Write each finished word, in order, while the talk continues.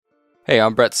Hey,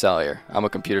 I'm Brett Salyer. I'm a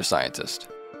computer scientist.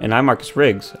 And I'm Marcus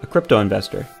Riggs, a crypto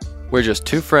investor. We're just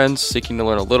two friends seeking to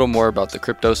learn a little more about the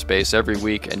crypto space every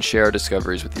week and share our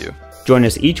discoveries with you. Join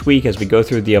us each week as we go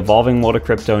through the evolving world of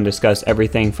crypto and discuss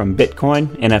everything from Bitcoin,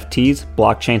 NFTs,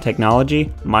 blockchain technology,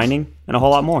 mining, and a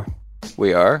whole lot more.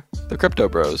 We are the Crypto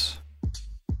Bros.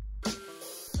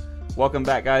 Welcome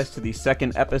back, guys, to the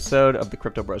second episode of the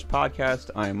Crypto Bros podcast.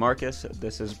 I am Marcus.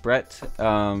 This is Brett.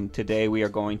 Today we are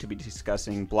going to be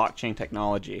discussing blockchain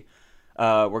technology.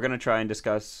 We're going to try and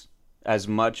discuss as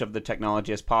much of the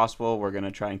technology as possible. We're going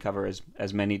to try and cover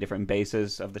as many different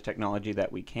bases of the technology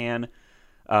that we can.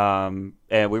 And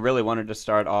we really wanted to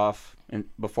start off,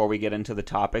 before we get into the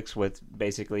topics, with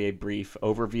basically a brief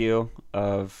overview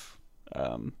of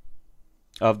the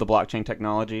blockchain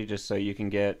technology, just so you can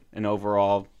get an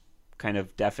overall kind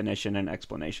of definition and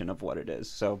explanation of what it is.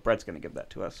 So Brett's going to give that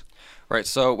to us. Right.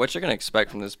 So what you're going to expect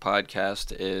from this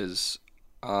podcast is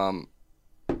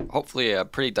hopefully a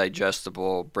pretty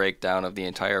digestible breakdown of the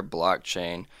entire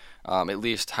blockchain, at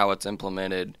least how it's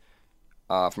implemented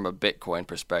from a Bitcoin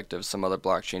perspective. Some other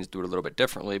blockchains do it a little bit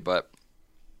differently, but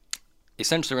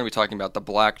essentially we're going to be talking about the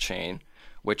blockchain,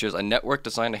 which is a network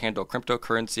designed to handle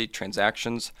cryptocurrency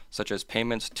transactions such as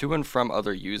payments to and from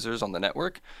other users on the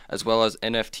network, as well as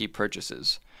NFT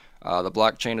purchases. The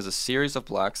blockchain is a series of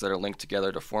blocks that are linked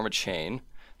together to form a chain.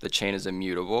 The chain is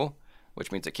immutable,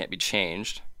 which means it can't be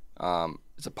changed.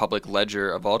 It's a public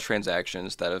ledger of all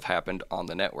transactions that have happened on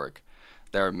the network.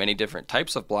 There are many different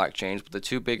types of blockchains, but the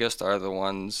two biggest are the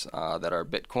ones that are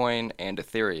Bitcoin and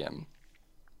Ethereum.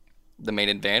 The main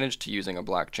advantage to using a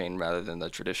blockchain rather than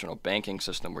the traditional banking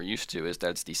system we're used to is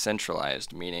that it's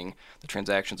decentralized, meaning the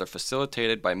transactions are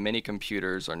facilitated by many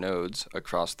computers or nodes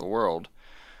across the world,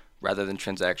 rather than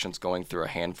transactions going through a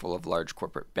handful of large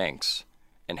corporate banks.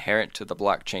 Inherent to the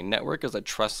blockchain network is a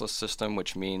trustless system,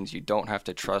 which means you don't have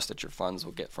to trust that your funds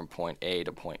will get from point A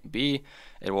to point B.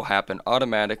 It will happen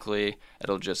automatically.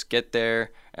 It'll just get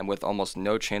there, and with almost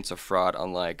no chance of fraud,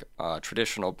 unlike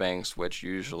traditional banks, which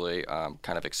usually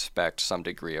kind of expect some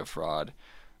degree of fraud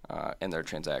in their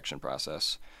transaction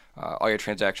process. All your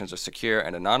transactions are secure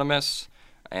and anonymous,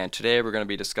 and today we're going to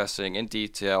be discussing in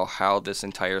detail how this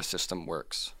entire system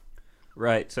works.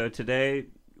 Right, so today,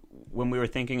 when we were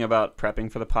thinking about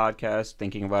prepping for the podcast,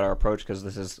 thinking about our approach, because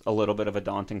this is a little bit of a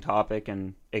daunting topic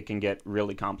and it can get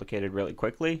really complicated really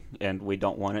quickly, and we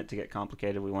don't want it to get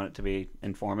complicated. We want it to be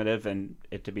informative and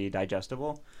it to be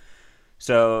digestible.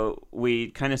 So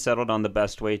we kind of settled on the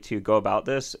best way to go about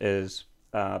this is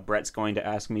Brett's going to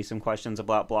ask me some questions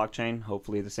about blockchain,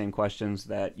 hopefully the same questions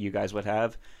that you guys would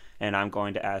have, and I'm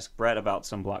going to ask Brett about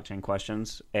some blockchain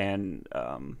questions, and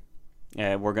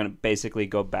we're going to basically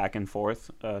go back and forth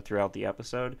throughout the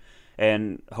episode,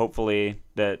 and hopefully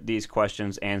that these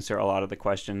questions answer a lot of the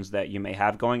questions that you may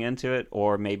have going into it,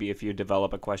 or maybe if you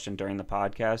develop a question during the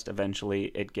podcast, eventually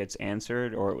it gets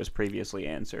answered or it was previously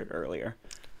answered earlier.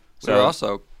 So we're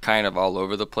also kind of all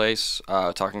over the place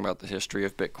talking about the history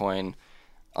of Bitcoin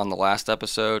on the last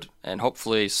episode, and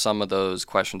hopefully some of those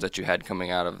questions that you had coming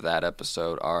out of that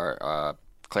episode are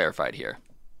clarified here.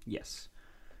 Yes.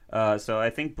 So I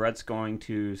think Brett's going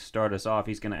to start us off.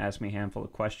 He's going to ask me a handful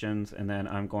of questions, and then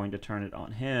I'm going to turn it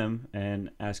on him and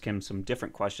ask him some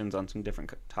different questions on some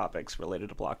different topics related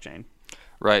to blockchain.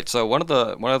 Right. So one of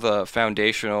the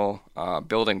foundational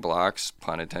building blocks,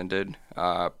 pun intended,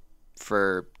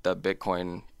 for the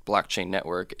Bitcoin blockchain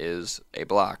network is a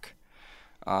block.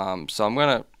 So I'm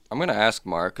gonna ask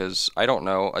Mark, because I don't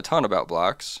know a ton about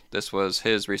blocks. This was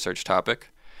his research topic.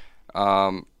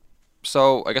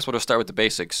 So I guess we'll just start with the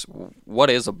basics.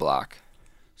 What is a block?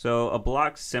 So a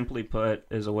block, simply put,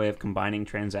 is a way of combining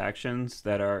transactions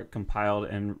that are compiled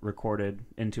and recorded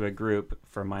into a group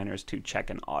for miners to check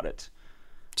and audit.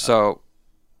 So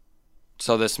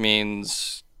this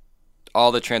means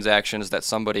all the transactions that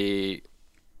somebody,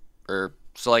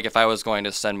 so like if I was going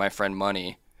to send my friend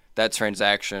money, that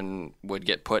transaction would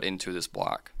get put into this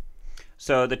block.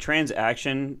 So the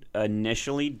transaction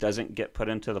initially doesn't get put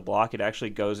into the block. It actually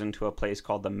goes into a place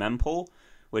called the mempool,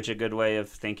 which a good way of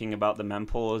thinking about the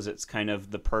mempool is it's kind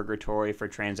of the purgatory for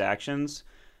transactions.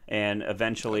 And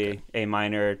eventually a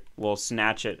miner will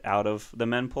snatch it out of the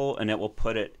mempool and it will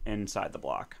put it inside the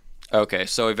block. Okay,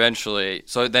 so eventually,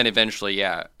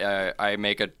 yeah, I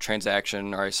make a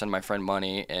transaction or I send my friend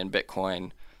money in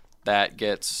Bitcoin. That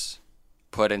gets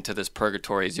put into this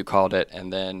purgatory, as you called it,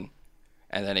 and then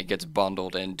it gets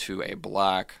bundled into a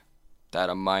block that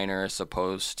a miner is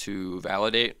supposed to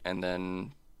validate, and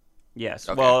then... Yes.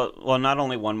 Okay. Well, not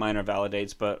only one miner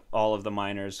validates, but all of the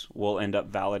miners will end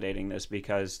up validating this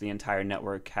because the entire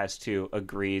network has to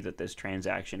agree that this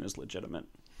transaction is legitimate.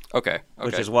 Okay.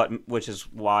 which is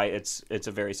why it's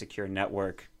a very secure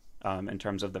network in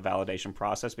terms of the validation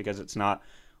process, because it's not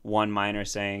one miner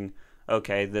saying,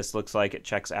 okay, this looks like it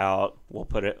checks out, we'll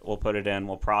put it in,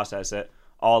 we'll process it.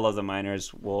 All of the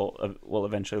miners will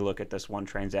eventually look at this one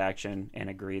transaction and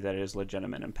agree that it is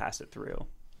legitimate and pass it through.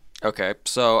 Okay,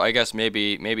 so I guess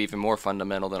maybe even more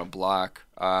fundamental than a block.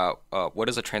 What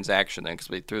is a transaction then? Because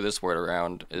we threw this word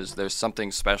around. Is there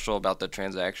something special about the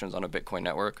transactions on a Bitcoin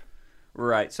network?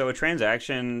 Right. So a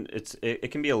transaction,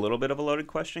 it can be a little bit of a loaded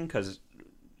question, because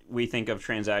we think of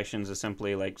transactions as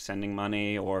simply like sending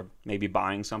money or maybe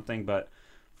buying something, but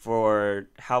for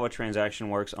how a transaction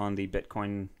works on the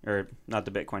Bitcoin, or not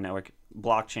the Bitcoin network,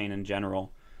 blockchain in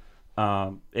general,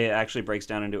 it actually breaks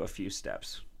down into a few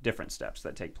steps, different steps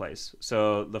that take place.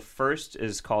 So the first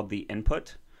is called the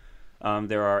input.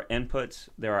 There are inputs,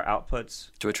 there are outputs.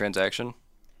 To a transaction?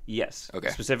 Yes. Okay.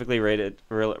 Specifically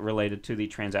related to the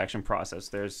transaction process.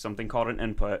 There's something called an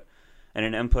input, and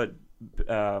an input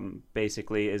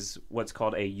basically is what's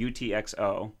called a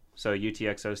UTXO. So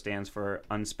UTXO stands for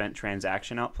unspent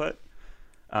transaction output.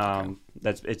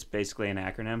 It's basically an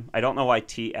acronym. I don't know why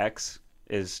TX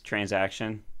is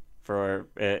transaction for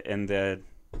in the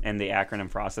acronym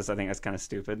process. I think that's kind of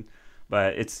stupid,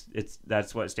 but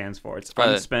that's what it stands for. It's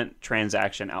unspent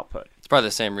transaction output. It's probably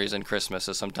the same reason Christmas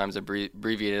is sometimes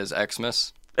abbreviated as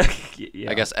Xmas.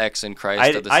 Yeah. I guess X and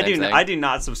Christ are the same thing. I do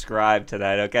not subscribe to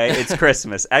that, okay? It's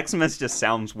Christmas. Xmas just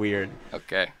sounds weird.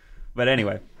 Okay. But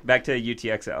anyway, back to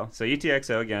UTXO. So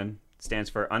UTXO, again, stands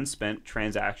for unspent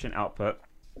transaction output.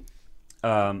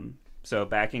 So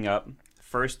backing up,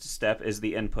 first step is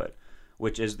the input,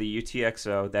 which is the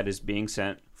UTXO that is being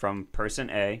sent from person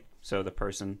A, so the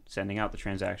person sending out the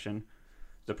transaction,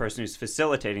 the person who's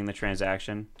facilitating the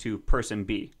transaction, to person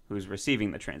B, who's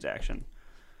receiving the transaction.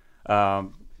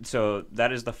 So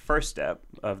that is the first step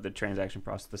of the transaction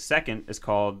process. The second is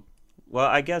called, well,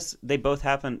 I guess they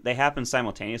happen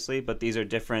simultaneously, but these are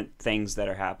different things that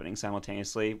are happening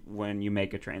simultaneously when you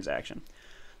make a transaction.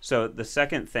 So the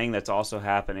second thing that's also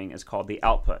happening is called the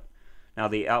output. Now,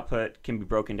 the output can be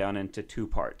broken down into two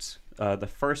parts. The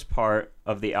first part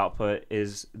of the output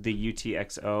is the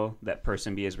UTXO that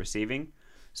person B is receiving.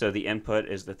 So the input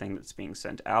is the thing that's being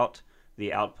sent out.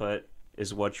 The output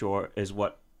is what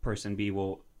person B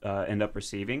will end up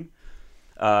receiving.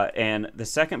 And the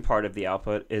second part of the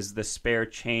output is the spare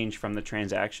change from the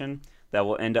transaction that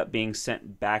will end up being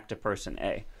sent back to person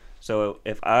A. So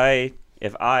if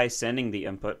I sending the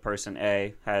input, person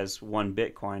A has 1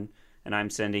 Bitcoin, and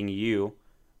I'm sending you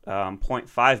 0.5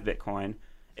 Bitcoin,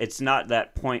 it's not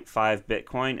that 0.5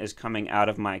 Bitcoin is coming out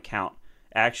of my account.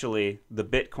 Actually, the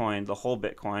whole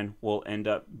Bitcoin will end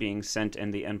up being sent in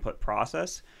the input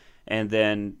process, and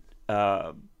then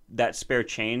that spare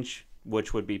change,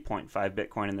 which would be 0.5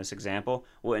 Bitcoin in this example,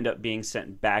 will end up being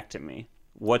sent back to me.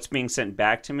 What's being sent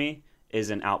back to me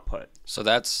is an output. So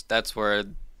that's where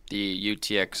the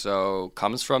UTXO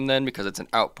comes from then, because it's an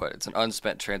output. It's an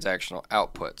unspent transactional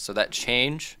output. So that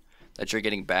change that you're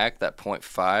getting back, that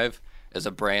 0.5, is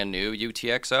a brand new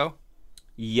UTXO?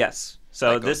 Yes.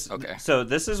 So this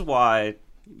is why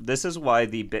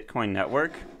the Bitcoin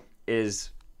network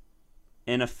is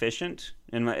inefficient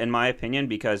in my opinion,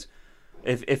 because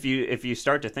if you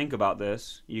start to think about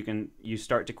this, you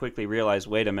start to quickly realize,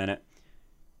 wait a minute.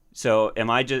 So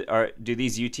do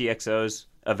these UTXOs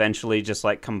eventually just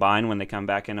like combine when they come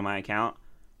back into my account?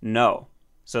 No.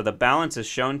 So the balance is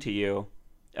shown to you,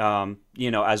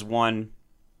 as one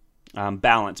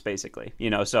balance basically.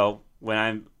 So when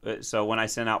I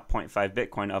send out 0.5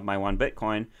 Bitcoin of my 1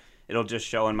 Bitcoin, it'll just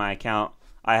show in my account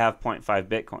I have 0.5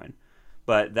 Bitcoin.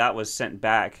 But that was sent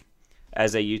back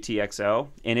as a UTXO.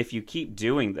 And if you keep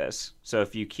doing this, so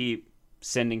if you keep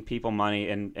sending people money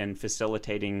and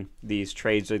facilitating these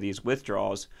trades or these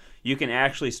withdrawals, you can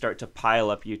actually start to pile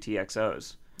up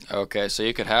UTXOs. Okay, so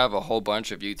you could have a whole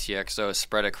bunch of UTXOs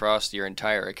spread across your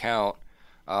entire account,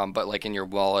 but like in your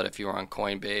wallet, if you were on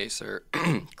Coinbase or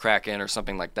Kraken or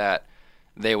something like that,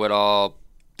 they would all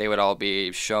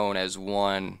be shown as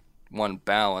one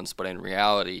balance, but in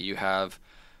reality, you have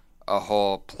a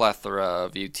whole plethora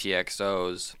of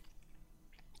UTXOs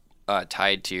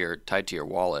tied to your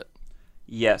wallet.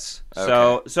 Yes.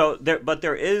 Okay.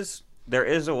 There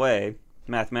is a way,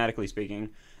 mathematically speaking,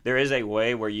 there is a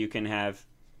way where you can have,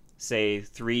 say,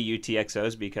 3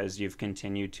 UTXOs because you've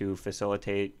continued to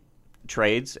facilitate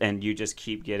trades and you just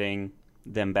keep getting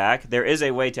them back. There is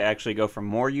a way to actually go from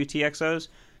more UTXOs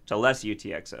to less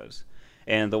UTXOs.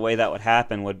 And the way that would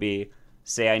happen would be,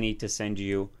 say I need to send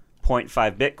you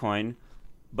 0.5 Bitcoin,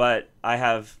 but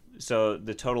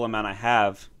the total amount I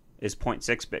have is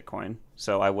 0.6 Bitcoin,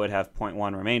 so I would have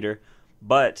 0.1 remainder.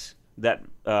 but that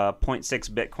 0.6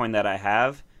 Bitcoin that I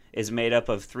have is made up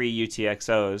of 3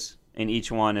 UTXOs, and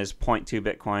each one is 0.2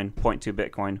 Bitcoin, 0.2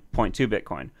 Bitcoin, 0.2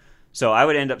 Bitcoin. So I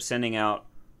would end up sending out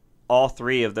all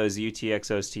 3 of those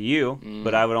UTXOs to you,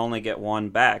 but I would only get one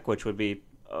back, which would be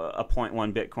a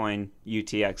 0.1 Bitcoin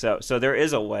UTXO. So there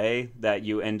is a way that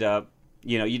you end up,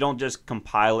 you don't just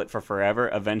compile it for forever.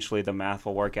 Eventually the math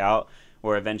will work out,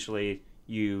 or eventually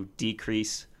you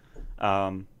decrease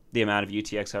the amount of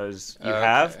UTXOs you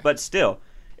have. But still,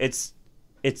 it's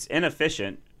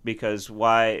inefficient, because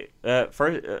why?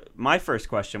 My first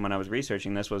question when I was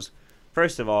researching this was,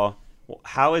 first of all,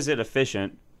 how is it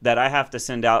efficient that I have to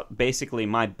send out basically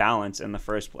my balance in the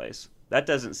first place? That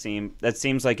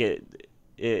seems like it.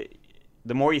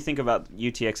 The more you think about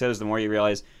UTXOs, the more you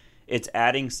realize it's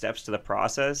adding steps to the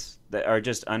process that are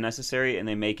just unnecessary, and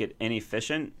they make it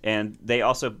inefficient. And they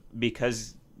also,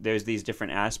 because there's these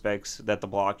different aspects that the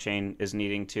blockchain is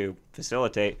needing to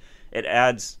facilitate, it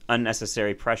adds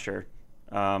unnecessary pressure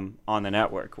on the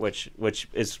network, which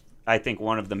is, I think,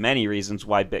 one of the many reasons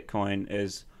why Bitcoin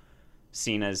is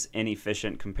seen as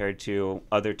inefficient compared to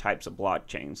other types of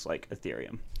blockchains like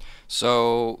Ethereum.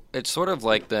 So it's sort of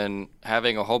like then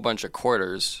having a whole bunch of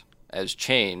quarters as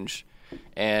change,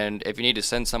 and if you need to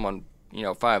send someone,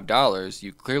 $5,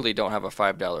 you clearly don't have a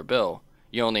 $5 bill.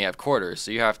 You only have quarters,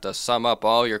 so you have to sum up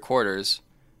all your quarters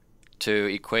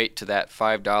to equate to that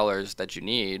 $5 that you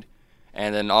need,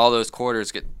 and then all those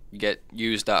quarters get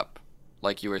used up.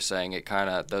 Like you were saying, it kind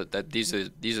of these are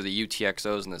the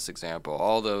UTXOs in this example.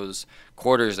 All those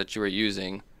quarters that you were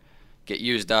using get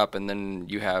used up, and then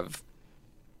you have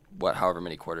however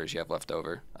many quarters you have left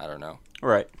over. I don't know.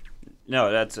 Right.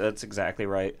 No, that's exactly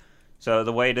right. So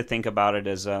the way to think about it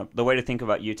is the way to think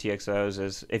about UTXOs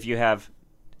is if you have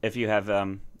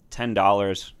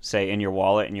 $10, say, in your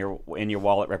wallet, and your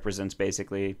wallet represents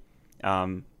basically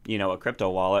a crypto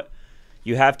wallet.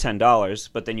 You have $10,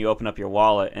 but then you open up your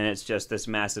wallet and it's just this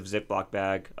massive Ziploc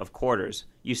bag of quarters.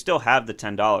 You still have the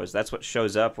 $10. That's what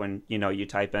shows up when you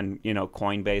type in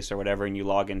Coinbase or whatever and you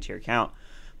log into your account.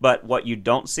 But what you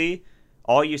don't see,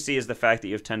 all you see is the fact that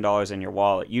you have $10 in your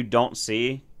wallet. You don't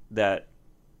see that.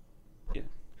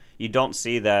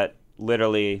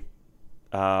 Literally.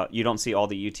 You don't see all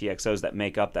the UTXOs that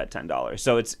make up that $10.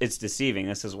 So it's deceiving.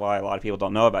 This is why a lot of people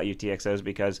don't know about UTXOs,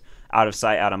 because out of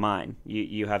sight, out of mind.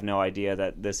 You have no idea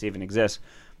that this even exists,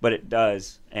 but it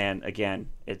does. And again,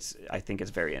 I think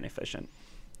it's very inefficient.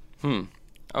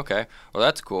 Okay. Well,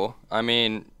 that's cool. I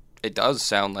mean, it does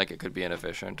sound like it could be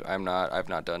inefficient. I've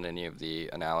not done any of the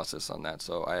analysis on that,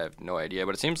 so I have no idea.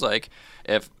 But it seems like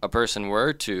if a person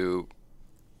were to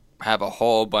have a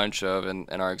whole bunch of, in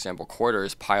our example,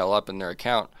 quarters pile up in their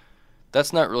account,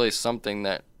 that's not really something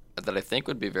that I think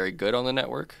would be very good on the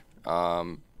network.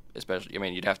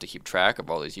 Especially, you'd have to keep track of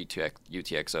all these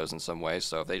UTXOs in some way.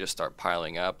 So if they just start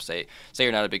piling up, say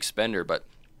you're not a big spender, but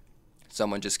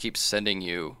someone just keeps sending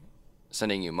you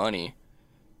money,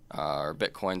 or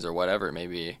Bitcoins or whatever it may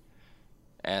be,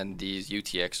 and these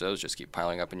UTXOs just keep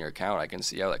piling up in your account, I can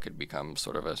see how that could become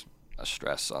sort of a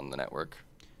stress on the network.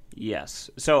 Yes.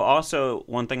 So also,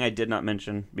 one thing I did not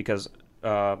mention, because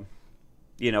I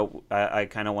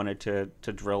kind of wanted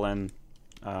to drill in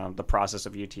the process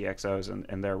of UTXOs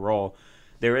and their role.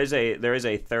 There is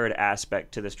a third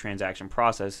aspect to this transaction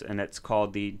process, and it's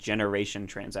called the generation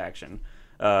transaction.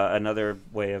 Another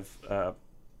way of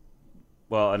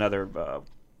another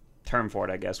term for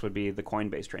it, I guess, would be the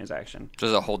Coinbase transaction. Which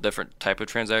is a whole different type of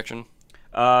transaction?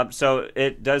 So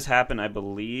it does happen, I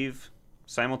believe,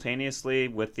 simultaneously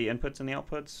with the inputs and the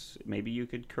outputs. Maybe you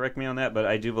could correct me on that, but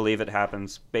I do believe it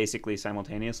happens basically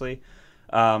simultaneously.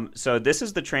 So this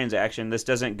is the transaction. This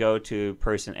doesn't go to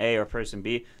person A or person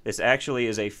B. This actually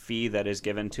is a fee that is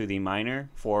given to the miner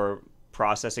for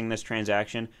processing this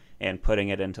transaction and putting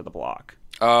it into the block.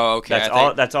 Oh, okay.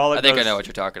 That's all. I think I know what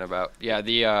you're talking about. Yeah,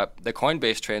 the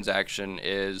Coinbase transaction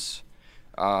is,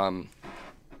 so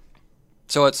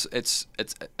it's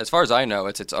as far as I know,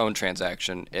 it's its own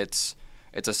transaction. It's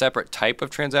a separate type of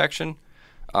transaction.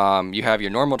 You have your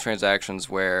normal transactions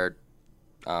where,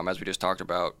 as we just talked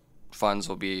about, funds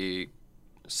will be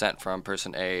sent from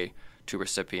person A to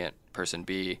recipient person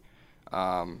B.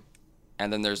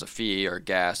 And then there's a fee or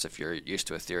gas, if you're used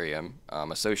to Ethereum,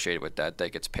 associated with that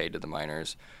gets paid to the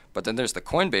miners. But then there's the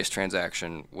Coinbase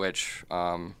transaction, which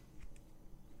I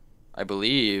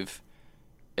believe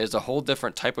is a whole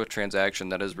different type of transaction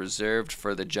that is reserved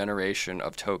for the generation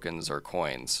of tokens or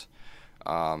coins.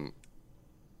 And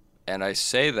I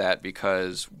say that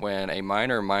because when a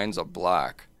miner mines a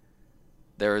block,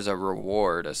 there is a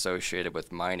reward associated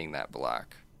with mining that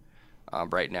block.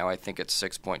 Right now, I think it's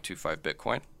 6.25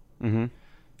 Bitcoin. Mm-hmm.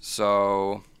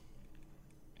 So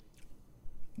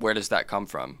where does that come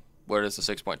from? Where does the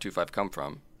 6.25 come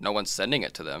from? No one's sending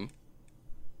it to them.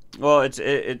 Well,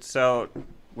 it's so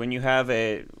when you have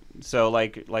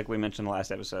like we mentioned in the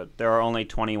last episode, there are only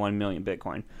 21 million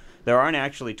Bitcoin. There aren't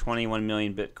actually 21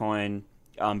 million Bitcoin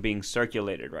being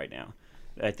circulated right now.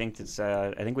 I think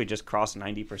we just crossed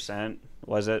 90%.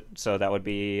 Was it? So that would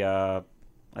be I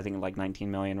think like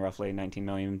 19 million, roughly 19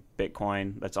 million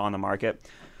Bitcoin that's on the market.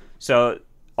 So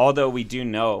although we do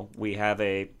know we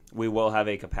will have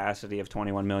a capacity of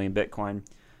 21 million Bitcoin,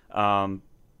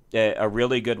 a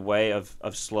really good way of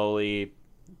slowly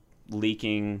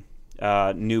leaking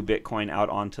new Bitcoin out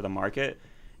onto the market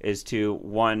is to,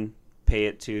 one, pay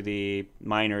it to the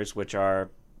miners, which are,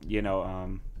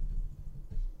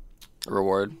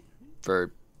 reward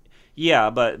for... Yeah,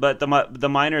 but the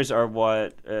miners are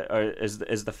what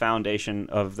is the foundation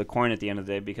of the coin at the end of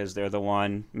the day, because they're the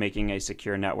one making a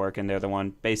secure network, and they're the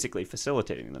one basically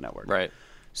facilitating the network. Right.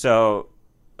 So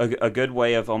a good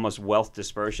way of almost wealth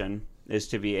dispersion is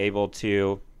to be able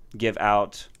to give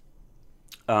out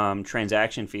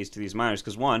transaction fees to these miners,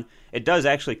 because one, it does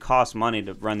actually cost money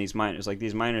to run these miners. Like,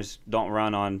 these miners don't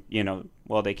run on,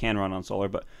 well, they can run on solar,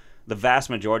 but the vast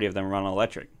majority of them run on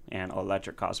electric, and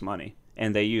electric costs money,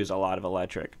 and they use a lot of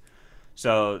electric.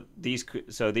 So these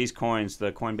coins,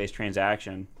 the Coinbase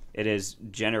transaction, it is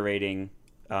generating,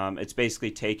 it's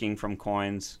basically taking from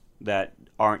coins that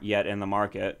aren't yet in the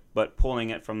market, but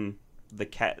pulling it from the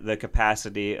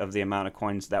capacity of the amount of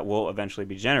coins that will eventually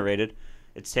be generated.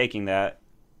 It's taking that,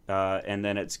 and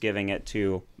then it's giving it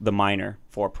to the miner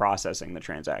for processing the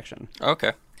transaction.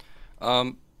 Okay.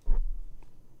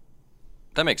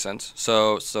 That makes sense.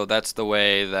 So that's the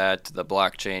way that the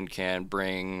blockchain can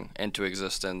bring into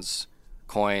existence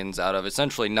coins out of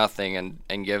essentially nothing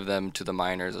and give them to the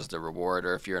miners as the reward,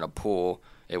 or if you're in a pool,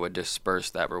 it would disperse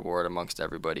that reward amongst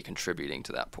everybody contributing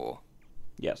to that pool.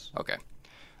 Yes. Okay.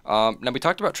 Now, we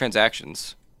talked about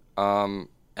transactions and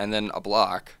then a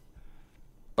block,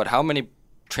 but how many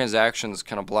transactions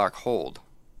can a block hold?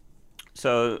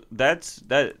 So that's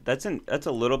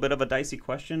a little bit of a dicey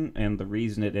question, and the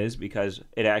reason it is because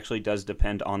it actually does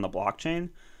depend on the blockchain.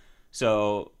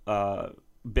 So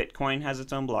Bitcoin has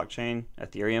its own blockchain.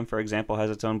 Ethereum, for example, has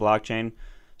its own blockchain.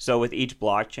 So with each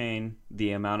blockchain,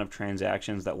 the amount of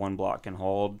transactions that one block can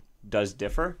hold does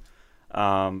differ.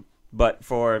 But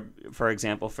for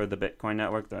example, for the Bitcoin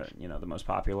network, the most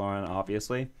popular one,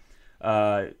 obviously,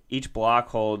 each block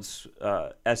holds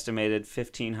estimated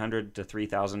 1,500 to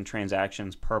 3,000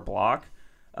 transactions per block,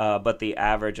 but the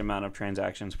average amount of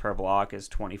transactions per block is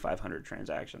 2,500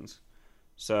 transactions.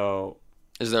 So,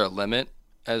 is there a limit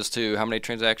as to how many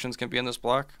transactions can be in this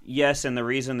block? Yes, and the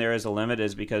reason there is a limit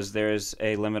is because there is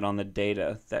a limit on the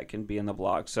data that can be in the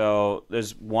block. So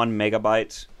there's 1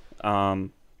 megabyte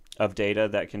of data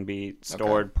that can be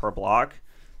stored per block.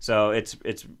 So it's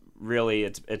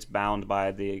really bound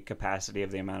by the capacity of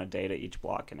the amount of data each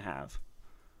block can have.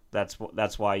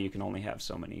 That's why you can only have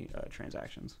so many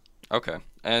transactions. Okay,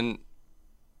 and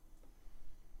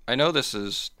I know this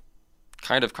is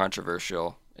kind of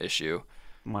controversial issue.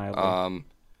 Mildly.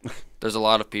 There's a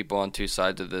lot of people on two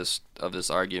sides of this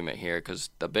argument here, because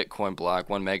the Bitcoin block,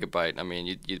 1 megabyte, I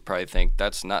mean, you'd probably think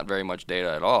that's not very much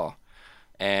data at all,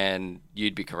 and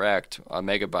you'd be correct. A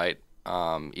megabyte,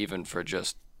 even for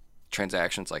just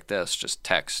transactions like this, just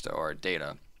text or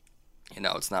data,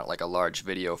 it's not like a large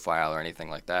video file or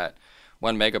anything like that.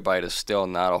 1 megabyte is still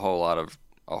not a whole lot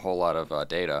of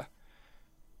data.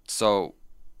 So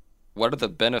what are the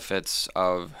benefits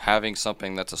of having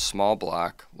something that's a small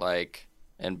block like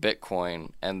in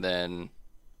Bitcoin, and then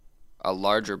a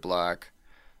larger block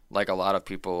like a lot of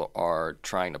people are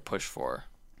trying to push for?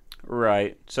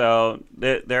 Right. So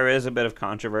there is a bit of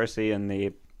controversy in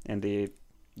the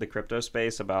crypto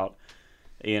space about,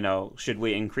 should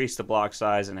we increase the block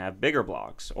size and have bigger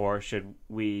blocks, or should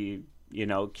we,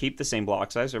 keep the same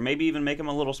block size, or maybe even make them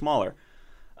a little smaller?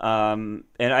 And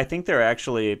I think they're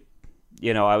actually,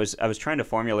 I was trying to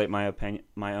formulate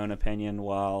my own opinion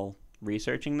while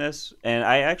researching this, and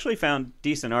I actually found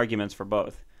decent arguments for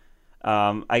both.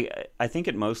 I think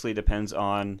it mostly depends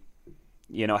on,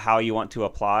 how you want to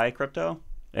apply crypto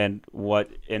and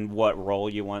what role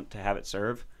you want to have it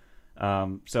serve.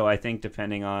 So I think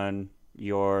depending on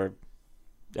your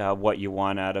what you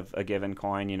want out of a given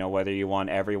coin, whether you want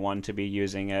everyone to be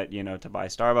using it, to buy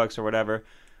Starbucks or whatever,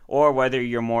 or whether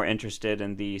you're more interested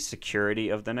in the security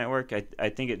of the network. I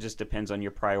think it just depends on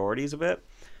your priorities a bit.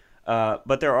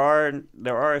 But there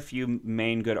are a few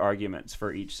main good arguments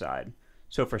for each side.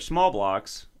 So for small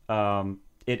blocks,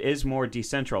 it is more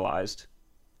decentralized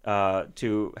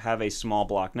to have a small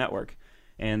block network.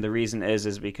 And the reason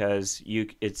is because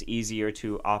it's easier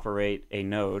to operate a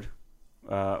node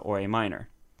or a miner.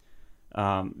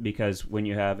 Because when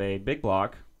you have a big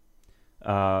block,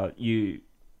 you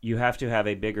have to have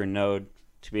a bigger node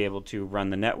to be able to run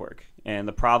the network. And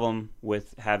the problem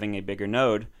with having a bigger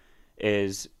node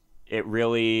is it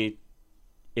really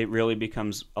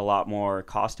becomes a lot more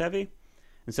cost heavy.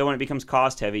 And so when it becomes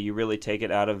cost heavy, you really take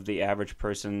it out of the average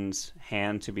person's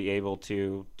hand to be able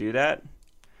to do that.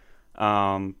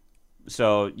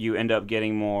 So you end up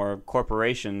getting more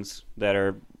corporations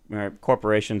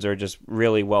corporations are just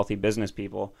really wealthy business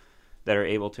people that are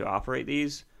able to operate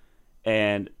these.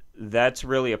 And that's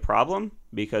really a problem,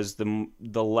 because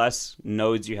the less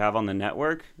nodes you have on the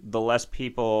network, the less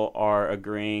people are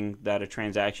agreeing that a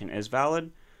transaction is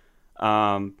valid.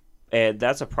 And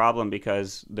that's a problem,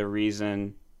 because the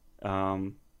reason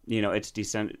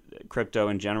crypto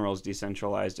in general is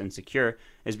decentralized and secure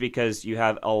is because you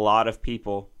have a lot of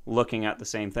people looking at the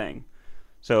same thing.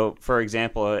 So, for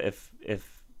example, if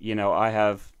I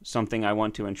have something I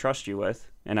want to entrust you with,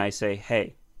 and I say,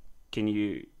 hey, can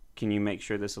you make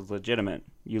sure this is legitimate?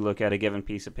 You look at a given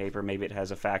piece of paper, maybe it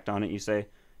has a fact on it, you say,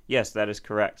 yes, that is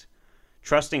correct.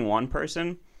 Trusting one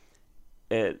person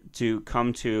to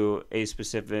come to a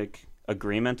specific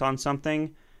agreement on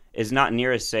something is not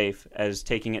near as safe as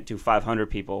taking it to 500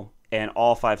 people and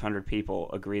all 500 people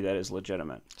agree that is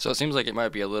legitimate. So it seems like it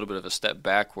might be a little bit of a step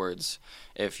backwards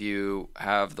if you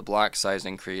have the block size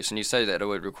increase, and you say that it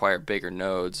would require bigger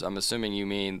nodes. I'm assuming you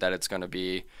mean that it's going to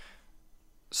be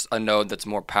a node that's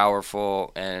more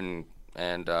powerful, and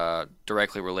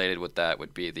directly related with that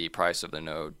would be the price of the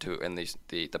node and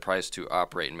the price to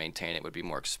operate and maintain it would be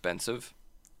more expensive.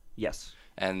 Yes.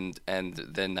 And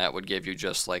then that would give you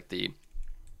just like the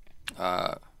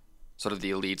sort of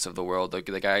the elites of the world, the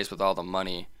guys with all the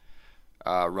money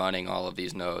running all of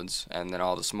these nodes, and then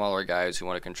all the smaller guys who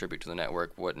want to contribute to the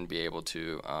network wouldn't be able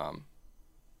to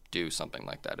do something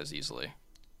like that as easily.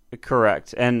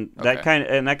 Correct. And that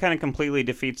kind of completely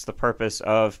defeats the purpose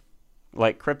of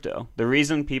like crypto. The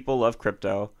reason people love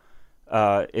crypto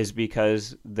is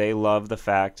because they love the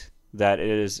fact that it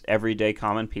is everyday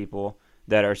common people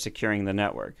that are securing the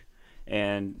network.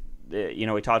 And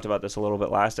we talked about this a little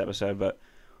bit last episode, but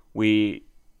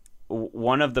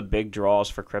one of the big draws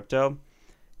for crypto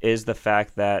is the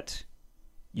fact that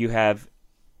you have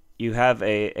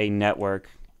a network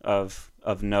of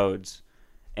nodes,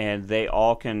 and they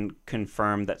all can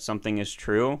confirm that something is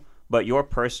true, but your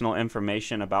personal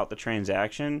information about the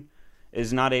transaction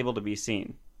is not able to be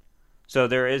seen. So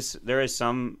there is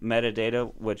some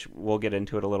metadata, which we'll get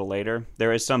into it a little later.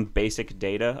 There is some basic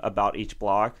data about each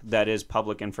block that is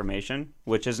public information,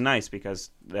 which is nice because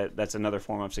that's another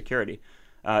form of security.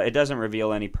 It doesn't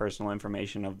reveal any personal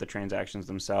information of the transactions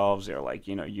themselves, or like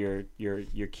your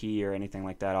key or anything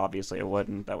like that. Obviously, it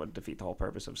wouldn't. That would defeat the whole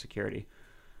purpose of security.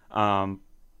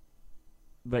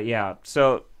 But yeah,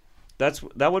 so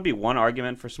that would be one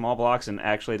argument for small blocks, and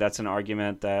actually, that's an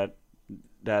argument that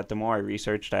the more I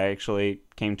researched, I actually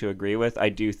came to agree with. I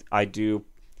do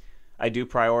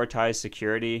prioritize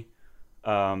security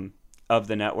of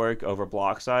the network over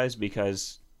block size,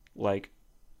 because like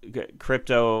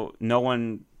crypto, no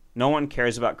one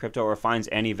cares about crypto or finds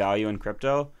any value in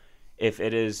crypto if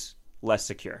it is less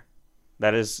secure.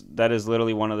 That is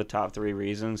literally one of the top 3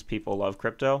 reasons people love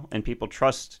crypto and people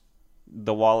trust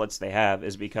the wallets they have,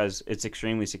 is because it's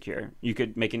extremely secure. You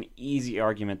could make an easy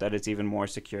argument that it's even more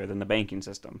secure than the banking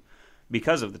system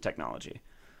because of the technology.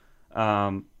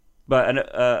 But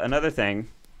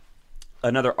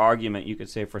another argument you could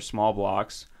say for small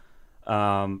blocks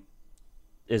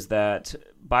is that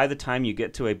by the time you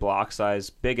get to a block size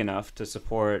big enough to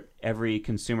support every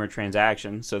consumer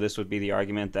transaction, so this would be the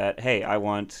argument that, hey, I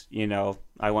want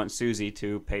Susie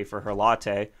to pay for her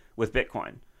latte with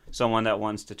Bitcoin. Someone that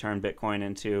wants to turn Bitcoin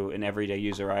into an everyday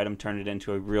user item, turn it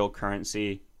into a real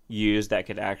currency used that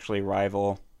could actually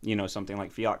rival, something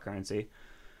like fiat currency.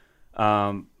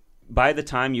 By the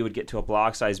time you would get to a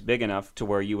block size big enough to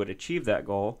where you would achieve that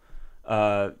goal,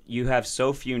 you have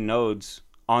so few nodes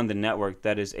on the network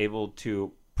that is able to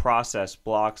process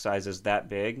block sizes that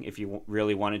big. If you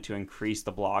really wanted to increase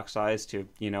the block size to,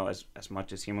 as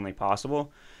much as humanly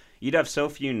possible, you'd have so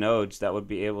few nodes that would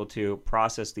be able to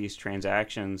process these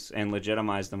transactions and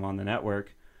legitimize them on the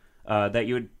network that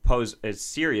you would pose a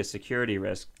serious security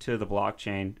risk to the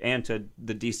blockchain and to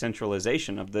the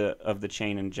decentralization of the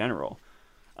chain in general.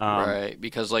 Right,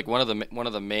 because like one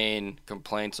of the main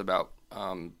complaints about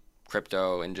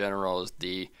crypto in general is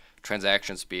the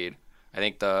transaction speed. I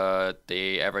think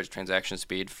the average transaction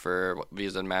speed for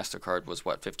Visa and MasterCard was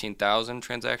 15,000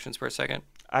 transactions per second?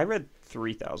 I read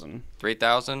 3,000.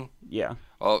 3,000? Yeah.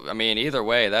 Well, I mean, either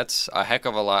way, that's a heck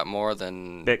of a lot more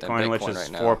than Bitcoin, which is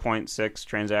right now. 4.6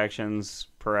 transactions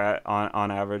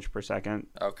on average per second.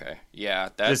 Okay. Yeah,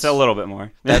 that's just a little bit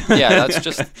more. That's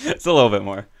just it's a little bit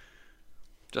more.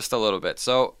 Just a little bit.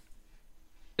 So,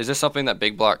 is this something that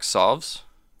Big Block solves?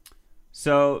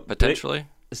 So potentially.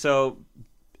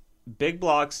 Big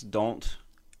blocks don't.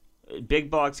 Big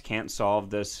blocks can't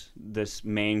solve this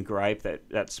main gripe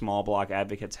that small block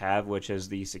advocates have, which is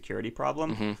the security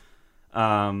problem.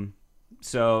 Mm-hmm.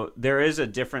 So there is a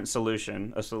different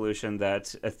solution, a solution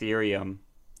that Ethereum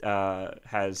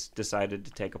has decided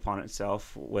to take upon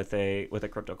itself with a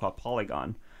crypto called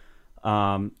Polygon.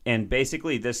 And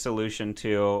basically this solution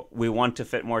we want to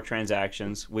fit more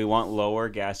transactions. We want lower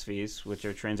gas fees, which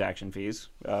are transaction fees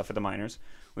for the miners.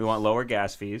 We want lower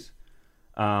gas fees.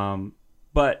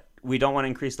 But we don't want to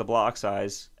increase the block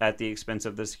size at the expense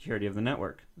of the security of the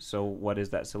network. So what is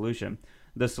that solution?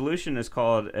 The solution is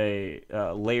called a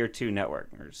layer 2 network,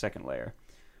 or second layer.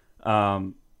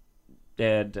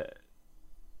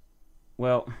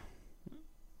 Well,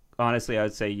 honestly, I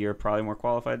would say you're probably more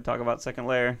qualified to talk about second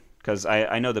layer, because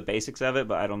I know the basics of it,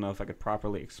 but I don't know if I could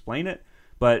properly explain it.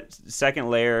 But second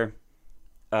layer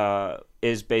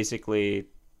is basically,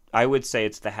 I would say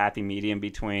it's the happy medium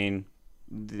between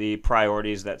the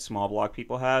priorities that small block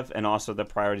people have and also the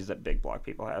priorities that big block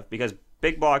people have. Because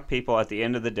big block people, at the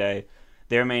end of the day,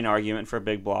 their main argument for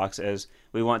big blocks is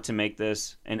we want to make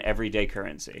this an everyday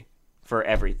currency for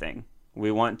everything. We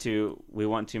want to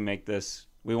make this,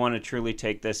 we want to truly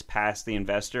take this past the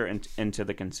investor and into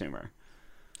the consumer.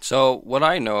 So what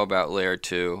I know about Layer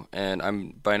 2, and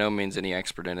I'm by no means any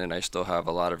expert in it, I still have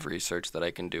a lot of research that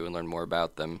I can do and learn more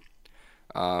about them.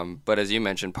 But as you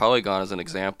mentioned, Polygon is an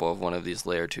example of one of these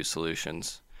Layer 2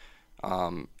 solutions.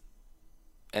 And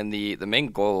the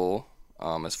main goal,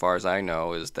 as far as I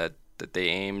know, is that they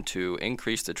aim to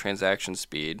increase the transaction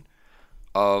speed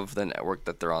of the network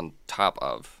that they're on top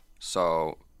of.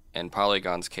 So in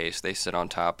Polygon's case, they sit on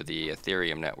top of the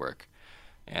Ethereum network.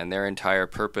 And their entire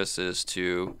purpose is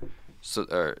to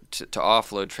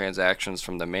offload transactions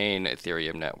from the main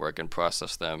Ethereum network and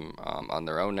process them on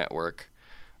their own network.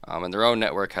 And their own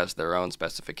network has their own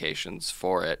specifications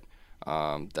for it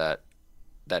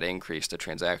that increase the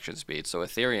transaction speed. So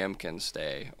Ethereum can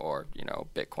stay, or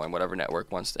Bitcoin, whatever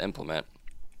network wants to implement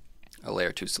a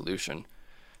Layer 2 solution,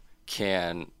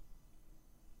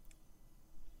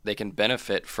 they can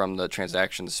benefit from the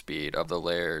transaction speed of the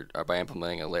layer by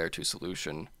implementing a Layer 2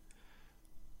 solution,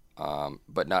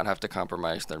 but not have to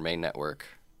compromise their main network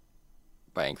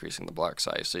by increasing the block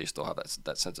size. So you still have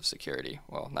that sense of security.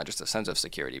 Well, not just a sense of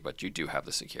security, but you do have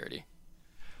the security.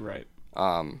 Right.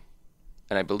 And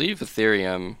I believe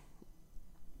Ethereum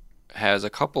has a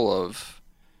couple of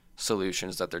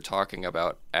solutions that they're talking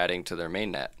about adding to their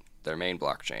main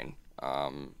blockchain.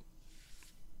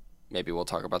 Maybe we'll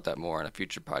talk about that more in a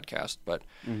future podcast. But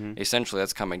essentially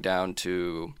that's coming down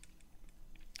to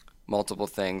multiple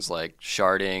things like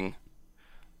sharding,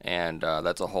 and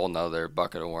that's a whole nother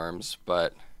bucket of worms.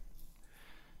 But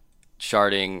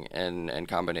sharding in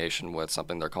combination with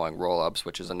something they're calling rollups,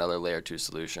 which is another Layer 2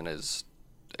 solution, is,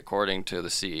 according to the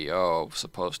CEO,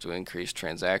 supposed to increase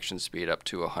transaction speed up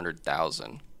to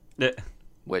 100,000,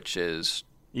 which is...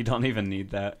 You don't even need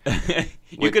that.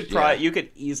 You could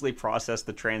easily process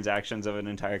the transactions of an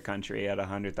entire country at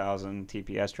 100,000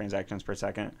 TPS transactions per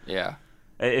second. Yeah.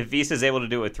 If Visa is able to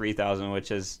do it with 3,000,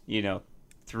 which is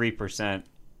 3%,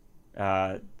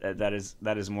 that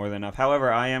is more than enough.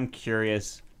 However, I am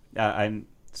curious. I'm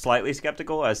slightly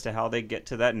skeptical as to how they get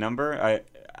to that number.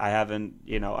 I haven't.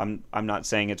 I'm not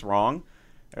saying it's wrong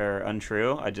or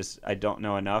untrue. I don't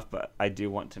know enough, but I do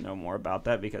want to know more about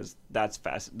that, because that's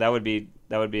fast. That would be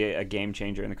a game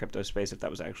changer in the crypto space if that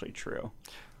was actually true.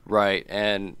 Right,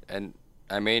 and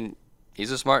I mean,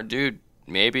 he's a smart dude.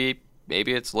 Maybe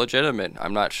it's legitimate.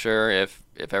 I'm not sure if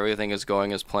everything is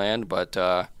going as planned, but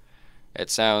it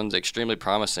sounds extremely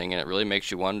promising, and it really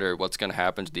makes you wonder what's going to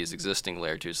happen to these existing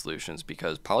Layer 2 solutions,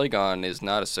 because Polygon is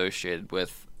not associated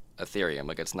with Ethereum.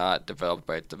 Like, it's not developed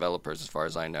by developers as far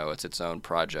as I know. It's its own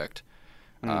project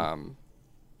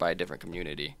by a different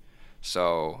community.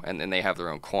 So, and they have their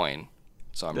own coin.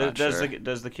 So I'm not sure.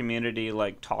 Does the community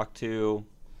talk to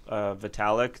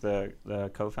Vitalik, the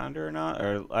co-founder, or not?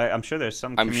 Or I'm sure there's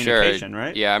some communication,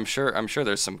 right? Yeah, I'm sure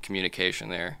there's some communication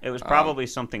there. It was probably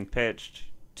something pitched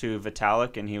to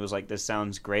Vitalik, and he was like, "This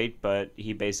sounds great," but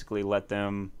he basically let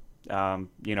them run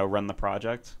the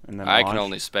project, and then I can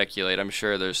only speculate. I'm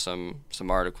sure there's some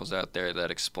articles out there that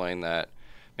explain that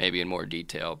maybe in more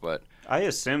detail, but I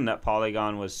assume that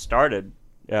Polygon was started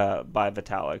by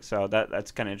Vitalik. So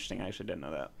that's kind of interesting. I actually didn't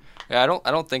know that. Yeah,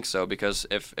 I don't think so, because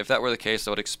if that were the case,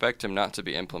 I would expect him not to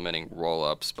be implementing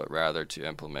rollups, but rather to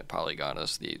implement Polygon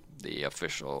as the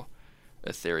official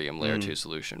Ethereum layer 2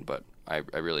 solution. But I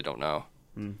really don't know.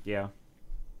 Yeah.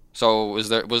 So was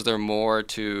there more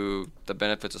to the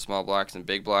benefits of small blocks than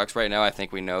big blocks? Right now, I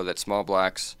think we know that small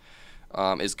blocks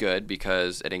is good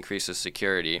because it increases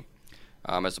security,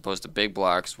 as opposed to big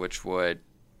blocks, which would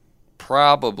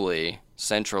probably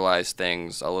centralize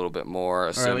things a little bit more, or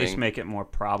at least make it more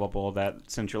probable that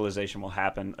centralization will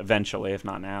happen eventually, if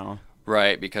not now.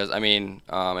 Right, because I mean,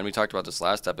 and we talked about this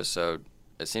last episode.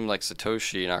 It seemed like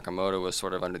Satoshi Nakamoto was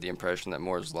sort of under the impression that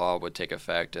Moore's law would take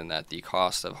effect, and that the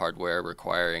cost of hardware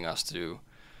requiring us to,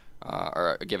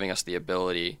 or giving us the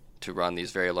ability to run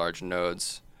these very large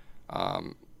nodes,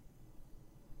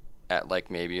 at like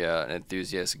maybe an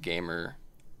enthusiast gamer's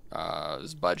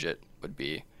budget would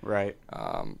be. Right.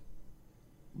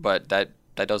 But that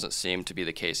doesn't seem to be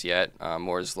the case yet.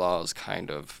 Moore's law is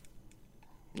kind of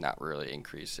not really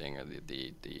increasing, or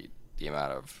the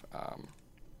amount of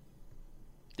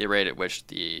the rate at which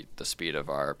the speed of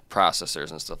our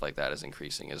processors and stuff like that is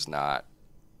increasing is not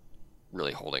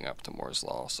really holding up to Moore's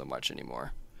law so much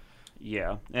anymore.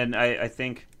 Yeah, and I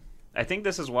think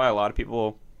this is why a lot of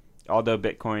people, although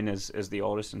Bitcoin is the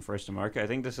oldest and first to market, I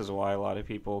think this is why a lot of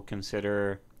people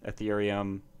consider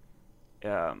Ethereum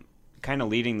kind of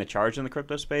leading the charge in the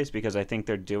crypto space, because I think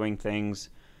they're doing things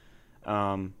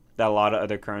that a lot of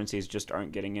other currencies just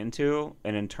aren't getting into.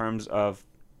 And in terms of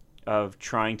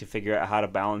trying to figure out how to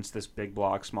balance this big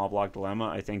block, small block dilemma,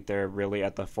 I think they're really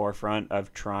at the forefront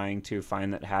of trying to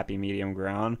find that happy medium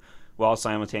ground, while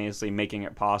simultaneously making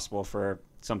it possible for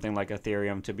something like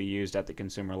Ethereum to be used at the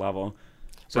consumer level.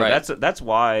 So right. that's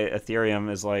why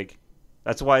Ethereum is like,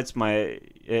 that's why it's my,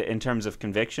 in terms of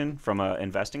conviction from an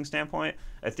investing standpoint,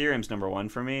 Ethereum's number one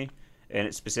for me. And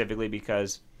it's specifically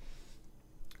because,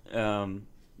 well,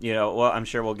 I'm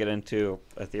sure we'll get into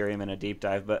Ethereum in a deep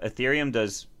dive, but Ethereum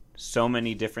does so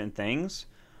many different things.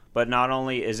 But not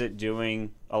only is it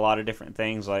doing a lot of different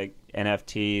things like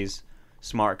NFTs,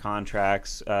 smart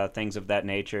contracts, things of that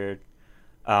nature,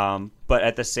 but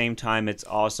at the same time, it's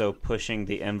also pushing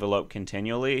the envelope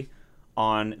continually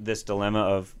on this dilemma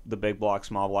of the big block,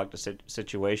 small block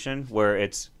situation, where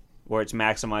it's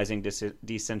maximizing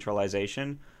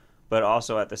decentralization, but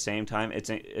also at the same time,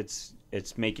 it's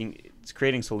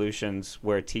creating solutions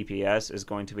where TPS is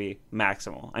going to be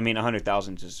maximal. I mean,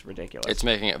 100,000 is just ridiculous. It's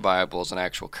making it viable as an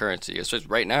actual currency. It's just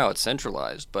right now it's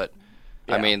centralized, but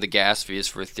Yeah. I mean, the gas fees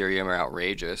for Ethereum are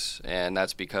outrageous, and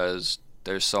that's because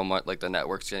there's so much, like, the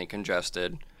network's getting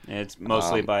congested. And it's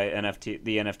mostly by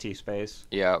the NFT space.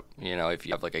 Yeah, if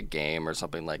you have like a game or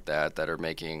something like that are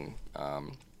making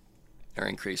or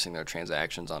increasing their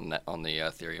transactions on the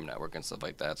Ethereum network and stuff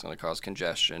like that, it's going to cause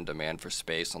congestion. Demand for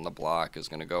space on the block is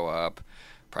going to go up.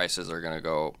 Prices are going to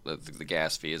go. The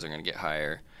gas fees are going to get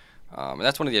higher. And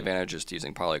that's one of the advantages to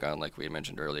using Polygon, like we had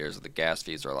mentioned earlier, is that the gas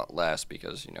fees are a lot less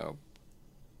because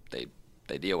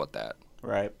they deal with that.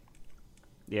 Right.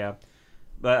 Yeah.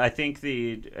 But I think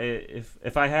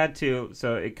if I had to,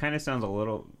 so it kind of sounds a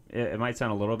little, it might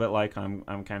sound a little bit like I'm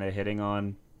kind of hitting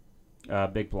on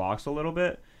big blocks a little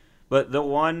bit, but the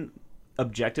one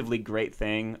objectively great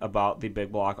thing about the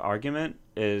big block argument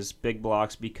is big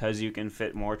blocks, because you can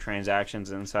fit more transactions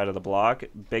inside of the block.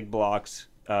 Big blocks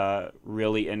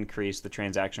really increase the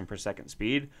transaction per second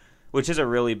speed, which is a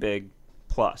really big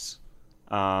plus.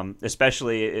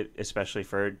 Especially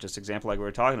for just example like we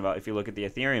were talking about, if you look at the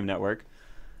Ethereum network.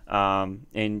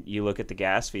 And you look at the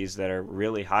gas fees that are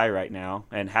really high right now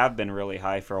and have been really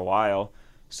high for a while,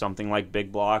 something like Big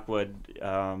Block would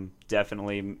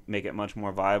definitely make it much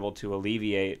more viable to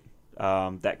alleviate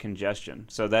that congestion.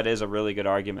 So that is a really good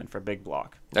argument for Big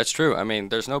Block. That's true. I mean,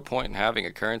 there's no point in having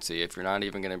a currency if you're not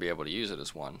even going to be able to use it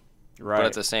as one. Right. But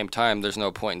at the same time, there's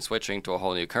no point in switching to a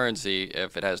whole new currency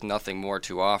if it has nothing more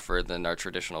to offer than our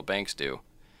traditional banks do.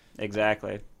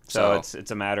 Exactly. So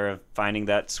it's a matter of finding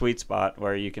that sweet spot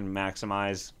where you can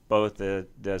maximize both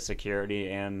the security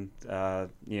and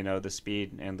the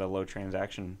speed and the low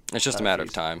transaction. It's just a matter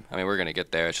of time. I mean, we're going to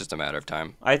get there. It's just a matter of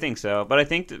time. I think so, but I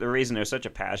think that the reason there's such a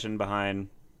passion behind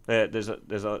there's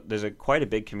a quite a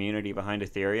big community behind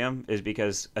Ethereum is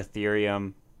because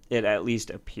Ethereum, it at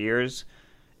least appears,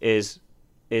 is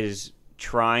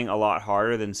trying a lot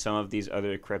harder than some of these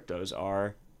other cryptos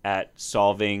are at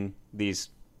solving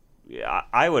these,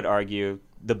 I would argue,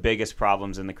 the biggest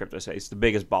problems in the crypto space, the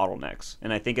biggest bottlenecks.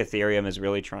 And I think Ethereum is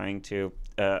really trying to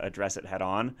address it head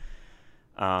on,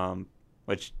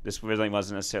 which this really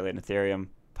wasn't necessarily an Ethereum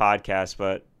podcast,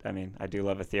 but I mean, I do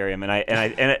love Ethereum,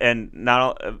 and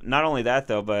not only that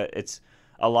though, but it's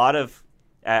a lot of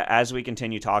as we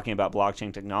continue talking about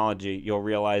blockchain technology, you'll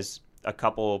realize a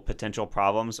couple potential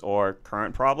problems or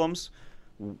current problems,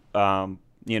 bottlenecks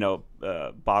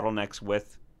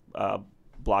with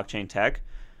blockchain tech.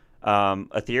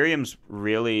 Ethereum's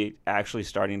really actually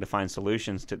starting to find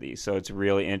solutions to these, so it's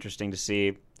really interesting to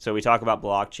see. So we talk about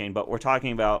blockchain, but we're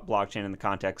talking about blockchain in the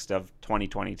context of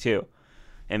 2022.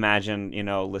 Imagine,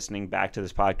 listening back to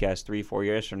this podcast 3-4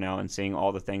 years from now and seeing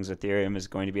all the things Ethereum is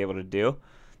going to be able to do.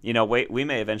 We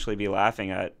may eventually be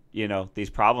laughing at, these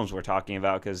problems we're talking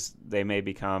about because they may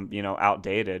become,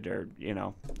 outdated or,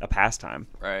 a pastime.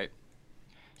 Right.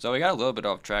 So we got a little bit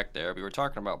off track there. We were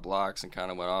talking about blocks and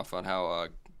kind of went off on how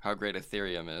great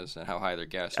Ethereum is and how high their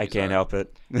gas fees I can't help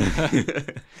it.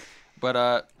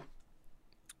 But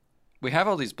we have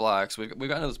all these blocks. We've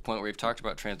gotten to this point where we've talked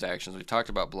about transactions. We've talked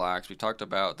about blocks. We've talked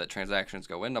about that transactions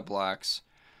go into blocks.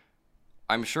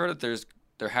 I'm sure that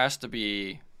there has to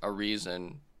be a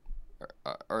reason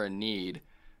or a need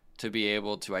to be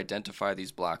able to identify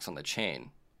these blocks on the chain.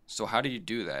 So how do you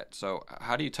do that? So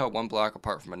how do you tell one block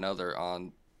apart from another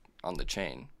on the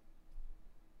chain?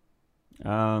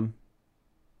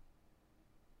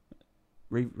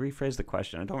 Rephrase the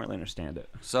question. I don't really understand it.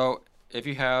 So if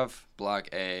you have block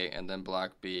A and then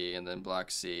block B and then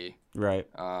block C, right,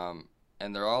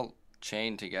 and they're all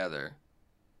chained together,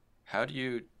 how do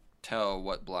you tell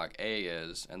what block A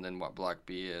is and then what block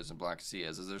B is and block C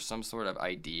is? Is there some sort of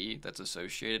ID that's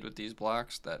associated with these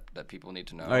blocks that people need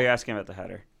to know? Oh, you're asking about the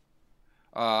header.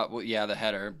 Well, yeah, the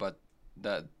header, but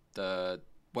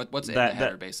what's in the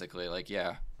header basically? Like,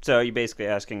 yeah. So you're basically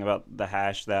asking about the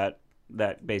hash that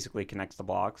basically connects the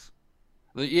blocks.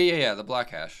 Yeah, the block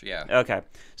hash, yeah. Okay,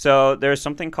 so there's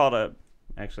something called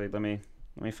actually, let me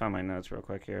find my notes real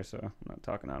quick here so I'm not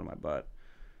talking out of my butt.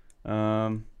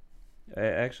 I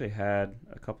actually had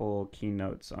a couple key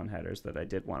notes on headers that I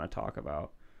did want to talk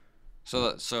about.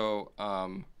 So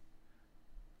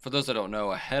for those that don't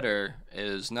know, a header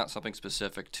is not something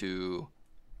specific to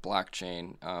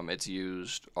blockchain. It's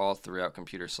used all throughout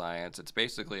computer science. It's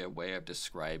basically a way of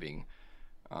describing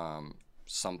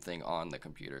something on the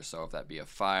computer. So if that be a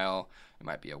file, it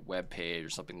might be a web page or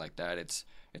something like that. It's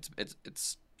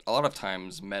a lot of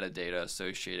times metadata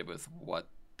associated with what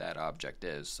that object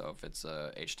is. So if it's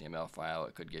a HTML file,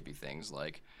 it could give you things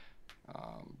like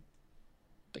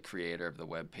the creator of the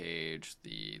web page,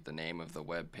 the name of the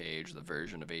web page, the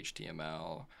version of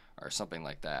HTML, or something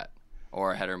like that.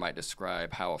 Or a header might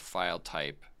describe how a file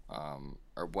type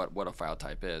or what a file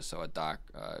type is. So a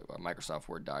Microsoft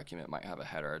Word document might have a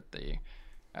header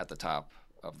at the top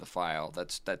of the file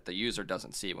that the user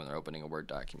doesn't see when they're opening a Word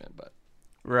document. But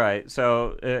right.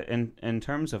 So in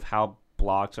terms of how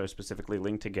blocks are specifically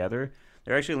linked together,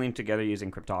 they're actually linked together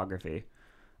using cryptography,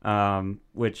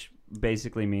 which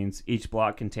basically means each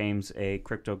block contains a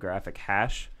cryptographic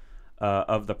hash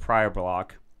of the prior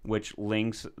block, which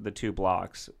links the two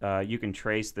blocks. You can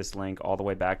trace this link all the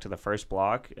way back to the first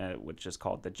block, which is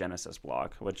called the Genesis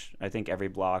block, which I think every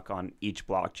block on each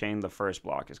blockchain, the first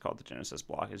block is called the Genesis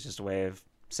block. It's just a way of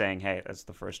saying, hey, that's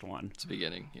the first one. It's the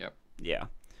beginning, yep. Yeah.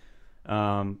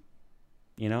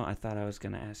 I thought I was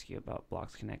going to ask you about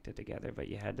blocks connected together, but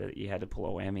you had to pull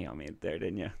a whammy on me there,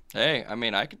 didn't you? Hey, I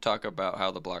mean, I could talk about how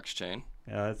the blocks chain.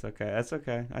 Yeah, that's okay. That's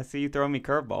okay. I see you throwing me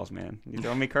curveballs, man. You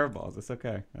throwing me curveballs. It's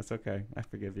okay. That's okay. I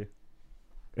forgive you.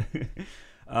 Do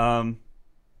you have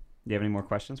any more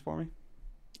questions for me?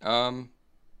 Can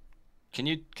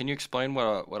you explain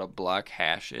what a block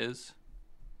hash is?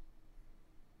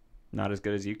 Not as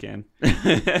good as you can,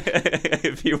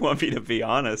 if you want me to be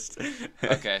honest.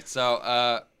 Okay,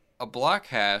 so a block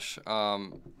hash, at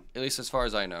least as far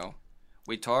as I know,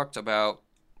 we talked about,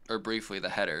 or briefly, the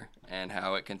header and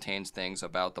how it contains things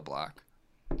about the block.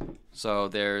 So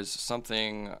there's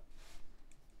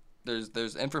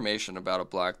information about a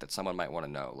block that someone might want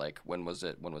to know, like when was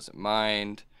it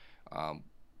mined,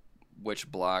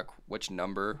 which block, which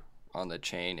number on the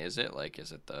chain is it? Like,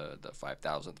 is it the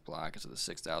 5,000th block? Is it the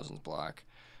 6,000th block?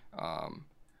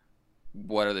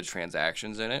 What are the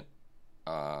transactions in it?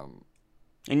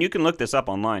 And you can look this up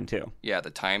online too. Yeah,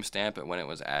 the timestamp and when it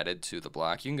was added to the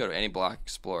block. You can go to any block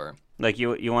explorer. Like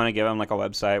you want to give them like a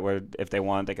website where if they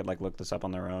want, they could like look this up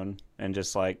on their own and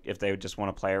just like if they just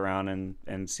want to play around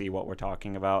and see what we're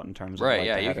talking about in terms of right.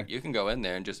 Like, yeah, you can go in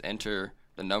there and just enter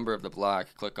the number of the block,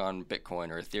 click on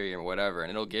Bitcoin or Ethereum or whatever, and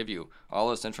it'll give you all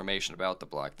this information about the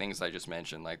block. Things I just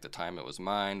mentioned, like the time it was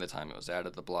mined, the time it was added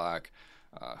to the block,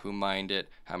 who mined it,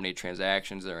 how many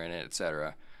transactions are in it,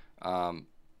 etc.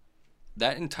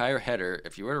 That entire header,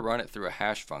 if you were to run it through a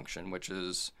hash function, which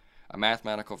is a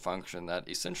mathematical function that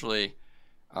essentially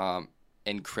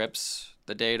encrypts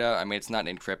the data. I mean, it's not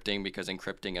encrypting because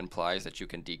encrypting implies that you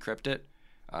can decrypt it.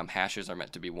 Hashes are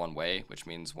meant to be one way, which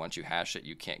means once you hash it,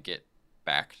 you can't get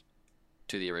back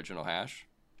to the original hash,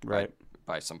 right?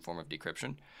 By some form of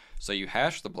decryption. So you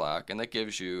hash the block, and that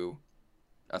gives you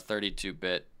a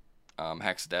 32-bit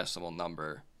hexadecimal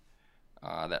number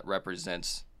that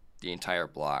represents the entire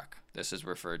block. This is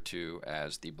referred to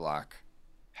as the block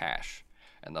hash.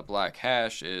 And the block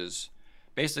hash is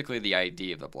basically the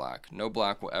ID of the block. No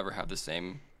block will ever have the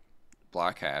same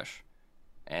block hash.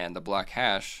 And the block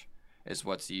hash is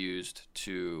what's used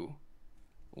to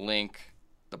link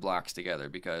the blocks together,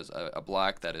 because a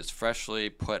block that is freshly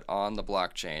put on the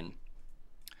blockchain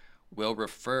will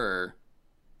refer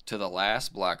to the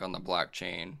last block on the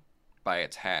blockchain by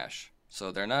its hash.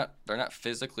 So they're not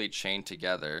physically chained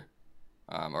together,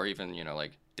 or even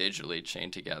like digitally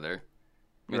chained together.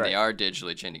 I mean, Right. they are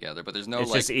digitally chained together, but there's no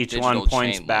It's just each digital one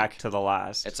points chain back link. to the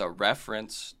last. It's a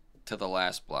reference to the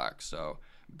last block. So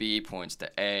B points to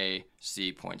A,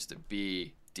 C points to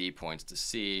B, D points to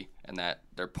C, and that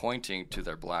they're pointing to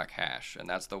their block hash, and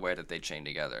that's the way that they chain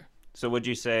together. So would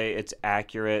you say it's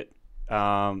accurate?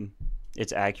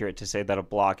 It's accurate to say that a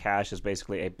block hash is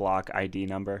basically a block ID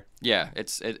number. Yeah,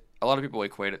 a lot of people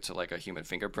equate it to like a human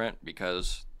fingerprint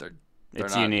because they're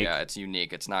It's not, unique. Yeah, it's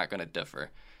unique. It's not going to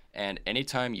differ. And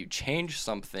anytime you change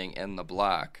something in the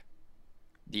block,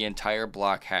 the entire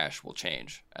block hash will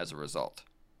change as a result.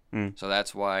 So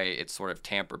that's why it's sort of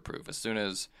tamper-proof. As soon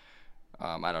as,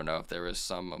 I don't know if there was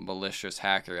some malicious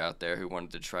hacker out there who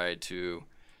wanted to try to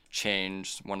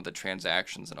change one of the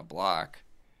transactions in a block,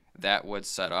 that would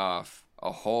set off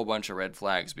a whole bunch of red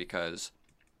flags because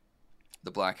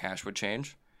the block hash would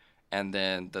change, and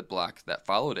then the block that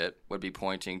followed it would be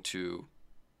pointing to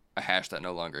a hash that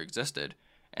no longer existed,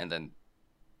 and then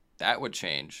that would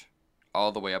change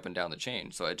all the way up and down the chain.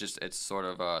 So it's sort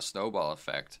of a snowball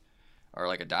effect, or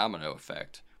like a domino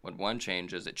effect. When one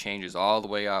changes, it changes all the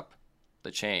way up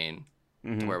the chain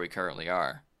to where we currently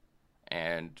are.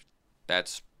 And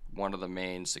that's one of the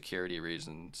main security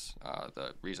reasons,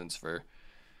 the reasons for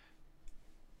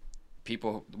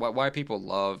people, why people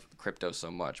love crypto so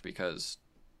much, because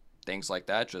things like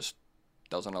that just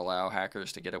doesn't allow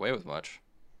hackers to get away with much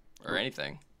or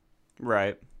anything.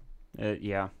 Right.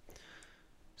 Yeah.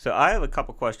 So I have a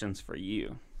couple questions for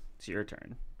you. It's your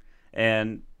turn.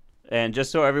 And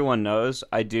just so everyone knows,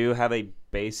 I do have a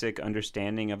basic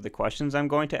understanding of the questions I'm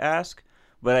going to ask,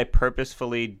 but I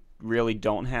purposefully really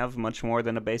don't have much more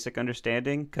than a basic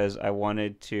understanding because I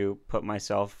wanted to put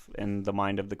myself in the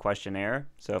mind of the questionnaire.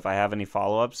 So if I have any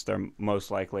follow-ups, they're most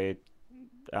likely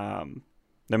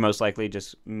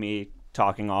just me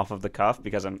talking off of the cuff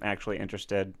because I'm actually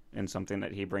interested in something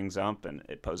that he brings up, and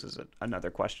it poses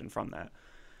another question from that.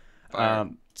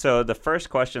 So the first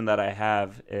question that I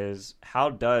have is, how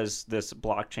does this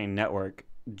blockchain network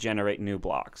generate new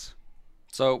blocks?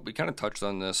 So we kind of touched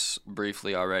on this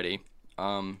briefly already.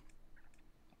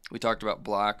 We talked about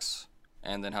blocks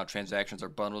and then how transactions are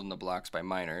bundled into blocks by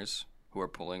miners who are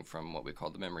pulling from what we call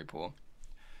the memory pool.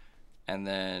 And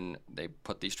then they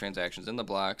put these transactions in the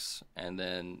blocks, and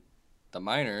then the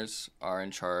miners are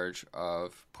in charge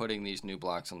of putting these new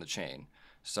blocks on the chain.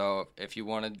 So if you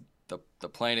wanted the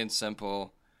plain and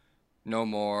simple, no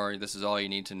more, this is all you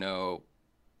need to know,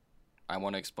 I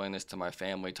want to explain this to my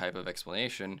family type of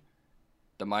explanation,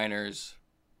 the miners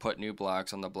put new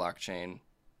blocks on the blockchain,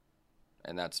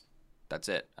 and that's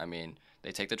it. I mean,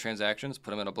 they take the transactions,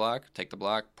 put them in a block, take the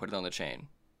block, put it on the chain.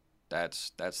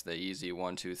 That's the easy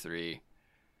 1, 2, 3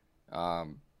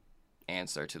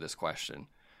 answer to this question.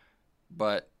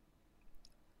 But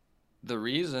the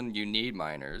reason you need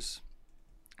miners,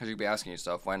 because you'd be asking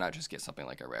yourself, why not just get something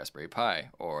like a Raspberry Pi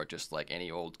or just like any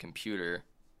old computer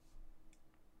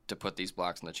to put these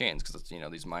blocks on the chains? Because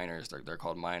these miners, they're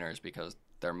called miners because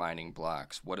they're mining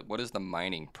blocks. What is the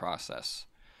mining process?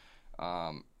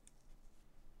 And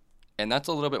that's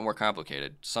a little bit more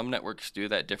complicated. Some networks do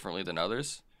that differently than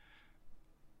others.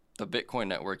 The Bitcoin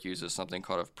network uses something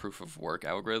called a proof of work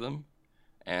algorithm,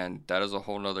 and that is a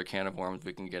whole nother can of worms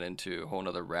we can get into, a whole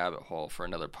nother rabbit hole for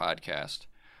another podcast.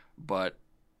 But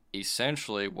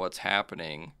essentially what's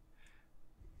happening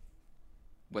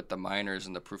with the miners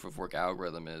and the proof of work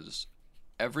algorithm is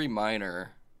every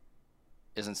miner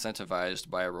is incentivized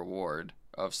by a reward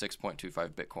of 6.25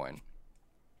 Bitcoin.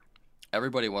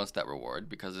 Everybody wants that reward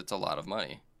because it's a lot of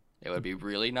money. It would be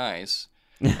really nice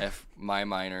if my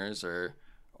miners or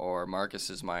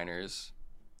Marcus's miners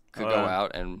could go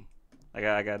out and... I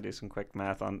gotta do some quick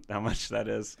math on how much that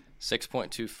is.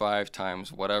 6.25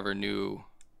 times whatever new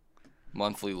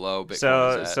monthly low Bitcoin So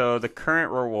is at? so the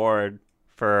current reward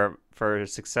for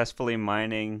successfully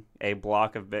mining a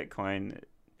block of Bitcoin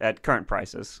at current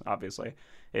prices, obviously,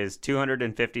 is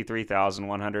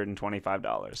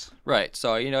 $253,125. Right.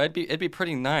 So, it'd be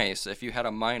pretty nice if you had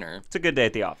a miner It's a good day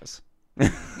at the office.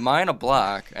 mine a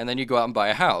block and then you go out and buy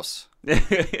a house.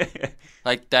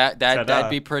 Like that'd Ta-da.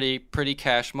 be pretty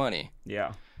cash money.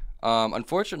 Yeah.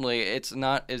 Unfortunately, it's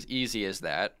not as easy as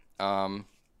that.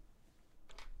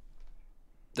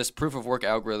 This proof of work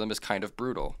algorithm is kind of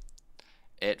brutal.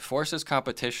 It forces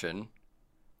competition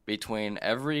between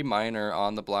every miner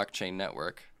on the blockchain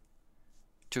network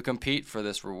to compete for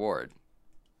this reward.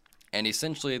 And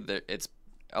essentially, it's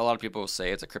a lot of people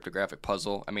say it's a cryptographic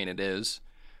puzzle. I mean, it is,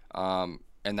 and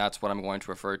that's what I'm going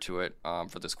to refer to it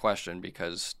for this question,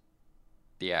 because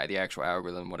the actual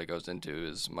algorithm, what it goes into,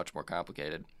 is much more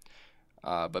complicated.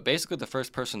 But basically, the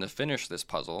first person to finish this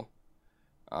puzzle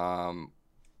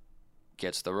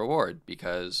gets the reward,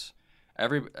 because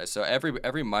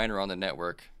every miner on the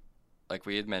network, like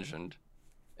we had mentioned,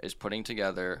 is putting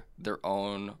together their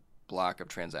own block of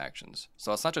transactions.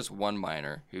 So it's not just one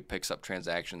miner who picks up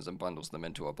transactions and bundles them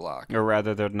into a block. Or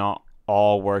rather, they're not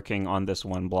all working on this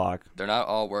one block. They're not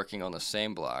all working on the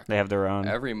same block. They have their own.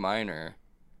 Every miner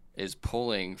is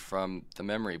pulling from the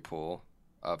memory pool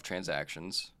of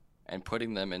transactions and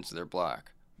putting them into their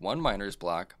block. One miner's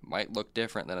block might look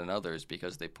different than another's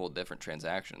because they pulled different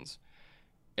transactions.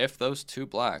 If those two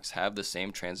blocks have the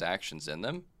same transactions in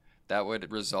them, that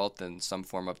would result in some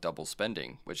form of double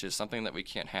spending, which is something that we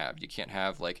can't have. You can't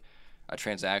have like a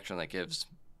transaction that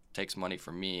takes money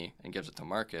from me and gives it to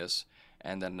Marcus,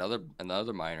 and then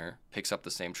another miner picks up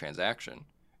the same transaction,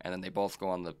 and then they both go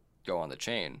on the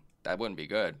chain. That wouldn't be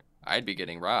good. I'd be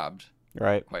getting robbed,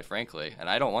 Right. quite frankly, and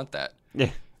I don't want that.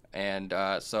 Yeah. And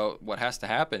so what has to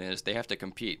happen is they have to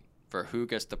compete for who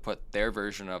gets to put their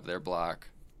version of their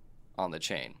block on the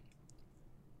chain.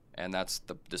 And that's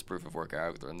this proof of work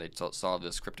algorithm. They solve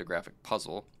this cryptographic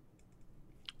puzzle,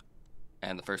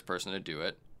 and the first person to do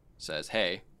it says,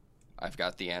 hey, I've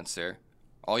got the answer.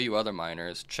 All you other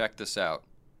miners, check this out.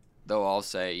 They'll all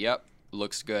say, yep,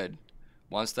 looks good.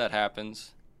 Once that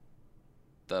happens,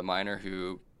 the miner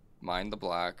who mined the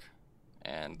block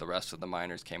and the rest of the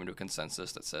miners came into a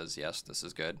consensus that says, yes, this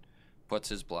is good, puts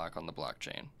his block on the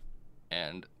blockchain.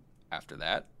 And after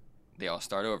that, they all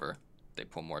start over. They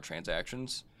pull more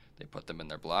transactions, they put them in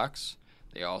their blocks,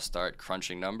 they all start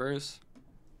crunching numbers,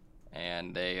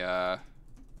 and they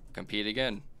compete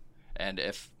again. And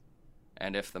if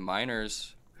the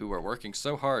miners who are working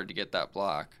so hard to get that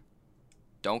block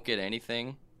don't get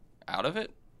anything out of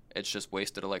it, it's just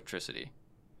wasted electricity,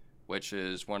 which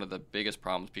is one of the biggest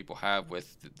problems people have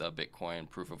with the Bitcoin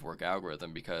proof of work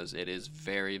algorithm, because it is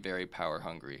very, very power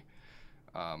hungry.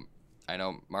 I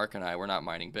know Mark and I, we're not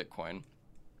mining Bitcoin,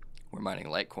 we're mining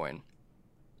Litecoin.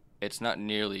 It's not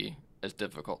nearly as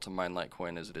difficult to mine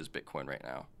Litecoin as it is Bitcoin right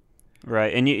now.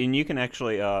 Right, and you can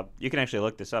actually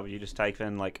look this up. You just type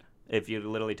in, like, if you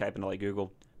literally type into like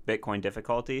Google Bitcoin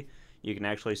difficulty, you can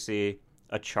actually see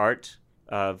a chart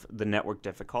of the network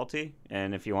difficulty.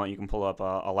 And if you want, you can pull up a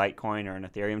Litecoin or an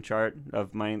Ethereum chart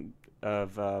of mining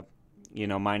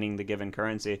the given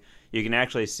currency. You can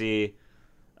actually see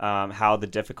how the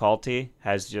difficulty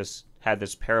has just had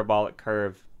this parabolic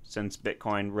curve since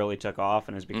Bitcoin really took off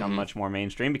and has become much more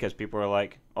mainstream, because people are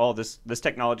like, oh, this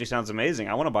technology sounds amazing,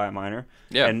 I want to buy a miner.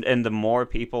 Yeah. And the more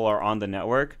people are on the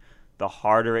network, the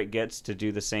harder it gets to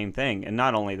do the same thing. And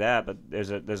not only that, but there's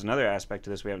another aspect to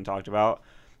this we haven't talked about.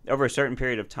 Over a certain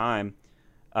period of time,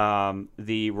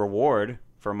 the reward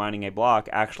for mining a block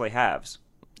actually halves.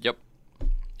 Yep.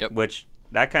 Which,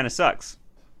 that kind of sucks.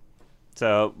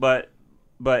 So, but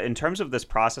in terms of this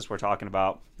process we're talking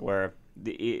about, where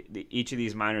each of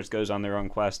these miners goes on their own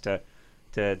quest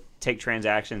to take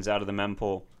transactions out of the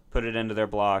mempool, put it into their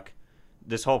block,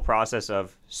 this whole process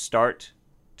of start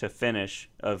to finish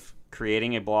of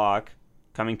creating a block,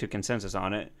 coming to consensus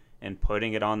on it, and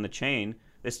putting it on the chain,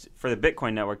 this, for the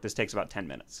Bitcoin network, this takes about 10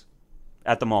 minutes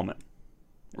at the moment.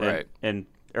 Right. In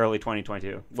early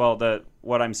 2022. Well,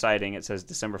 what I'm citing, it says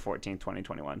December 14th,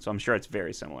 2021. So I'm sure it's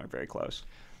very similar, very close.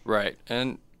 Right.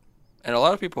 And a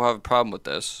lot of people have a problem with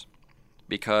this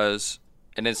because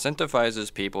it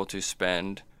incentivizes people to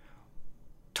spend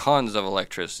tons of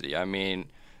electricity. I mean,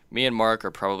 me and Mark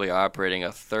are probably operating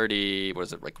roughly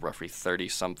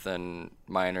 30-something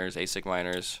miners, ASIC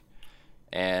miners.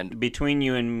 And between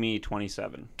you and me,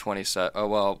 27. 27. Oh,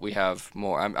 well, we have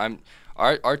more.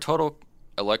 Our total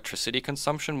electricity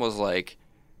consumption was like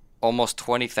almost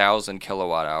 20,000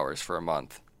 kilowatt hours for a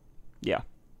month. Yeah.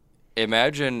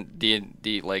 Imagine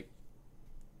the like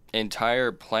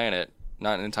entire planet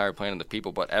not an entire planet of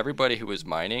people, but everybody who was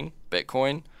mining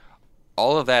Bitcoin,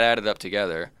 all of that added up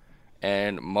together,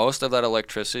 and most of that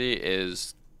electricity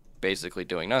is basically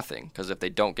doing nothing, because if they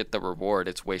don't get the reward,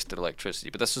 it's wasted electricity.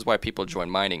 But this is why people join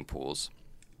mining pools,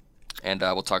 and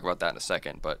we'll talk about that in a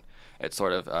second, but it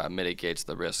sort of mitigates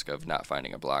the risk of not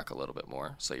finding a block a little bit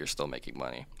more, so you're still making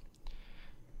money.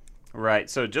 Right.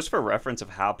 So just for reference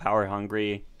of how power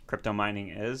hungry crypto mining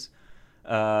is,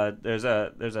 there's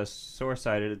a source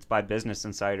cited. It's by Business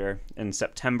Insider in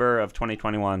September of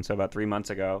 2021, so about 3 months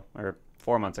ago or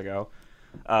 4 months ago.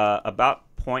 About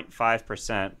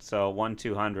 0.5%, so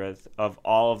 1/200th of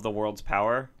all of the world's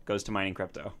power goes to mining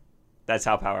crypto. That's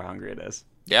how power hungry it is.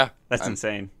 Yeah, that's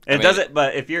insane. It doesn't.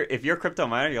 But if you're a crypto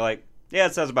miner, you're like, yeah,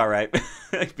 it sounds about right,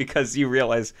 because you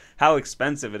realize how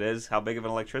expensive it is, how big of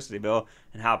an electricity bill,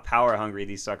 and how power hungry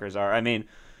these suckers are. I mean,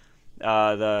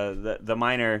 the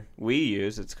miner we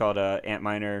use, it's called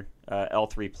Antminer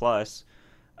L3 Plus.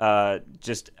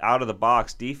 Just out of the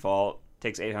box default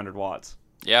takes 800 watts.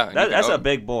 Yeah, that's a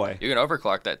big boy. You can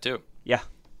overclock that too. Yeah,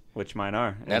 which mine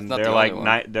are. That's not they're the like only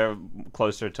one. They're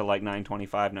closer to like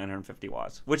 925, 950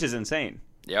 watts, which is insane.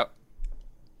 Yep.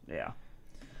 Yeah.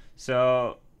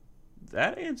 So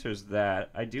that answers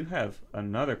that. I do have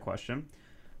another question.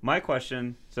 My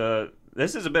question, so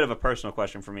this is a bit of a personal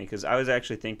question for me, because I was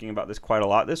actually thinking about this quite a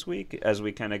lot this week as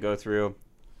we kind of go through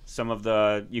some of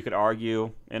the, you could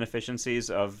argue, inefficiencies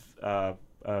of the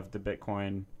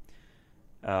Bitcoin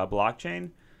blockchain.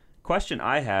 Question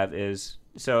I have is,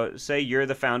 so say you're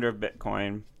the founder of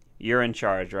Bitcoin, you're in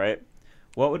charge, right?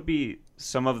 What would be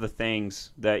some of the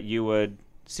things that you would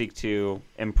seek to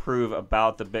improve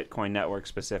about the Bitcoin network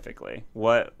specifically?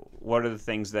 What are the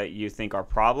things that you think are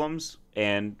problems,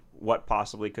 and what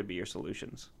possibly could be your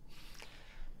solutions?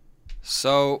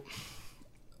 So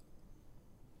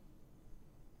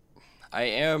I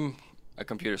am a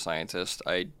computer scientist.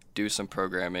 I do some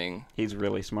programming. He's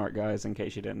really smart, guys, in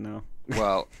case you didn't know.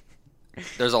 Well,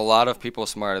 there's a lot of people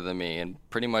smarter than me, and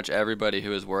pretty much everybody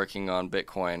who is working on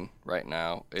Bitcoin right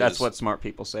now That's what smart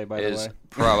people say, by the way. is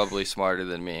probably smarter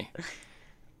than me.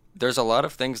 There's a lot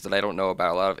of things that I don't know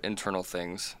about, a lot of internal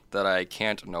things that I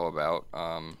can't know about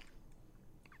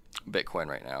Bitcoin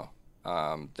right now.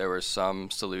 There were some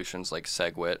solutions like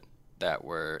SegWit that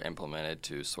were implemented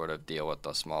to sort of deal with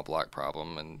the small block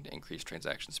problem and increase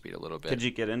transaction speed a little bit. Could you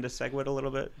get into SegWit a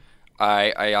little bit?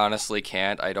 I honestly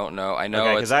can't. I don't know. I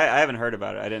know because I haven't heard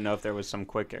about it. I didn't know if there was some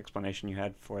quick explanation you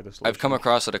had for the solution. I've come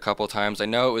across it a couple times. I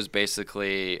know it was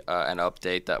basically an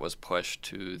update that was pushed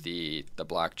to the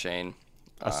blockchain.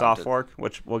 A soft fork,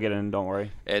 which we'll get in. Don't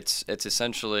worry. It's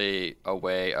essentially a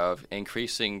way of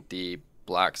increasing the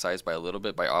block size by a little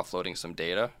bit by offloading some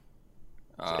data.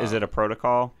 Is it a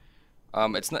protocol?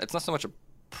 It's not so much a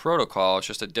protocol. It's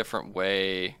just a different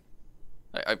way.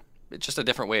 It's just a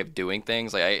different way of doing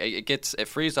things. Like it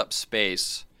frees up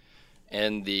space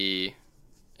in the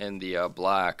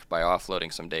block by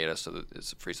offloading some data, so that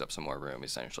it frees up some more room.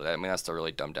 Essentially, I mean that's the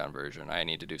really dumbed down version. I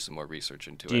need to do some more research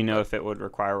into it. Do you know if it would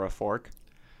require a fork?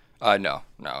 No.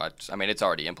 I mean it's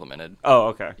already implemented. Oh,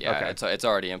 okay. Yeah, okay. It's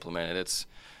already implemented.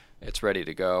 It's ready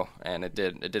to go, and it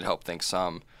did help things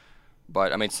some.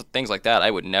 But I mean things like that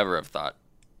I would never have thought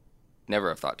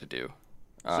to do.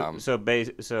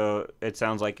 So it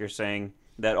sounds like you're saying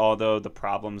that although the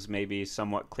problems may be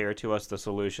somewhat clear to us, the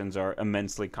solutions are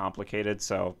immensely complicated.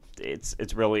 So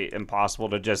it's really impossible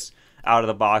to just out of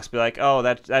the box be like, oh,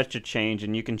 that should change,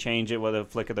 and you can change it with a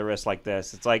flick of the wrist like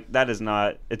this. It's like that is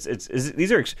not. This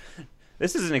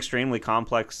is an extremely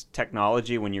complex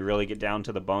technology when you really get down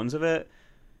to the bones of it.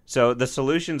 So the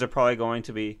solutions are probably going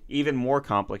to be even more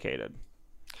complicated.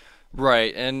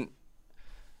 Right, and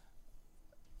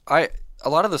a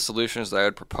lot of the solutions that I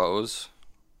would propose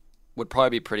would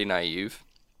probably be pretty naive,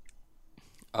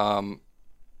 or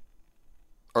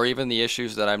even the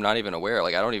issues that I'm not even aware of.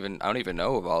 Like I don't even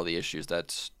know of all the issues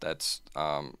that's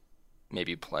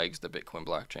maybe plagues the Bitcoin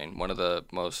blockchain. One of the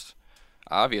most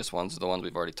obvious ones is the ones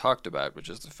we've already talked about, which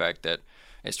is the fact that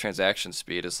its transaction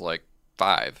speed is like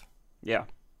 5. Yeah.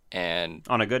 And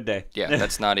on a good day. Yeah,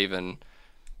 that's not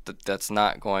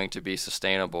going to be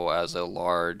sustainable as a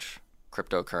large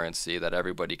cryptocurrency that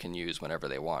everybody can use whenever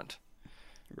they want.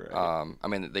 Right. I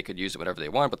mean, they could use it whenever they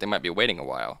want, but they might be waiting a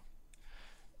while.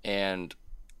 And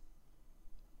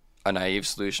a naive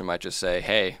solution might just say,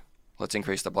 hey, let's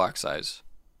increase the block size.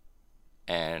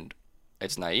 And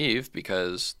it's naive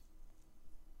because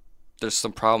there's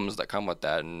some problems that come with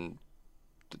that, and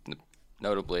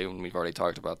notably, when we've already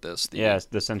talked about this, the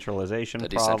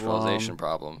decentralization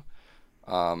problem.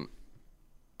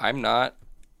 I'm not,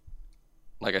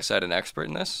 like I said, an expert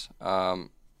in this.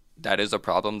 That is a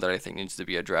problem that I think needs to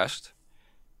be addressed.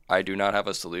 I do not have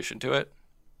a solution to it,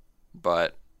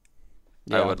 but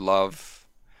I Yeah. would love.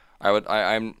 I would.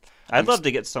 I'd love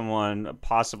to get someone,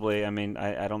 possibly. I mean,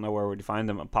 I don't know where we'd find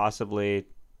them, but possibly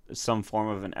some form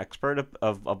of an expert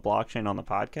of blockchain on the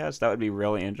podcast. That would be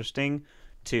really interesting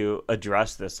to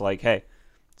address this. Like, hey,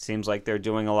 it seems like they're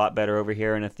doing a lot better over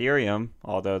here in Ethereum,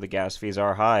 although the gas fees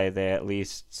are high. They at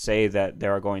least say that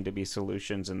there are going to be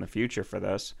solutions in the future for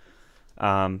this.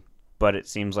 But it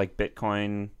seems like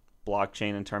Bitcoin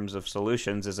blockchain in terms of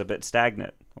solutions is a bit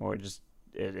stagnant, or just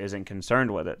it isn't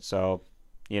concerned with it. So,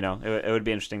 it would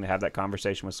be interesting to have that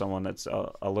conversation with someone that's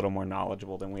a little more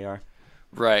knowledgeable than we are.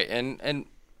 Right, and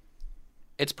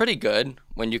it's pretty good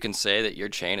when you can say that your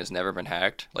chain has never been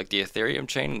hacked. Like the Ethereum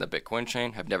chain and the Bitcoin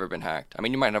chain have never been hacked. I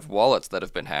mean, you might have wallets that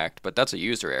have been hacked, but that's a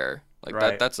user error. Like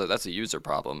Right. that's a user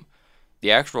problem.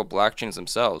 The actual blockchains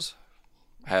themselves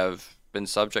have been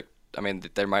subject. I mean,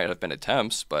 there might have been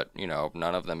attempts, but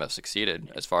none of them have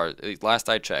succeeded. As far as last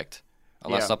I checked,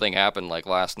 unless Yeah. something happened like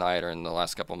last night or in the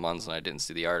last couple of months, and I didn't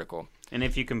see the article. And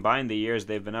if you combine the years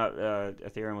they've been up,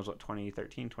 Ethereum was what,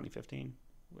 2013, 2015?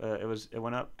 It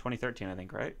went up 2013, I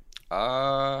think, right?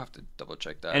 I have to double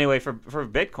check that. Anyway, for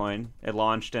Bitcoin, it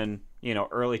launched in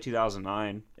early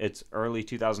 2009. It's early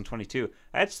 2022.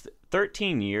 That's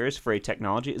 13 years for a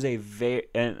technology is a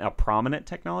prominent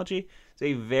technology. It's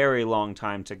a very long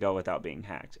time to go without being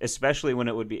hacked, especially when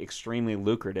it would be extremely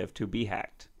lucrative to be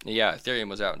hacked. Yeah, Ethereum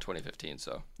was out in 2015,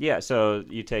 so. Yeah, so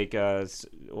you take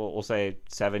we'll say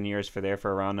 7 years for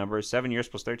a round number. 7 years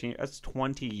plus 13. That's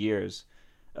 20 years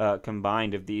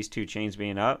combined of these two chains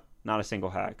being up. Not a single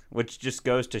hack, which just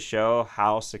goes to show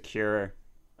how secure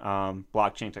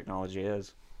blockchain technology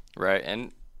is. Right,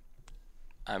 and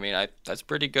I mean, that's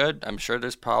pretty good. I'm sure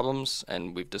there's problems,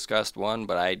 and we've discussed one,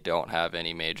 but I don't have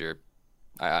any major.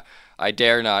 I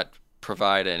dare not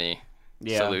provide any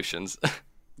solutions.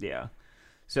 Yeah.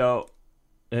 So,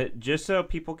 just so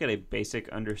people get a basic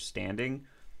understanding,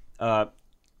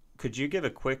 could you give a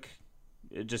quick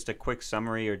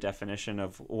summary or definition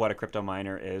of what a crypto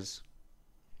miner is?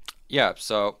 Yeah,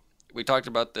 so we talked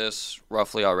about this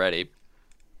roughly already.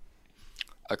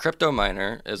 A crypto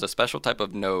miner is a special type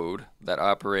of node that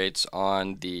operates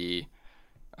on the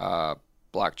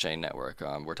blockchain network.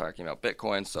 We're talking about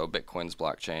Bitcoin, so Bitcoin's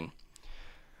blockchain.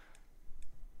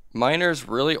 Miners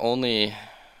really only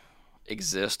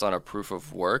exist on a proof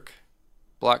of work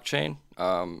blockchain.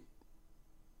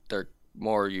 They're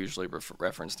more usually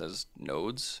referenced as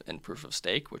nodes in proof of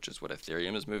stake, which is what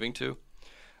Ethereum is moving to.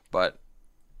 But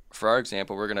for our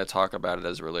example, we're going to talk about it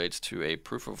as it relates to a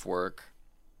proof of work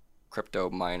crypto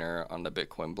miner on the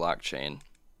Bitcoin blockchain.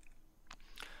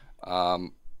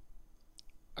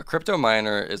 A crypto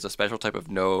miner is a special type of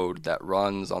node that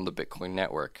runs on the Bitcoin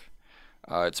network.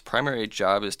 Its primary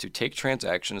job is to take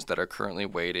transactions that are currently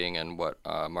waiting in what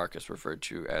Marcus referred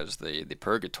to as the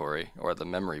purgatory or the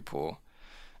memory pool,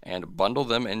 and bundle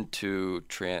them into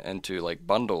like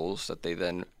bundles that they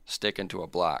then stick into a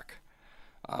block.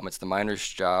 It's the miner's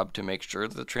job to make sure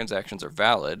that the transactions are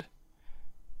valid.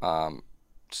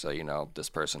 So, this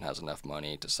person has enough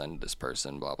money to send this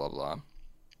person, blah, blah, blah.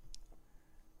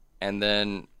 And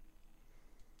then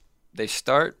they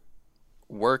start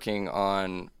working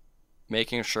on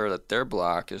making sure that their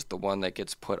block is the one that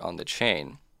gets put on the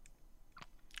chain.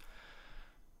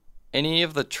 Any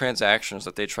of the transactions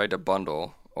that they tried to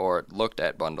bundle or looked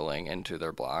at bundling into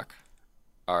their block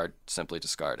are simply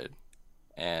discarded.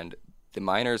 And the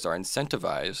miners are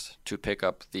incentivized to pick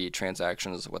up the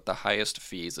transactions with the highest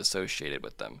fees associated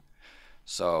with them.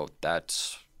 So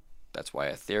that's why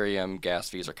Ethereum gas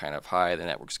fees are kind of high. The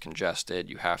network's congested.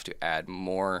 You have to add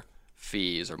more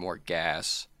fees or more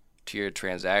gas to your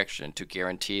transaction to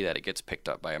guarantee that it gets picked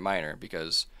up by a miner,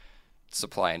 because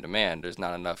supply and demand, there's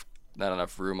not enough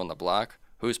room on the block.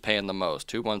 Who's paying the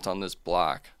most? Who wants on this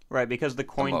block? Right, because the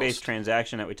Coinbase most?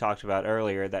 transaction that we talked about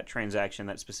earlier, that transaction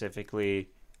that specifically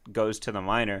goes to the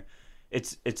miner,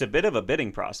 it's a bit of a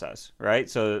bidding process, right?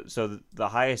 So the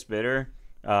highest bidder,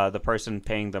 the person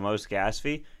paying the most gas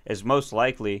fee, is most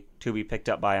likely to be picked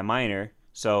up by a miner.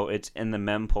 So it's in the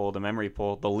mempool, the memory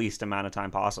pool, the least amount of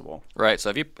time possible. Right. So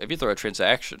if you throw a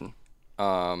transaction,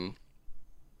 so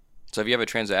if you have a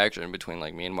transaction between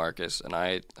like me and Marcus, and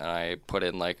I put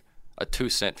in like a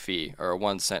 2-cent fee or a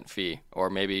 1-cent fee, or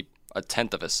maybe a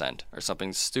tenth of a cent or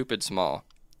something stupid small,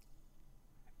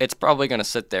 it's probably going to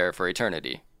sit there for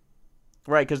eternity.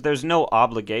 Right, because there's no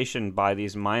obligation by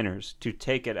these miners to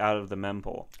take it out of the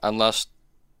mempool. Unless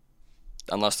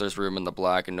there's room in the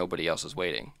block and nobody else is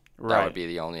waiting. Right. That would be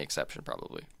the only exception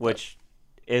probably. Which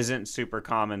isn't super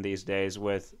common these days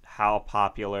with how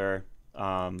popular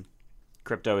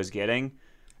crypto is getting.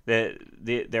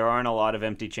 There aren't a lot of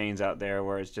empty chains out there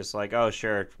where it's just like, oh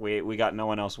sure, we got no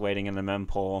one else waiting in the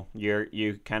mempool.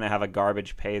 You kind of have a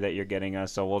garbage pay that you're getting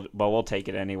us, so we'll take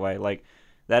it anyway. Like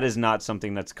that is not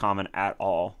something that's common at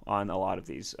all on a lot of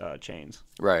these chains.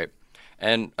 Right.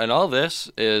 And all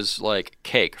this is like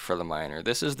cake for the miner.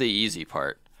 This is the easy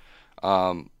part.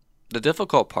 The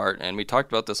difficult part, and we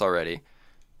talked about this already,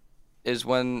 is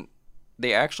when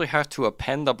they actually have to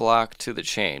append the block to the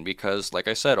chain because, like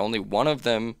I said, only one of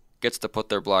them gets to put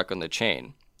their block on the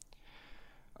chain.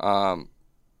 And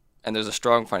there's a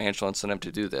strong financial incentive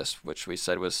to do this, which we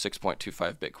said was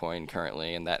 6.25 Bitcoin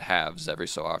currently, and that halves every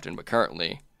so often, but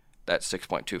currently that's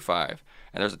 6.25.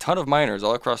 And there's a ton of miners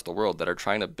all across the world that are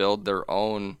trying to build their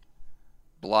own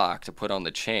block to put on the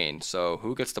chain. So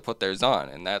who gets to put theirs on?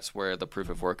 And that's where the proof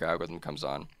of work algorithm comes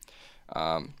on.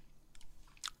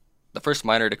 The first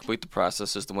miner to complete the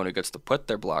process is the one who gets to put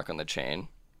their block on the chain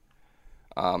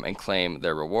and claim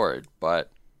their reward.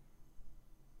 But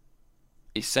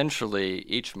essentially,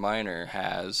 each miner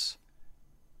has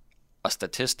a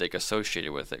statistic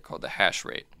associated with it called the hash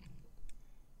rate.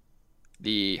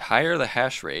 The higher the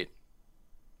hash rate,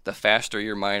 the faster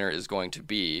your miner is going to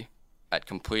be at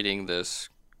completing this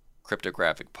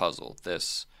cryptographic puzzle,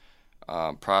 this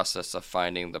process of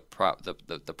finding the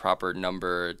proper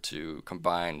number to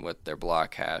combine with their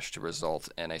block hash to result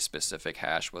in a specific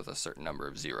hash with a certain number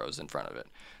of zeros in front of it.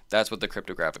 That's what the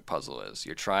cryptographic puzzle is.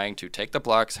 You're trying to take the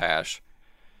block's hash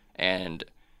and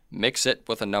mix it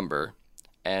with a number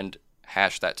and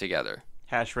hash that together.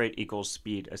 Hash rate equals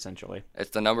speed, essentially.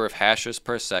 It's the number of hashes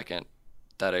per second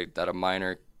that a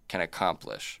miner can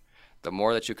accomplish. The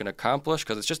more that you can accomplish,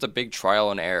 because it's just a big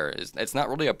trial and error. It's not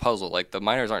really a puzzle. Like, the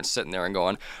miners aren't sitting there and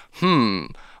going,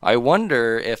 I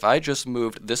wonder if I just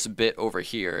moved this bit over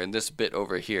here and this bit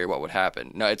over here, what would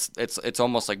happen? No, it's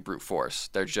almost like brute force.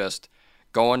 They're just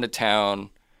going to town,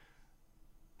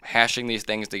 hashing these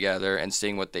things together and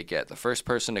seeing what they get. The first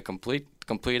person to complete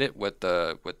it with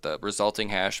the resulting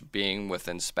hash being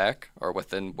within spec or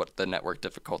within what the network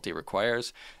difficulty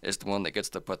requires is the one that gets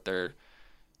to put their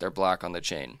block on the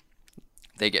chain.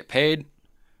 They get paid.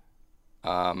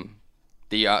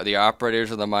 The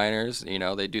operators of the miners,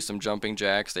 they do some jumping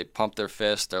jacks. They pump their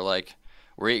fists. They're like,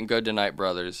 "We're eating good tonight,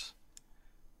 brothers,"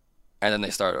 and then they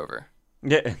start over.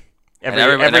 Yeah,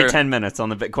 every 10 minutes on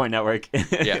the Bitcoin network.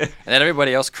 Yeah, and then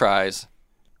everybody else cries,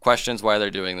 questions why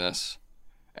they're doing this,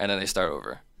 and then they start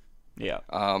over. Yeah.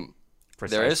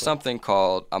 There is something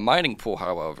called a mining pool,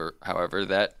 however,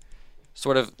 that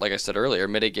sort of, like I said earlier,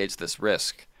 mitigates this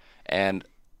risk, and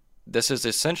this is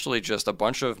essentially just a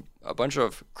bunch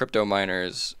of crypto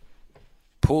miners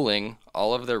pooling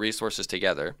all of their resources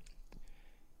together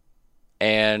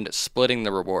and splitting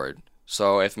the reward.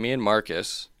 So if me and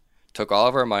Marcus took all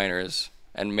of our miners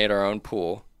and made our own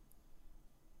pool,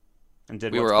 and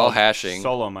we were all hashing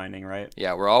solo mining, right?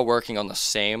 Yeah, we're all working on the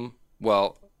same.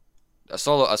 Well, a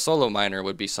solo miner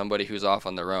would be somebody who's off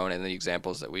on their own in the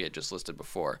examples that we had just listed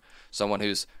before. Someone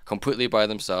who's completely by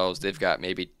themselves. They've got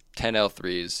maybe 10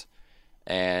 L3s.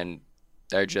 And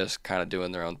they're just kind of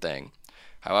doing their own thing.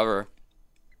 However,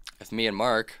 if me and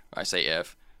Mark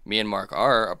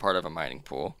are a part of a mining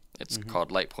pool, it's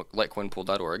called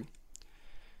litecoinpool.org.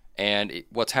 And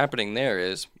what's happening there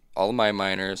is all of my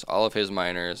miners, all of his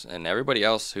miners, and everybody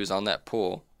else who's on that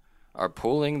pool are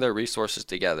pooling their resources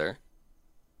together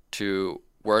to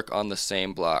work on the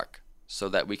same block so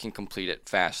that we can complete it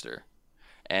faster.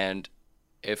 And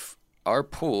if our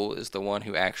pool is the one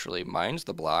who actually mines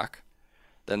the block,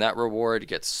 then that reward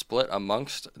gets split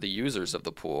amongst the users of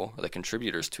the pool, the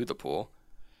contributors to the pool,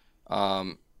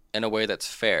 in a way that's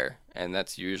fair. And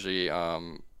that's usually,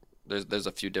 there's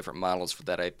a few different models for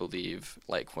that, I believe.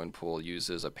 Litecoin Pool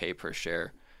uses a pay per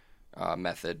share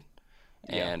method,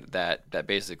 and that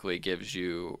basically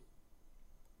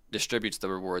distributes the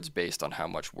rewards based on how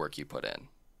much work you put in.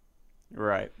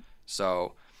 Right.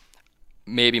 So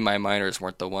maybe my miners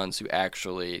weren't the ones who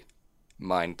actually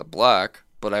mined the block,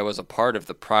 but I was a part of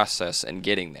the process in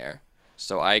getting there,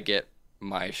 so I get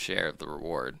my share of the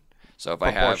reward. So if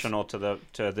proportional to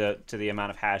the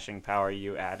amount of hashing power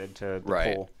you added to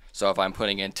the pool. So if I'm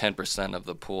putting in 10% of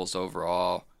the pool's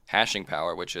overall hashing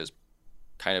power, which is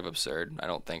kind of absurd, I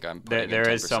don't think I'm putting in 10%. There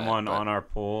is someone on our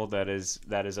pool that is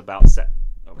about that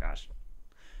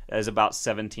is about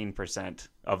 17%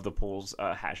 of the pool's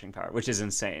hashing power, which is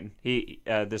insane.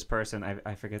 This person,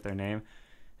 I forget their name.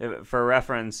 For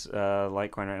reference,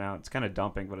 Litecoin right now, it's kind of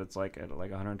dumping, but it's like at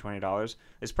 $120.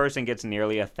 This person gets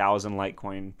nearly 1,000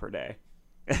 Litecoin per day.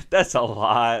 That's a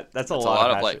lot. That's a lot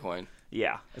of Litecoin.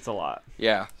 Yeah, it's a lot.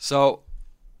 Yeah. So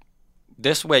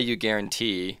this way you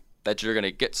guarantee that you're going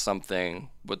to get something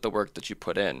with the work that you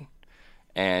put in.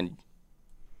 And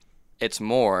it's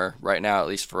more, right now, at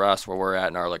least for us, where we're at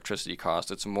in our electricity cost,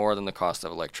 it's more than the cost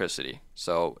of electricity.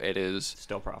 So it is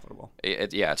Still profitable.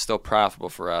 It's still profitable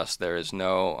for us. There is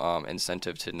no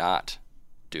incentive to not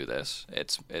do this.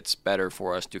 It's better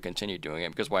for us to continue doing it,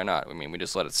 because why not? I mean, we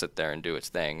just let it sit there and do its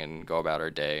thing and go about our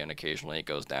day, and occasionally it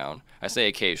goes down. I say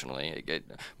occasionally.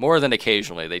 More than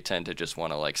occasionally, they tend to just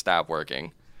want to like stop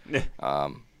working.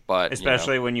 But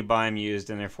especially when you buy them used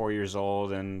and they're 4 years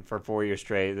old, and for 4 years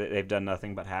straight they've done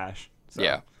nothing but hash. So.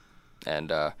 Yeah, and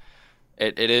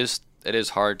it is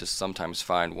hard to sometimes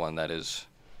find one that is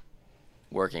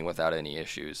working without any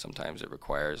issues. Sometimes it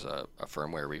requires a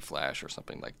firmware reflash or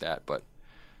something like that. But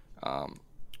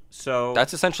so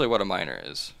that's essentially what a miner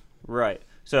is. Right.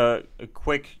 So a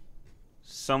quick,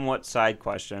 somewhat side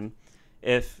question: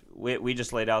 if we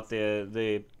just laid out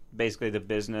the basically the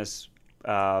business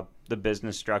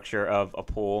structure of a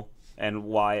pool and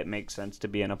why it makes sense to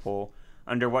be in a pool,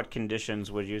 under what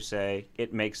conditions would you say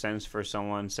it makes sense for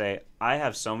someone say, I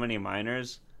have so many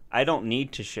miners, I don't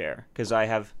need to share because I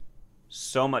have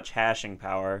so much hashing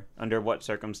power? Under what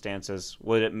circumstances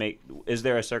is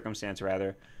there a circumstance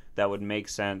rather that would make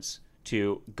sense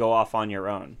to go off on your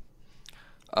own?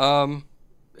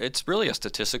 It's really a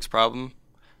statistics problem.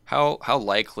 How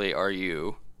likely are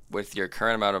you, with your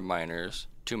current amount of miners,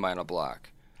 to mine a block?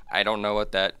 I don't know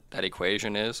what that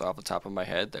equation is off the top of my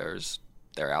head.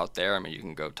 They're out there. I mean, you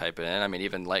can go type it in. I mean,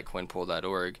 even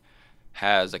litecoinpool.org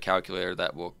has a calculator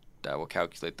that will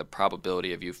calculate the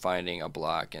probability of you finding a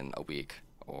block in a week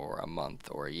or a month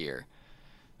or a year,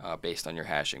 based on your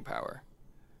hashing power.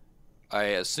 I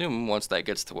assume once that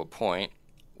gets to a point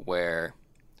where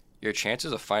your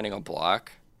chances of finding a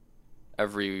block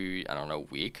every, I don't know,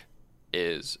 week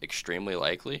is extremely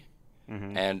likely,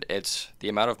 and it's the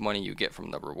amount of money you get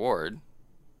from the reward,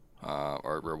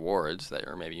 or rewards,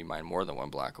 or maybe you mine more than one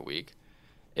block a week,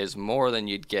 is more than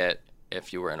you'd get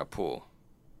if you were in a pool.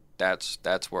 That's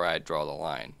where I draw the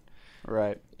line.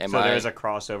 Right. There's a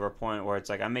crossover point where it's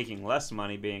like I'm making less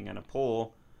money being in a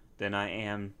pool than I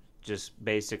am just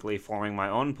basically forming my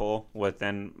own pool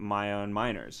within my own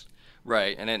miners.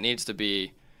 Right, and it needs to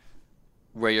be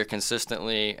where you're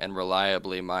consistently and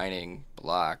reliably mining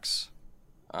blocks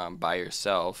by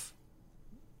yourself,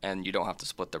 and you don't have to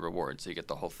split the reward, so you get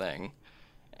the whole thing.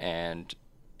 And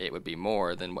it would be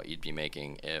more than what you'd be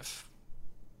making if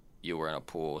you were in a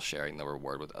pool sharing the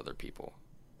reward with other people.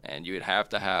 And you would have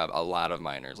to have a lot of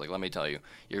miners. Like, let me tell you,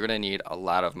 you're going to need a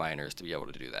lot of miners to be able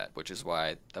to do that, which is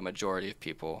why the majority of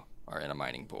people are in a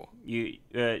mining pool.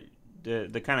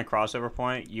 The kind of crossover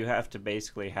point, you have to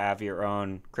basically have your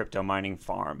own crypto mining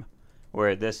farm,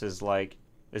 where this is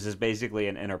basically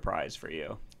an enterprise for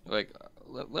you. Like,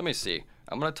 let me see.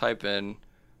 I'm going to type in,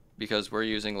 because we're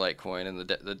using Litecoin and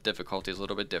the difficulty is a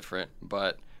little bit different,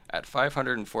 but at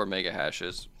 504 mega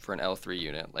hashes for an L3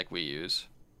 unit like we use,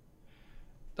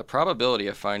 the probability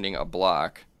of finding a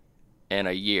block in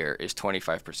a year is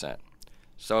 25%.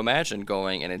 So imagine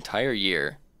going an entire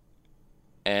year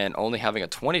and only having a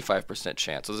 25%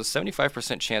 chance. So there's a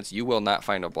 75% chance you will not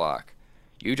find a block.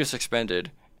 You just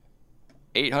expended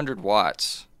 800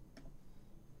 watts,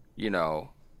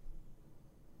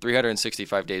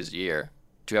 365 days a year,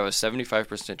 to have a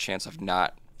 75% chance of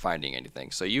not finding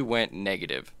anything. So you went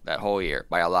negative that whole year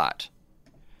by a lot.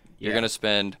 You're going to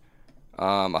spend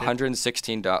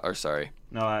 $116. Sorry.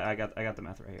 No, I got the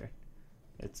math right here.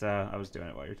 It's I was doing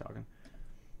it while you're talking.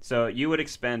 So you would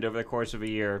expend over the course of a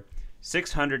year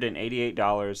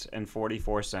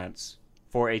 $688.44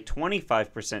 for a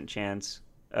 25% chance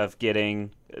of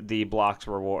getting the block's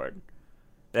reward.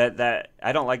 That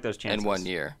I don't like those chances. In 1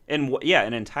 year.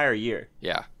 An entire year.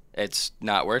 Yeah, it's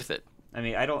not worth it. I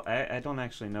mean, I don't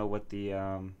actually know what the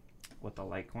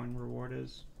Litecoin reward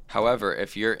is. However,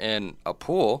 if you're in a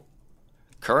pool,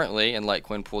 currently in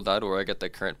litecoinpool.org at the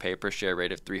current pay per share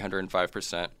rate of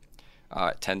 305%,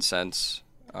 10 cents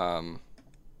and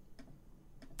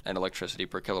electricity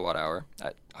per kilowatt hour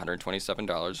at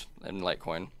 $127 in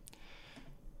Litecoin,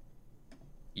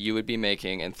 you would be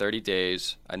making in 30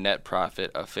 days a net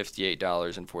profit of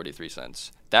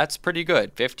 $58.43. That's pretty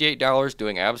good. $58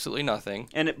 doing absolutely nothing.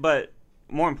 But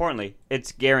more importantly,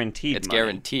 it's guaranteed. It's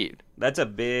guaranteed. That's a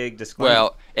big disclaimer.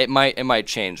 Well, it might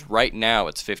change. Right now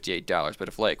it's $58, but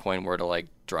if Litecoin were to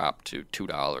drop to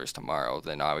 $2 tomorrow,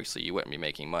 then obviously you wouldn't be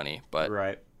making money. But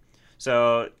right.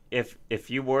 So if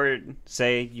you were,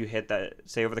 say you hit that,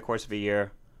 say over the course of a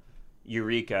year,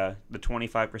 Eureka, the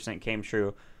 25% came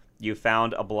true, you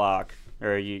found a block,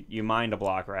 or you mined a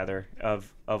block rather,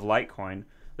 of Litecoin.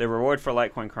 The reward for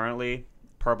Litecoin currently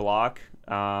per block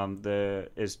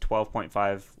is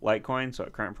 12.5 Litecoin. So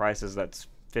at current prices, that's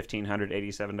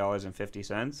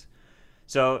 $1,587.50.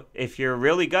 So if you're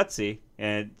really gutsy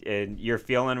and you're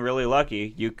feeling really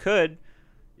lucky, you could,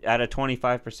 at a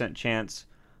 25% chance,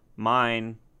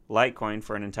 mine Litecoin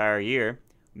for an entire year.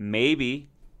 Maybe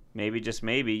just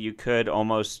maybe, you could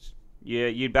almost,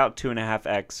 you'd about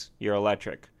 2.5x your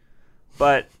electric.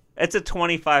 But it's a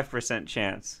 25%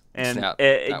 chance. And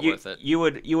It's not worth it. You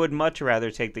would much rather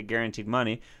take the guaranteed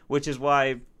money, which is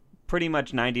why pretty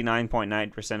much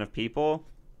 99.9% of people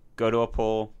go to a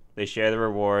pool, they share the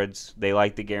rewards, they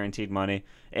like the guaranteed money.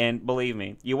 And believe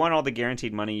me, you want all the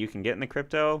guaranteed money you can get in the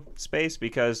crypto space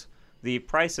because the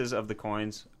prices of the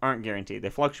coins aren't guaranteed. They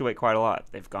fluctuate quite a lot.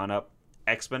 They've gone up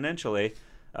exponentially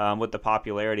with the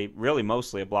popularity, really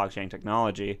mostly of blockchain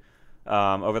technology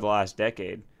over the last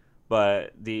decade.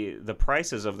 But the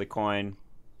prices of the coin,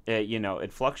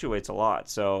 it fluctuates a lot.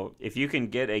 So if you can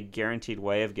get a guaranteed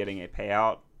way of getting a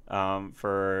payout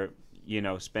for,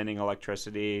 spending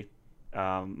electricity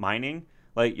mining,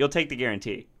 like, you'll take the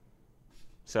guarantee.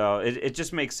 So it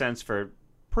just makes sense for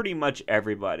pretty much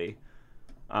everybody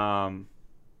to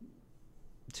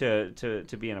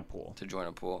be in a pool. To join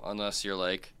a pool, unless you're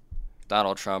like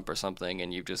Donald Trump or something,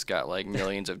 and you've just got like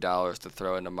millions of dollars to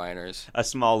throw into miners. A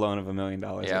small loan of $1 million.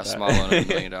 Yeah, a small loan of $1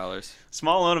 million.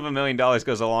 Small loan of $1 million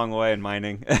goes a long way in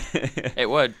mining. It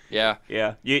would, yeah.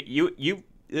 Yeah, you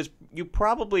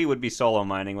probably would be solo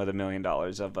mining with $1 million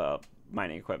of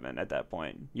mining equipment at that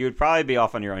point. You would probably be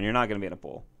off on your own. You're not going to be in a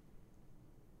pool.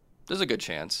 There's a good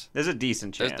chance. There's a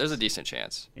decent chance. There's a decent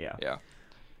chance. Yeah. Yeah.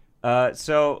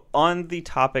 So on the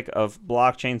topic of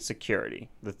blockchain security,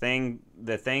 the thing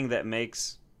that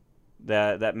makes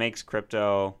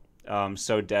crypto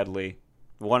so deadly,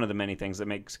 one of the many things that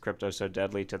makes crypto so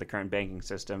deadly to the current banking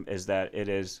system is that it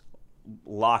is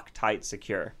Loctite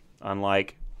secure,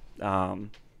 unlike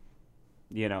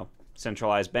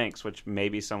centralized banks, which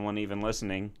maybe someone even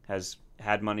listening has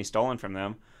had money stolen from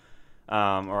them,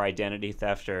 or identity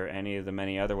theft, or any of the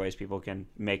many other ways people can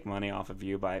make money off of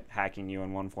you by hacking you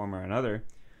in one form or another.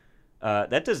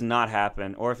 That does not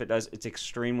happen, or if it does, it's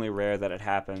extremely rare that it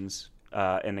happens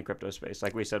in the crypto space.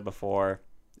 Like we said before,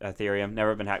 Ethereum,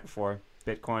 never been hacked before.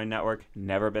 Bitcoin network,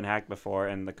 never been hacked before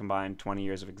in the combined 20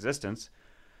 years of existence.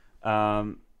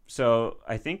 So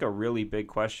I think a really big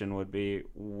question would be,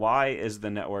 why is the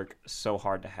network so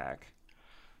hard to hack?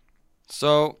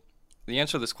 So the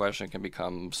answer to this question can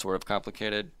become sort of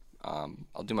complicated.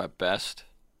 I'll do my best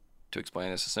to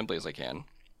explain this as simply as I can.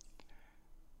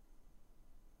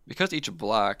 Because each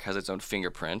block has its own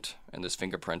fingerprint, and this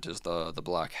fingerprint is the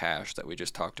block hash that we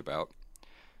just talked about,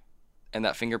 and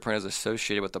that fingerprint is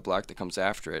associated with the block that comes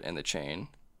after it in the chain.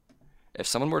 If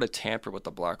someone were to tamper with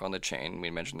the block on the chain, we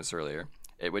mentioned this earlier,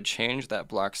 it would change that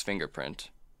block's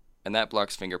fingerprint, and that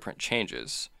block's fingerprint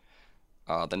changes.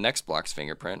 The next block's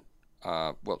fingerprint,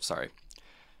 if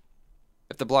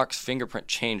the block's fingerprint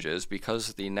changes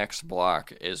because the next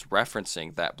block is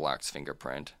referencing that block's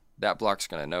fingerprint, that block's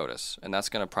going to notice, and that's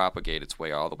going to propagate its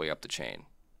way all the way up the chain.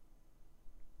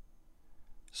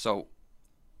 So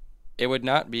it would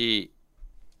not be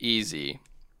easy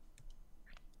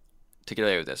to get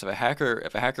away with this. If a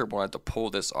hacker wanted to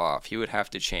pull this off, he would have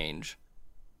to change,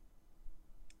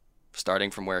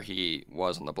 starting from where he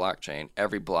was on the blockchain,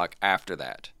 every block after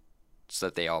that, so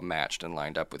that they all matched and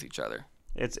lined up with each other.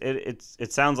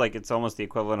 It sounds like it's almost the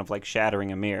equivalent of like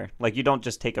shattering a mirror. Like, you don't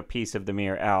just take a piece of the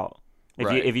mirror out.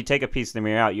 If you take a piece of the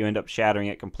mirror out, you end up shattering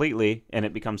it completely, and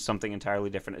it becomes something entirely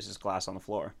different. It's just glass on the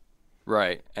floor.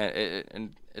 Right,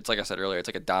 and it's like I said earlier, it's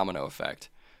like a domino effect.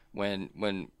 When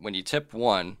you tip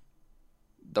one,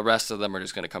 the rest of them are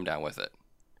just going to come down with it.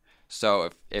 So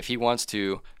if he wants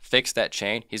to fix that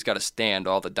chain, he's got to stand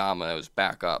all the dominoes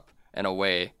back up in a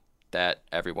way that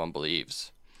everyone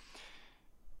believes.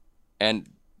 And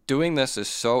doing this is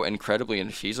so incredibly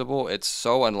infeasible, it's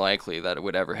so unlikely that it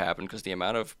would ever happen, because the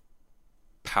amount of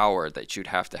power that you'd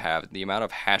have to have, the amount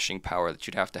of hashing power that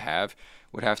you'd have to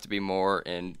would have to be more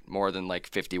than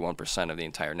like 51% of the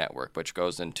entire network, which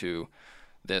goes into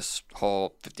this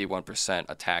whole 51%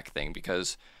 attack thing,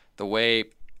 because the way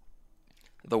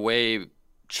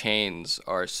chains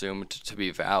are assumed to be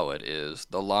valid is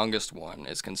the longest one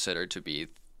is considered to be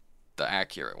the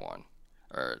accurate one,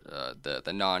 or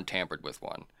the non-tampered with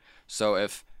one. So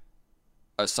if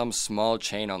some small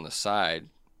chain on the side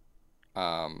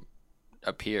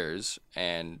appears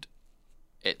and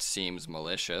it seems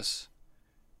malicious,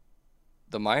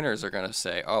 the miners are going to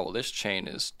say, oh, well, this chain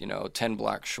is 10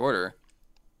 blocks shorter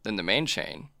than the main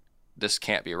chain. This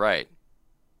can't be right.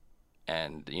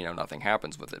 And nothing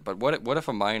happens with it. But what if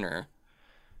a miner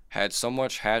had so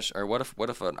much hash, or what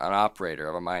if an operator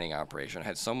of a mining operation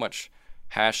had so much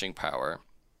hashing power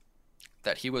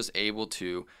that he was able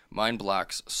to mine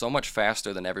blocks so much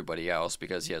faster than everybody else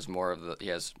because he has more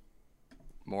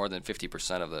than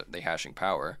 50% of the hashing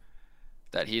power,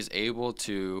 that he's able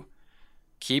to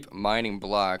keep mining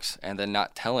blocks and then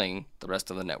not telling the rest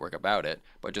of the network about it,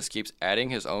 but just keeps adding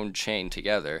his own chain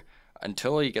together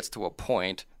until he gets to a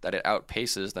point that it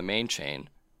outpaces the main chain.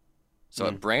 So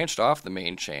it branched off the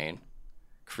main chain,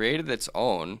 created its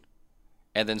own,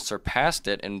 and then surpassed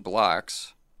it in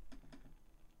blocks.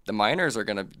 The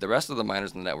rest of the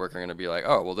miners in the network are gonna be like,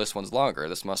 oh, well, this one's longer.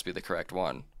 This must be the correct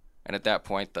one. And at that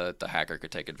point, the hacker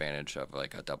could take advantage of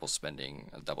like a double spending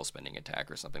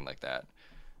attack or something like that.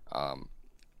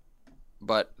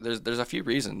 But there's a few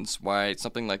reasons why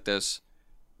something like this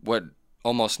would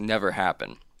almost never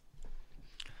happen.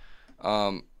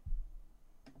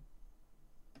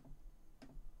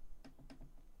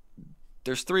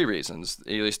 There's 3 reasons,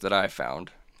 at least that I found,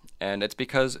 and it's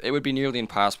because it would be nearly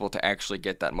impossible to actually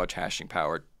get that much hashing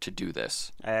power to do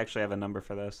this. I actually have a number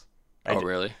for this.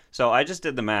 Really? So I just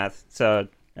did the math. So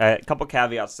a couple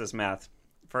caveats to this math.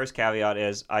 First caveat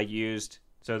is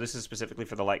so this is specifically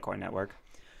for the Litecoin network.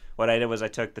 What I did was I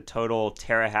took the total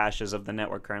terahashes of the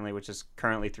network currently, which is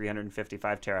currently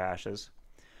 355 terahashes.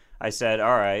 I said,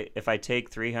 all right, if I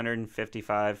take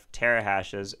 355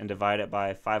 terahashes and divide it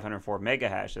by 504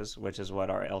 megahashes, which is what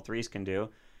our L3s can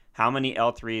do, how many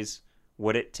L3s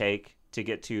would it take to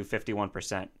get to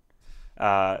 51%?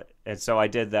 And so I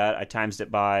did that. I times it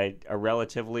by a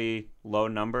relatively low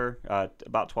number,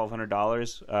 about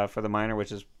 $1,200 for the miner,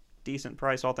 which is decent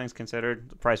price, all things considered.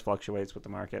 The price fluctuates with the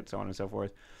market, so on and so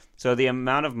forth. So the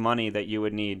amount of money that you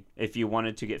would need if you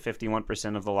wanted to get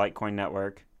 51% of the Litecoin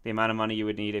network, the amount of money you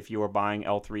would need if you were buying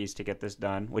L3s to get this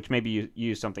done, which maybe you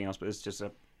use something else, but it's just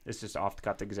off the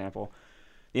cuff example.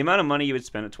 The amount of money you would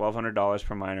spend at $1,200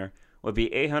 per miner would be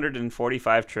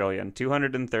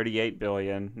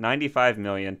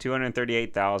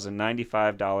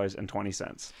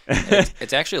 $845,238,095,238,095.20.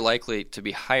 It's actually likely to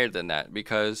be higher than that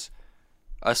because,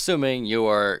 assuming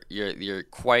you're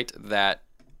quite that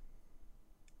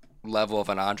level of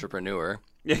an entrepreneur,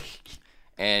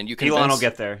 and you Elon will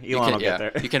get there. Elon will get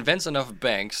there. You convince enough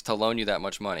banks to loan you that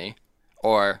much money,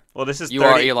 or you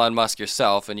are Elon Musk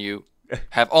yourself and you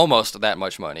have almost that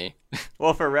much money.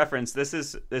 Well, for reference, this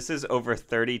is over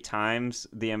 30 times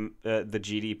the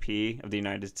GDP of the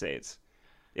United States.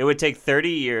 It would take 30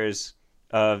 years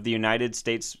of the United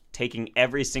States taking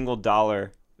every single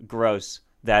dollar gross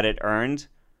that it earned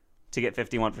to get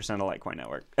 51% of Litecoin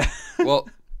network. Well,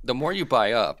 the more you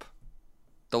buy up,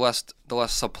 the less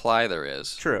supply there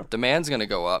is. True. Demand's going to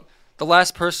go up. The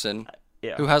last person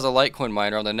Yeah. who has a Litecoin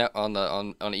miner on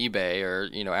eBay or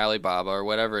Alibaba or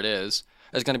whatever it is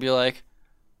going to be like,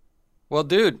 well,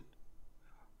 dude,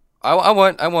 I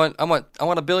want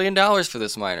 $1 billion for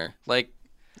this miner. Like,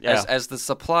 as the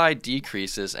supply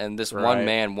decreases and this one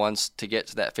man wants to get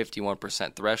to that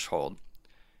 51% threshold,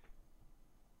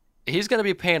 he's going to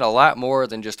be paying a lot more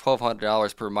than just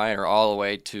 $1,200 per miner all the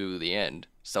way to the end.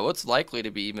 So it's likely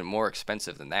to be even more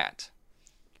expensive than that.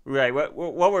 Right. What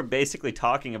we're basically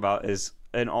talking about is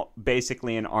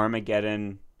basically an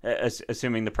Armageddon,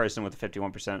 assuming the person with the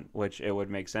 51%, which it would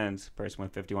make sense, person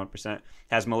with 51%,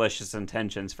 has malicious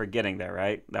intentions for getting there,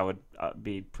 right? That would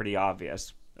be pretty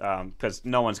obvious because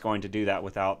no one's going to do that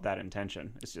without that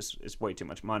intention. It's way too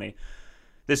much money.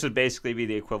 This would basically be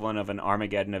the equivalent of an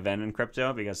Armageddon event in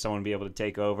crypto because someone would be able to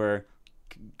take over,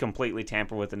 completely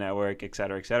tamper with the network, et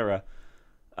cetera, et cetera.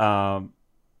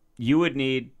 You would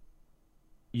need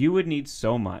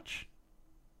so much.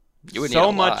 You would need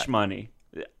so much money.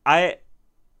 Can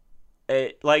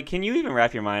you even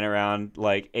wrap your mind around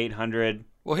like 800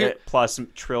 plus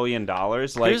 $1 trillion?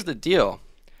 Here's the deal.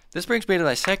 This brings me to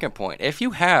my second point. If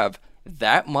you have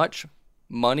that much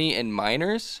money in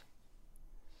miners,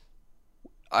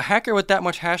 a hacker with that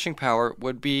much hashing power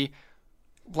would be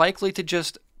likely to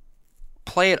just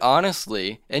play it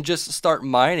honestly and just start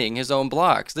mining his own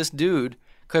blocks. This dude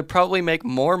could probably make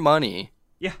more money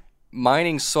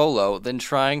mining solo than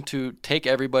trying to take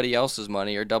everybody else's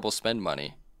money or double spend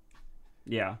money.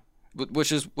 Yeah.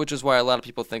 Which is why a lot of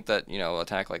people think that, an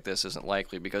attack like this isn't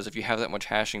likely, because if you have that much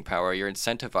hashing power, you're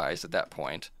incentivized at that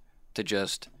point to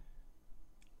just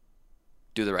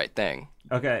do the right thing.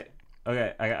 Okay.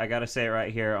 I got to say it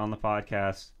right here on the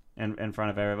podcast in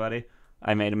front of everybody.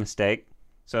 I made a mistake.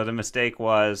 So the mistake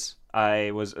was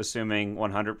I was assuming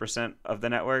 100% of the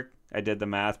network. I did the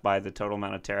math by the total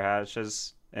amount of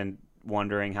terahashes and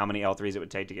wondering how many L3s it would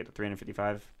take to get to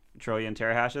 355 trillion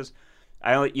terahashes.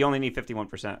 You only need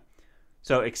 51%.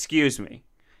 So excuse me.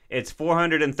 It's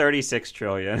 436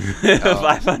 trillion, Oh.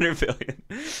 500 billion,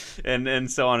 and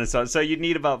so on and so on. So you'd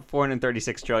need about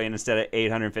 436 trillion instead of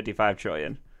 855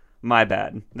 trillion. My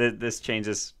bad. This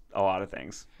changes a lot of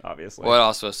things, obviously. Well, it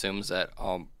also assumes that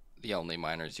the only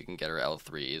miners you can get are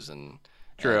L3s,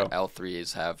 True. and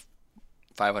L3s have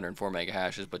 504 mega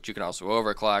hashes, but you can also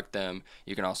overclock them.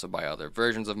 You can also buy other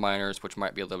versions of miners, which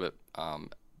might be a little bit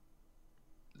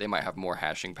they might have more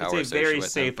hashing power. It's a very with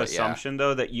safe them, yeah. assumption,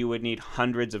 though, that you would need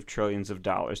hundreds of trillions of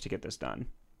dollars to get this done.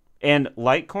 And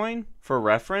Litecoin, for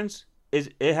reference,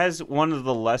 it has one of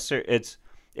the lesser.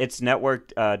 Its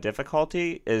network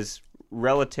difficulty is,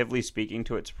 relatively speaking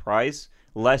to its price,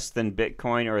 less than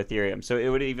Bitcoin or Ethereum. So it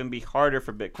would even be harder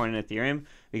for Bitcoin and Ethereum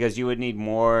because you would need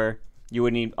more. You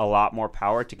would need a lot more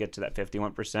power to get to that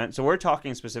 51%. So we're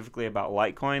talking specifically about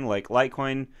Litecoin. Like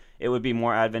Litecoin, it would be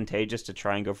more advantageous to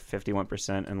try and go for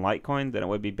 51% in Litecoin than it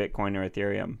would be Bitcoin or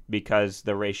Ethereum because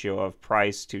the ratio of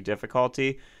price to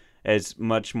difficulty is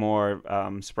much more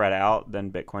spread out than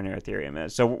Bitcoin or Ethereum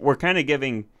is. So we're kind of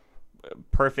giving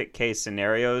perfect case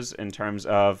scenarios in terms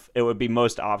of it would be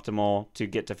most optimal to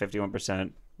get to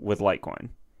 51% with Litecoin.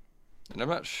 And I'm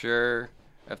not sure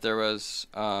if there was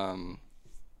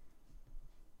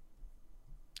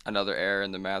another error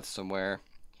in the math somewhere,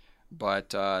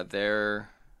 but there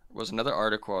was another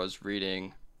article I was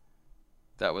reading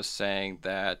that was saying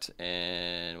that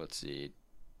in, let's see,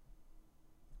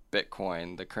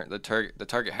 Bitcoin, the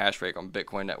target hash rate on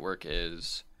Bitcoin network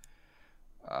is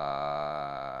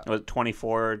Was it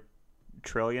 24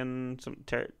 trillion,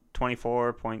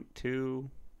 24.2,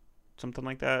 something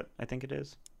like that, I think it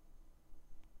is.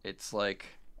 it's like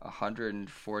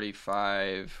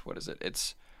 145, what is it?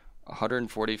 It's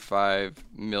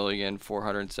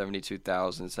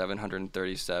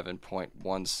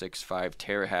 145,472,737.165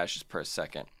 terahashes per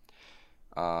second.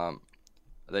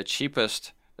 The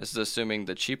cheapest, this is assuming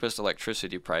the cheapest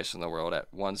electricity price in the world at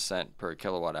 1 cent per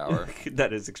kilowatt hour.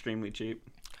 That is extremely cheap.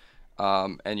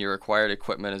 And your required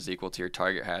equipment is equal to your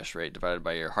target hash rate divided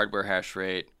by your hardware hash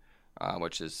rate,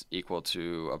 which is equal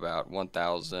to about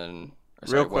 1,000.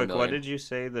 Real quick, what did you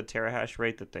say the terahash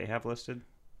rate that they have listed?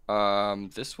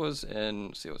 This was in,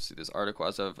 let's see, this article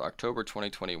as of October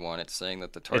 2021. It's saying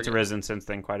that the target It's risen since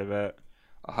then quite a bit.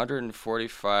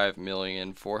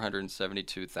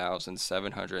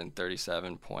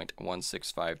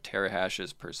 145,472,737.165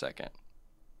 terahashes per second.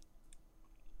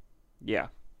 Yeah.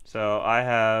 So I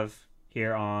have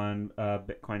here on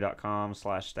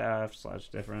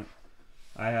bitcoin.com/staff/different.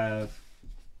 I have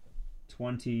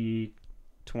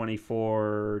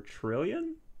 24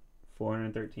 trillion,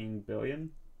 413 billion.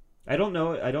 I don't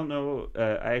know.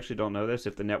 I actually don't know this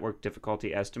if the network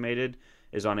difficulty estimated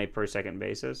is on a per second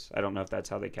basis. I don't know if that's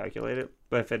how they calculate it.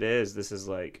 But if it is, this is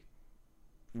like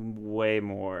way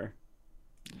more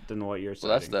than what you're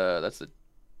saying. Well, that's the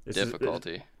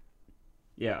difficulty.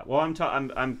 Yeah. Well, I'm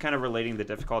kind of relating the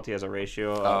difficulty as a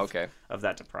ratio of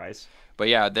that to price. But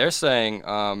yeah, they're saying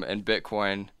in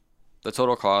Bitcoin, the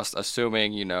total cost,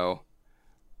 assuming no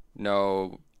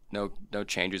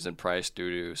changes in price due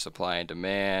to supply and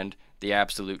demand. The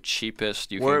absolute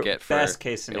cheapest you can get for best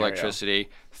case scenario. Electricity,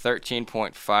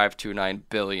 $13.529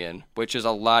 billion, which is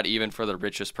a lot even for the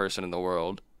richest person in the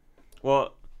world.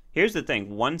 Well, here's the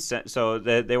thing: 1 cent. So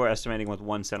they were estimating with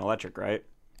 1 cent electric, right?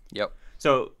 Yep.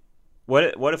 So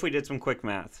what if we did some quick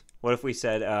math? What if we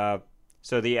said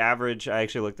so the average? I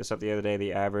actually looked this up the other day.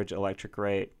 The average electric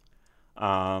rate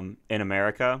in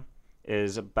America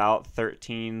is about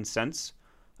 13 cents.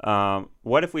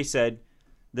 What if we said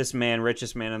this man,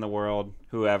 richest man in the world,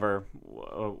 whoever,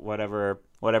 whatever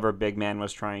big man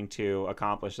was trying to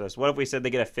accomplish this, what if we said they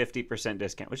get a 50%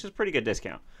 discount, which is a pretty good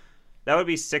discount? That would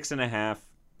be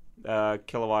 6.5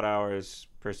 kilowatt hours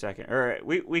per second. Or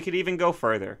we could even go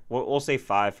further. We'll say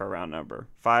 5 for a round number.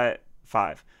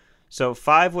 Five. So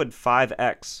 5 would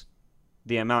 5x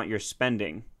the amount you're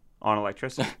spending on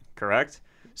electricity, correct?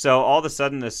 So all of a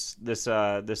sudden this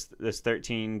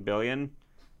 13 billion,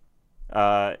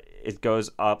 it goes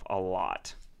up a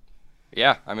lot.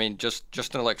 Yeah, I mean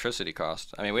just an electricity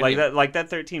cost. I mean that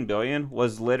 13 billion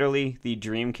was literally the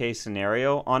dream case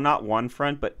scenario on not one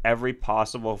front but every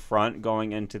possible front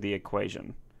going into the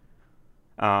equation.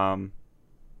 Yeah,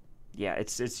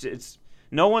 it's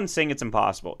no one's saying it's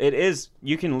impossible. It is.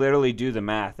 You can literally do the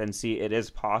math and see it is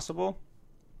possible.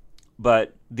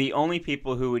 But the only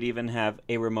people who would even have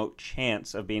a remote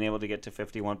chance of being able to get to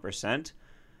 51%,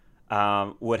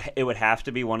 would have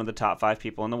to be one of the top 5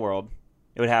 people in the world.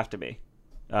 It would have to be.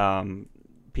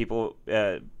 People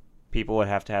would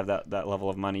have to have that level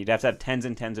of money. You'd have to have tens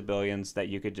and tens of billions that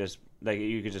you could just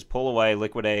pull away,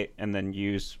 liquidate, and then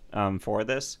use for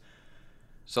this.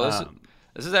 So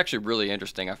This is actually really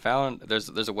interesting. I found there's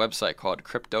a website called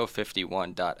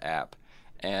crypto51.app,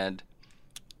 and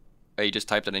you just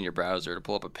typed it in your browser to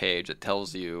pull up a page. It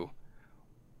tells you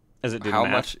Does it do how the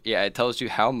math? much. Yeah, it tells you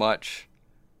how much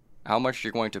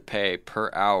you're going to pay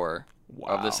per hour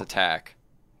of this Wow. attack,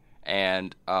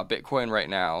 and Bitcoin right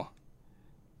now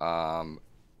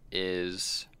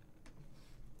is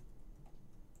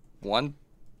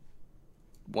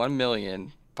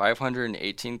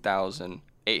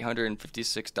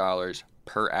 $1,518,856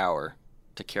 per hour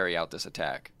to carry out this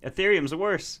attack. Ethereum's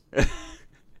worse.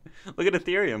 Look at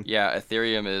Ethereum. Yeah,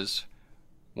 Ethereum is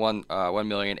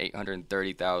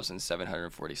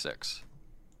 1,830,746.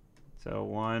 So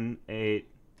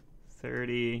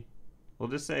 1,830. We'll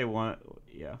just say one.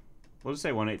 Yeah, we'll just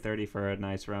say 1,830 for a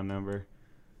nice round number.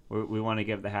 We want to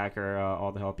give the hacker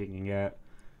all the help he can get.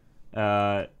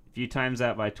 If you times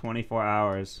that by 24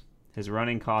 hours, his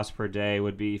running cost per day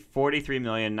would be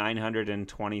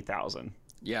 43,920,000.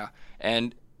 Yeah,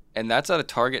 and that's at a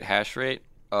target hash rate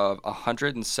of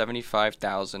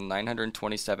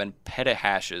 175,927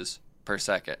 petahashes per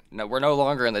second. Now we're no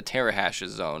longer in the terahashes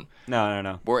zone.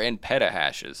 No. We're in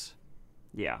petahashes.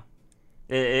 Yeah,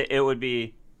 it would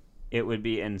be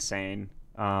insane.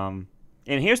 And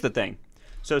here's the thing.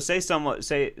 So say someone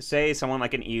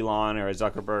like an Elon or a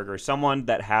Zuckerberg or someone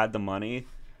that had the money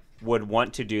would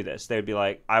want to do this. They would be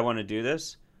like, I want to do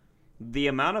this. The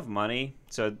amount of money,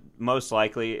 so most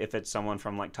likely if it's someone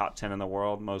from like top 10 in the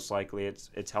world, most likely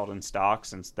it's held in stock,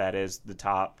 since that is the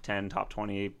top 10, top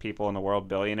 20 people in the world,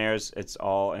 billionaires. It's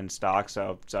all in stock.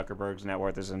 So Zuckerberg's net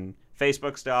worth is in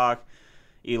Facebook stock.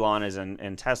 Elon is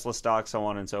in Tesla stock, so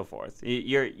on and so forth.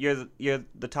 You're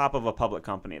the top of a public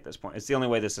company at this point. It's the only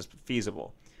way this is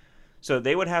feasible. So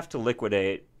they would have to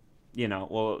liquidate,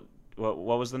 well,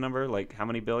 what was the number? Like how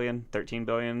many billion? 13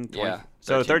 billion? 20? Yeah.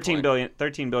 So $13 billion.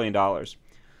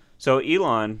 So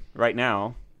Elon right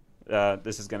now,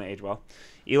 this is going to age well.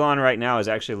 Elon right now is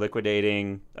actually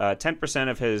liquidating 10%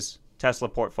 of his Tesla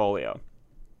portfolio.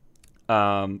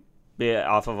 Yeah,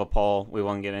 off of a poll. We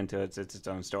won't get into it. It's its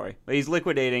own story. But he's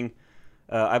liquidating,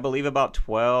 I believe, about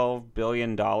 $12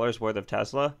 billion worth of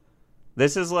Tesla.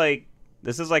 This is like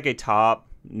a top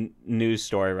news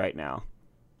story right now.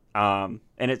 And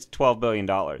it's $12 billion.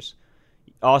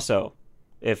 Also,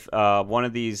 if one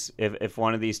of these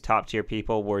top tier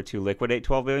people were to liquidate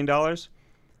 $12 billion,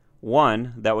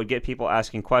 one, that would get people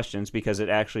asking questions, because it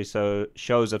actually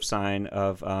shows a sign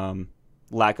of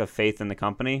lack of faith in the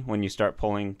company when you start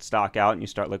pulling stock out and you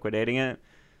start liquidating it.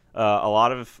 A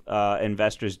lot of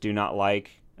investors do not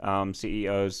like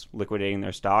CEOs liquidating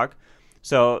their stock.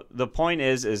 So the point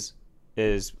is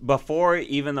before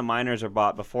even the miners are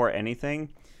bought, before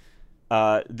anything,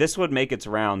 this would make its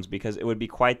rounds, because it would be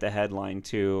quite the headline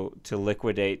to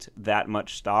liquidate that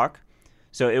much stock.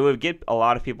 So it would get a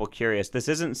lot of people curious. This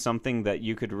isn't something that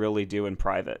you could really do in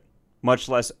private, much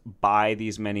less buy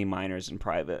these many miners in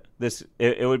private.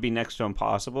 It would be next to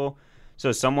impossible.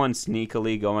 So someone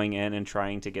sneakily going in and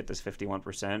trying to get this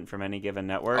 51% from any given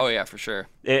network. Oh yeah, for sure.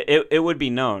 It would be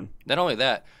known. Not only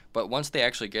that, but once they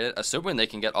actually get it, assuming they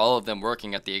can get all of them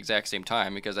working at the exact same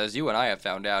time, because as you and I have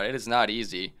found out, it is not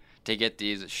easy to get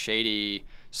these shady,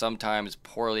 sometimes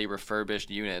poorly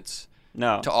refurbished units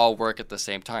to all work at the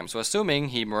same time. So assuming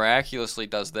he miraculously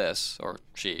does this, or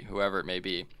she, whoever it may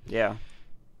be, Yeah.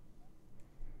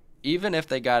 even if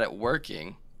they got it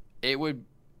working, it would,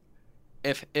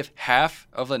 if half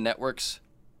of the network's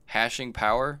hashing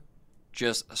power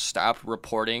just stopped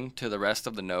reporting to the rest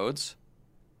of the nodes,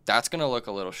 that's going to look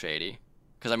a little shady.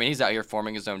 Because, I mean, he's out here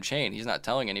forming his own chain. He's not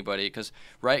telling anybody. Because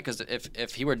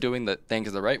if he were doing the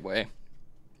things the right way.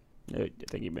 I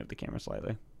think you moved the camera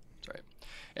slightly. That's right.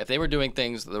 If they were doing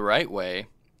things the right way,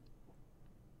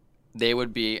 they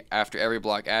would be, after every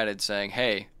block added, saying,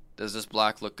 hey, does this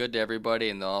block look good to everybody?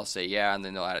 And they'll all say, yeah, and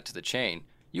then they'll add it to the chain.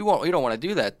 You don't want to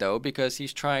do that, though, because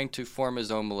he's trying to form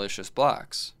his own malicious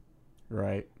blocks.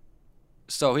 Right.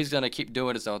 So he's going to keep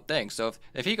doing his own thing. So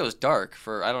if he goes dark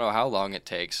for, I don't know how long it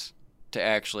takes to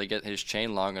actually get his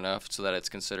chain long enough so that it's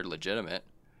considered legitimate,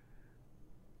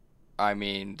 I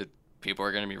mean, people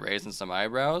are going to be raising some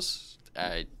eyebrows.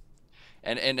 And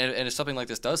if something like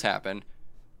this does happen,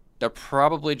 they're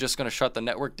probably just going to shut the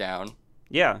network down.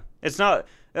 Yeah. It's not...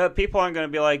 people aren't going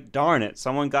to be like, darn it,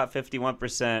 someone got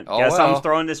 51%. Oh, Guess well. I'm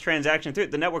throwing this transaction through.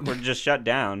 The network would just shut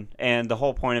down. And the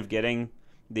whole point of getting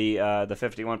the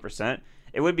 51%,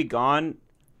 it would be gone.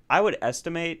 I would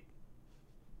estimate,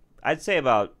 I'd say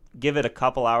about, give it a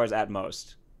couple hours at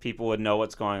most. People would know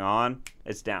what's going on.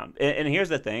 It's down. And here's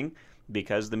the thing.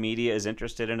 Because the media is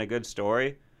interested in a good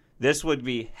story, this would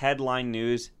be headline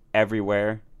news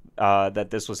everywhere that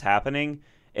this was happening.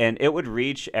 and it would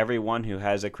reach everyone who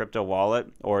has a crypto wallet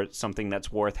or something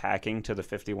that's worth hacking to the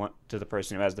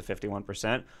person who has the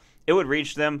 51%. It would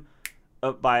reach them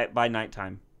by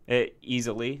nighttime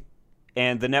easily,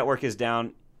 and the network is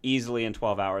down easily in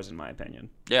 12 hours, in my opinion.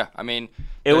 Yeah, I mean,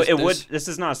 this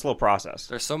is not a slow process.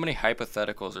 There's so many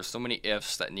hypotheticals, there's so many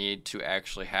ifs that need to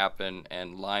actually happen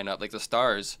and line up. Like the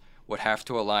stars would have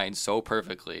to align so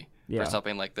perfectly for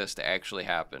something like this to actually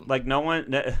happen. Like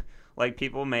like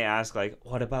people may ask, like,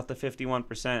 what about the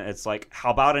 51%? It's like, how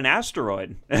about an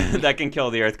asteroid that can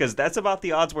kill the Earth? Because that's about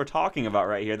the odds we're talking about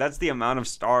right here. That's the amount of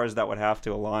stars that would have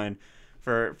to align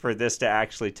for this to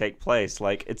actually take place.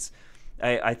 Like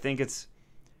I think it's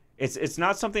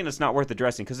not something that's not worth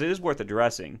addressing, because it is worth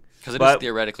addressing. Because it is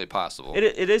theoretically possible.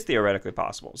 It is theoretically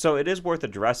possible. So it is worth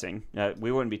addressing.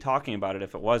 We wouldn't be talking about it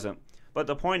if it wasn't. But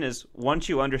the point is, once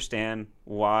you understand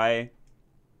why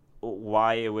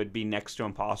it would be next to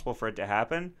impossible for it to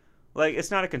happen, like,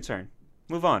 it's not a concern.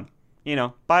 Move on.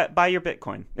 Buy your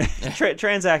Bitcoin.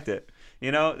 Transact it.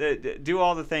 Do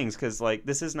all the things, because like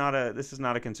this is not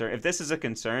a concern. If this is a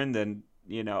concern, then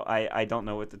I don't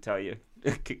know what to tell you.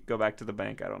 Go back to the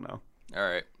bank. I don't know. All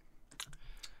right.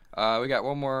 We got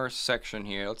one more section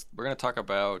here. We're going to talk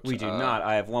about... We do not.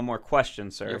 I have one more question,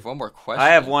 sir. You have one more question? I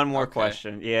have one more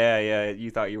question. Yeah.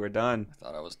 You thought you were done. I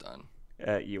thought I was done.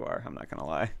 You are. I'm not going to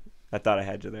lie. I thought I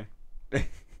had you there.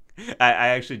 I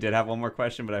actually did have one more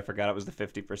question, but I forgot it was the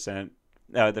 50%.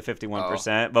 The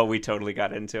 51%, but we totally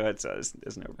got into it, so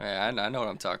there's no... Hey, I know what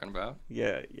I'm talking about.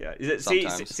 Yeah.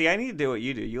 See, I need to do what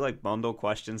you do. You, like, bundle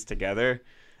questions together,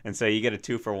 and so you get a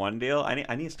 2-for-1 deal.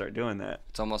 I need to start doing that.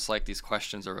 It's almost like these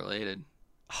questions are related.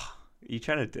 You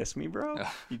trying to diss me, bro?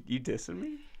 You dissing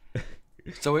me?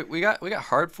 So we got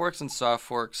hard forks and soft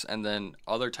forks, and then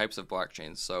other types of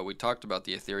blockchains. So we talked about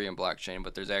the Ethereum blockchain,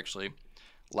 but there's actually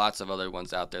lots of other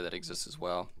ones out there that exist as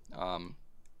well.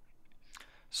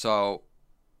 So,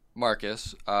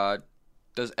 Marcus,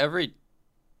 does every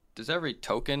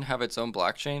token have its own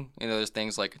blockchain? There's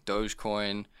things like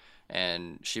Dogecoin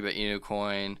and Shiba Inu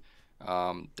coin.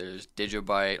 There's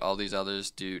Digibyte. All these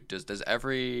others do. Does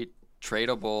every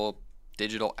tradable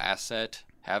digital asset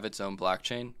have its own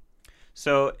blockchain?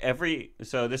 So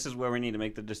this is where we need to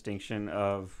make the distinction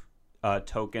of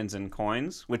tokens and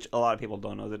coins, which a lot of people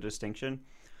don't know the distinction.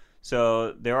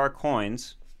 So there are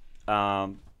coins.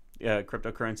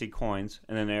 Cryptocurrency coins,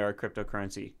 and then there are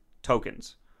cryptocurrency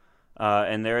tokens.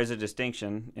 And there is a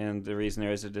distinction, and the reason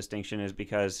there is a distinction is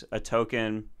because a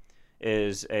token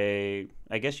is I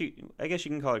guess you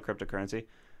can call it cryptocurrency.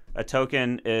 A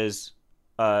token is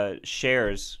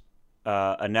shares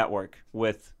a network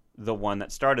with the one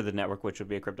that started the network, which would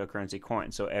be a cryptocurrency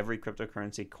coin. So every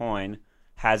cryptocurrency coin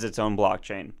has its own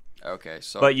blockchain. Okay,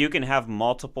 so but you can have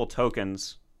multiple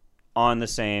tokens on the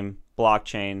same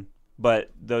blockchain,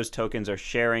 but those tokens are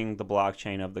sharing the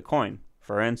blockchain of the coin.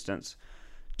 For instance,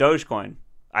 Dogecoin.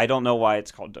 I don't know why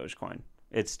it's called Dogecoin.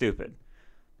 It's stupid.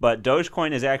 But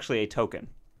Dogecoin is actually a token.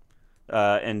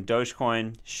 And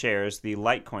Dogecoin shares the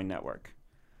Litecoin network.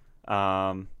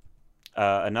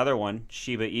 Another one,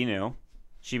 Shiba Inu.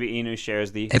 Shiba Inu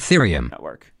shares the Ethereum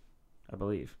network, I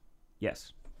believe.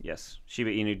 Yes. Shiba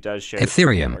Inu does share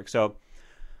Ethereum the network. So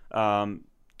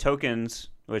tokens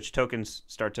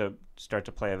start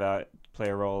to play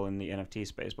a role in the NFT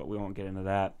space, but we won't get into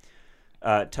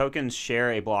that. Tokens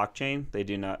share a blockchain. They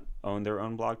do not own their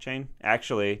own blockchain.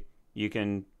 Actually, you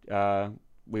can.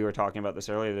 We were talking about this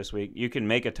earlier this week. You can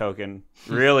make a token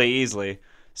really easily,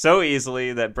 so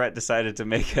easily that Brett decided to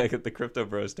make the Crypto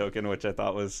Bros token, which I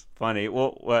thought was funny.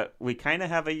 Well, we kind of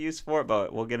have a use for it,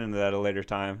 but we'll get into that at a later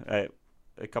time.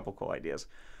 A couple cool ideas.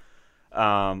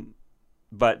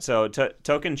 But so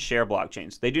tokens share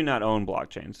blockchains. They do not own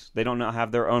blockchains. They don't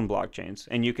have their own blockchains.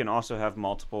 And you can also have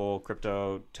multiple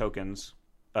crypto tokens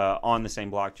on the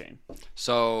same blockchain.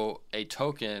 So a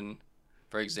token,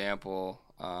 for example,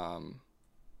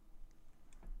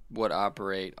 would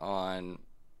operate on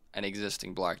an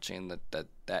existing blockchain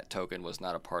that token was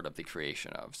not a part of the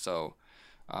creation of. So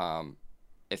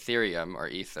Ethereum, or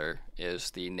Ether,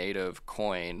 is the native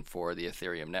coin for the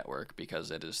Ethereum network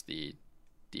because it is the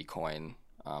coin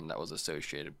that was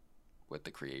associated with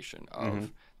the creation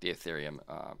of the Ethereum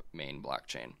main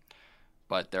blockchain.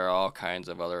 But there are all kinds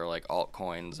of other like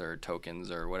altcoins or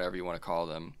tokens or whatever you want to call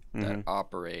them that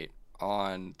operate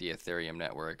on the Ethereum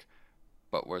network,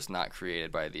 but was not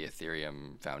created by the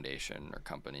Ethereum Foundation or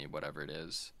company, whatever it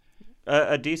is.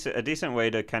 A decent way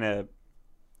to kind of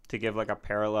to give like a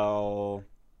parallel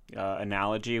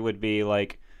analogy would be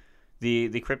like the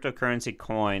cryptocurrency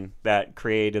coin that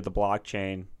created the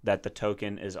blockchain that the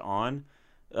token is on.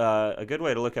 A good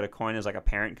way to look at a coin is like a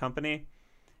parent company,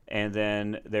 And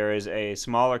then there is a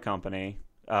smaller company,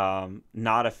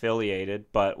 not affiliated,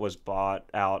 but was bought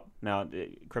out. Now,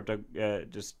 crypto,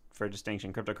 just for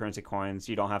distinction, cryptocurrency coins,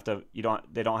 they don't have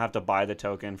to buy the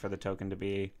token for the token to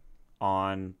be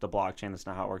on the blockchain. That's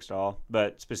not how it works at all.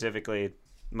 But specifically,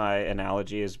 my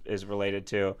analogy is related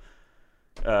to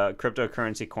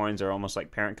cryptocurrency coins are almost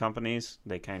like parent companies.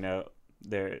 They're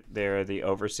the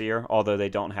overseer, although they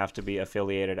don't have to be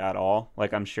affiliated at all.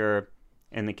 Like I'm sure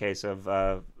in the case of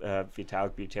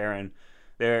Vitalik Buterin,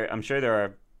 I'm sure there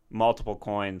are multiple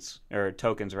coins or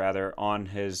tokens rather on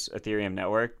his Ethereum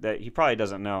network that he probably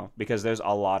doesn't know because there's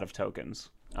a lot of tokens.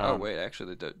 Wait,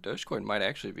 actually, the Dogecoin might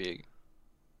actually be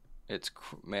it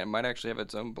might actually have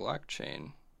its own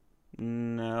blockchain.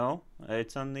 No,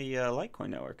 it's on the Litecoin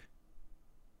network.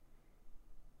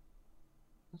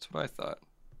 That's what I thought.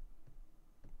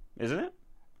 Isn't it?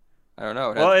 I don't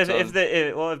know. Well, if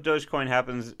Dogecoin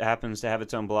happens to have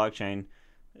its own blockchain,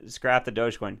 scrap the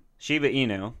Dogecoin. Shiba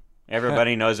Inu.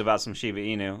 Everybody knows about some Shiba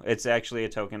Inu. It's actually a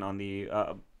token on the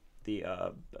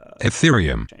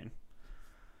Ethereum chain.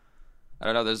 I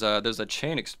don't know. There's a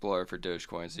chain explorer for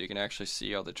Dogecoin, so you can actually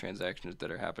see all the transactions that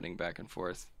are happening back and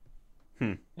forth.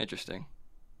 Interesting.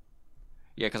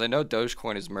 Yeah, because I know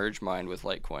Dogecoin is merge mined with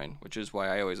Litecoin, which is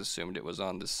why I always assumed it was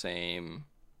on the same.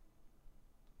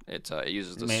 It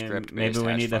uses the script. Maybe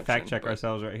we need to fact check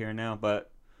ourselves right here now,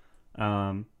 but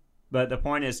the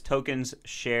point is tokens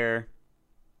share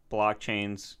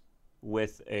blockchains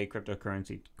with a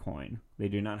cryptocurrency coin. They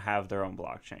do not have their own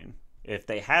blockchain. If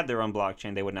they had their own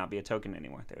blockchain, they would not be a token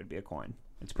anymore. They would be a coin.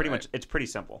 It's pretty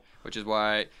simple. Which is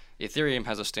why Ethereum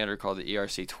has a standard called the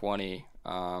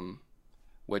ERC20,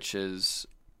 which is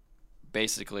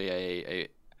basically a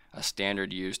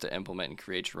standard used to implement and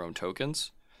create your own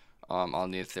tokens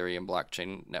on the Ethereum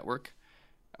blockchain network.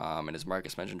 And as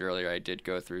Marcus mentioned earlier, I did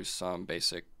go through some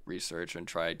basic research and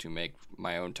tried to make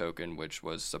my own token, which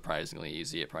was surprisingly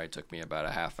easy. It probably took me about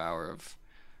a half hour of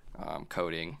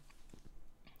coding.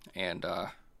 And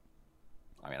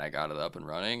I got it up and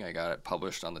running. I got it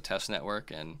published on the test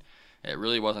network, and it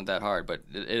really wasn't that hard. But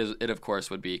it of course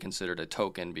would be considered a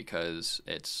token because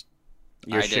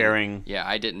you're sharing. Yeah,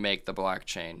 I didn't make the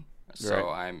blockchain, so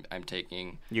right. I'm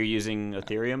taking. You're using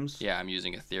Ethereum's. Yeah, I'm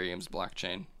using Ethereum's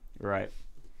blockchain. Right.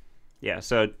 Yeah.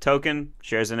 So token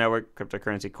shares a network.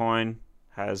 Cryptocurrency coin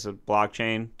has a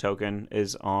blockchain. Token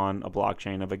is on a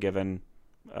blockchain of a given.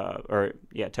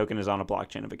 Token is on a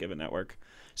blockchain of a given network.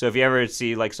 So if you ever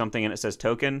see like something and it says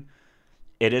token,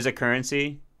 it is a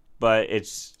currency, but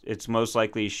it's most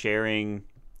likely sharing,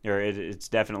 or it's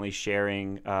definitely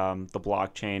sharing the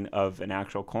blockchain of an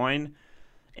actual coin.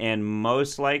 And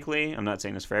most likely, I'm not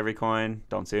saying this for every coin,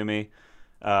 don't sue me,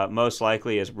 most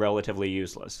likely is relatively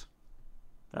useless.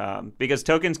 Because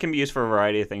tokens can be used for a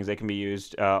variety of things. They can be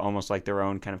used almost like their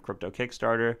own kind of crypto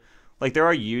Kickstarter. Like there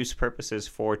are use purposes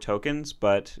for tokens,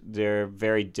 but they're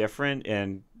very different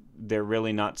and they're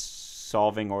really not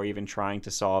solving or even trying to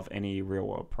solve any real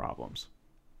world problems.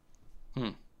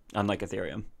 Unlike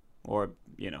Ethereum or,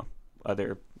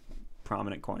 other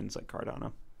prominent coins like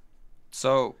Cardano.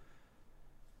 So,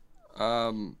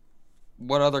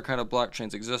 what other kind of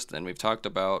blockchains exist then? We've talked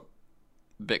about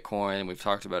Bitcoin, we've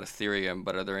talked about Ethereum,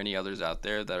 but are there any others out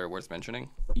there that are worth mentioning?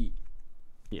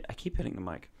 Yeah, I keep hitting the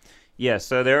mic. Yeah,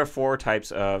 so there are 4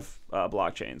 types of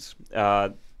blockchains.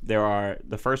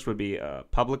 The first would be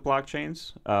public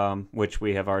blockchains, which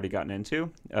we have already gotten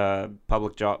into.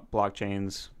 Public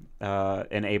blockchains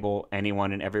enable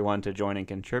anyone and everyone to join and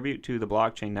contribute to the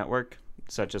blockchain network,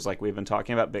 such as like we've been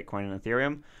talking about Bitcoin and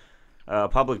Ethereum.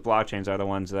 Public blockchains are the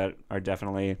ones that are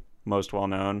definitely most well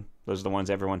known. Those are the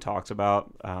ones everyone talks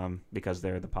about because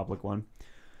they're the public one.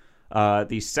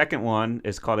 The second one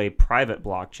is called a private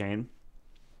blockchain,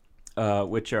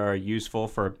 which are useful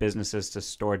for businesses to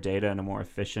store data in a more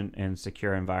efficient and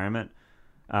secure environment.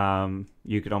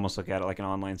 You could almost look at it like an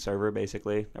online server,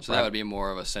 basically. So that would be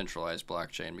more of a centralized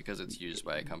blockchain because it's used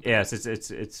by a company. Yes,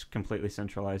 it's completely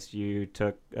centralized. You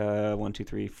took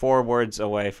 4 words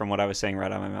away from what I was saying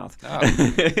right out of my mouth.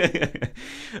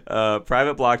 Oh.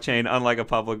 Private blockchain, unlike a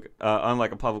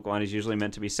public one, is usually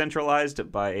meant to be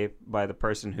centralized by the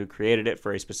person who created it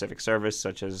for a specific service,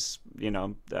 such as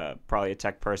probably a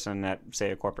tech person at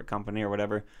say a corporate company or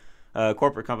whatever.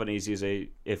 Corporate companies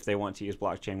if they want to use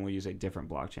blockchain, will use a different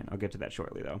blockchain. I'll get to that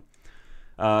shortly, though.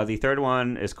 The third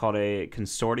one is called a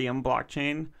consortium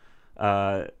blockchain.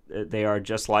 They are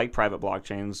just like private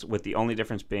blockchains, with the only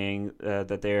difference being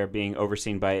that they are being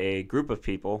overseen by a group of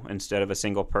people instead of a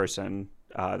single person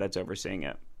that's overseeing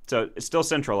it. So it's still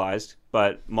centralized,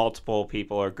 but multiple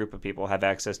people or group of people have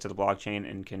access to the blockchain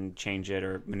and can change it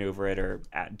or maneuver it or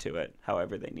add to it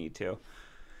however they need to.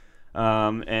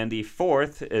 And the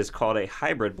fourth is called a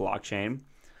hybrid blockchain.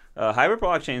 Hybrid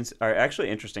blockchains are actually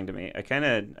interesting to me. I kind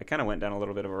of went down a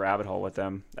little bit of a rabbit hole with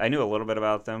them. I knew a little bit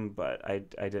about them, but I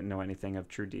didn't know anything of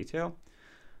true detail.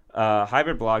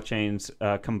 Hybrid blockchains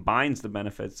combines the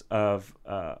benefits of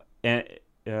a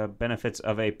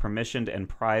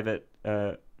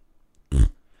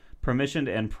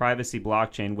permissioned and privacy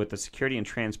blockchain with the security and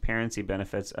transparency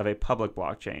benefits of a public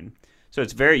blockchain. So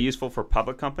it's very useful for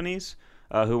public companies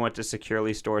who want to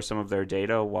securely store some of their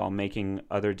data while making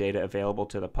other data available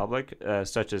to the public,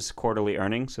 such as quarterly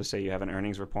earnings. So say you have an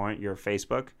earnings report, you're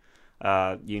Facebook,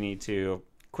 you need to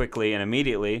quickly and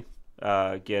immediately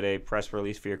get a press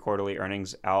release for your quarterly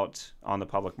earnings out on the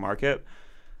public market.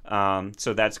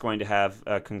 So that's going to have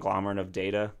a conglomerate of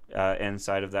data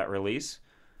inside of that release.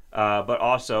 But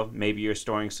also, maybe you're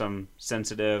storing some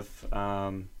sensitive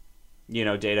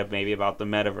data maybe about the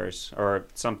metaverse or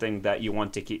something that you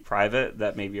want to keep private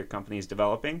that maybe your company is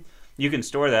developing. You can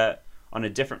store that on a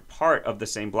different part of the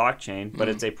same blockchain, but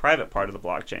it's a private part of the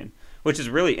blockchain, which is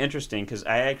really interesting because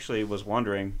I actually was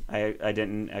wondering, I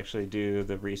didn't actually do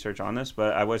the research on this,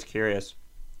 but I was curious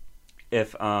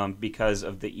if because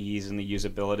of the ease and the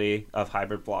usability of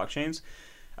hybrid blockchains,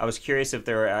 I was curious if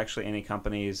there were actually any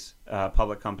companies,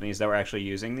 public companies, that were actually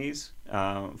using these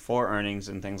for earnings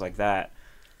and things like that.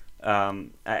 I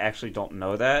actually don't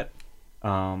know that,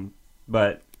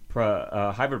 but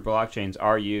hybrid blockchains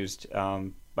are used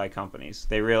by companies.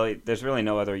 There's really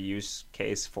no other use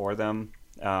case for them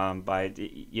by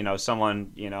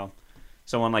someone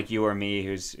like you or me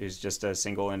who's just a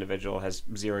single individual has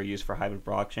zero use for hybrid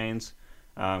blockchains.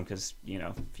 Because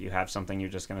if you have something, you're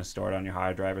just going to store it on your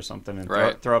hard drive or something and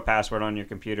throw a password on your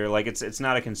computer. Like it's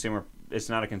not a consumer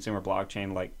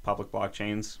blockchain like public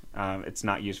blockchains. It's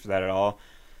not used for that at all.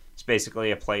 It's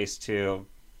basically a place to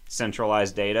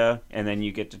centralize data, and then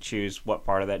you get to choose what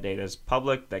part of that data is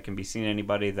public that can be seen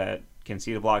anybody that can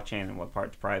see the blockchain and what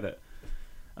part's private.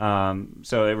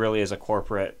 So it really is a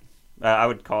corporate. I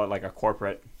would call it like a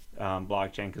corporate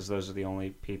blockchain because those are the only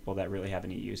people that really have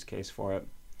any use case for it.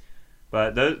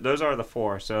 But those are the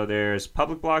four. So there's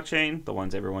public blockchain, the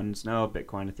ones everyone knows,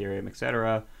 Bitcoin, Ethereum,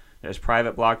 etc. There's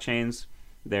private blockchains.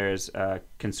 There's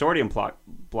consortium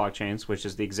blockchains, which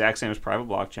is the exact same as private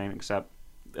blockchain, except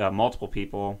multiple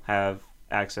people have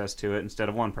access to it instead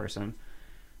of one person.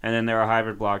 And then there are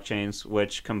hybrid blockchains,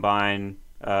 which combine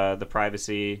the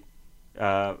privacy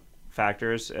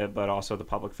factors, but also the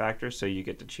public factors. So you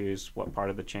get to choose what part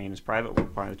of the chain is private,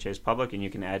 what part of the chain is public, and you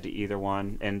can add to either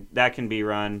one. And that can be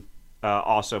run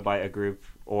also by a group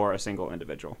or a single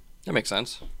individual. That makes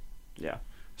sense. Yeah.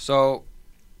 So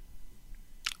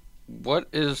what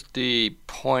is the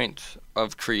point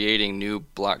of creating new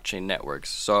blockchain networks?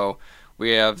 So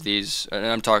we have these, and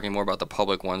I'm talking more about the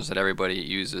public ones that everybody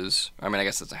uses. I mean, I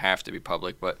guess it doesn't have to be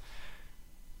public, but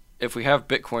if we have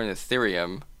Bitcoin and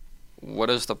Ethereum, what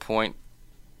is the point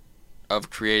of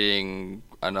creating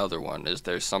another one? Is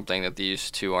there something that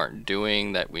these two aren't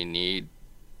doing that we need?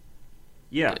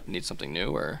 Yeah. Need something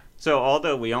new, or? So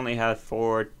although we only have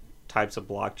 4 types of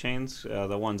blockchains,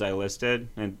 the ones I listed,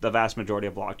 and the vast majority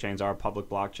of blockchains are public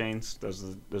blockchains. Those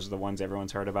are the ones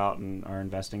everyone's heard about and are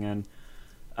investing in.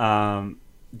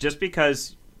 Just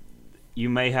because you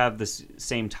may have the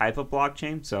same type of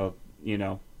blockchain, so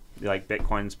like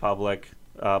Bitcoin's public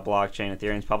blockchain,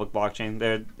 Ethereum's public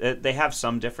blockchain, they have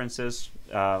some differences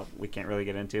we can't really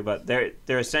get into, but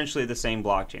they're essentially the same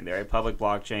blockchain. They're a public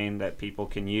blockchain that people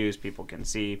can use, people can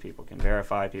see, people can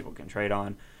verify, people can trade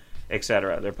on,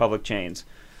 etc. They're public chains.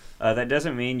 That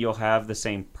doesn't mean you'll have the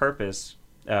same purpose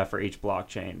for each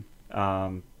blockchain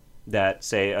that,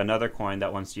 say, another coin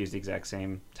that wants to use the exact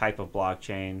same type of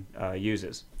blockchain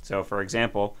uses. So, for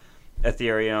example,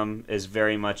 Ethereum is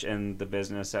very much in the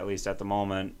business, at least at the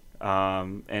moment, in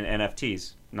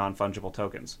NFTs, non-fungible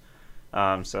tokens.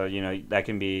 So that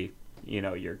can be your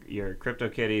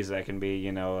CryptoKitties. That can be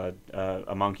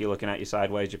a monkey looking at you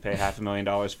sideways. You pay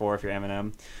 $500,000 for if you're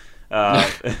Eminem.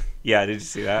 Yeah, did you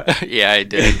see that? Yeah, I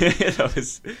did. I thought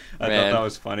that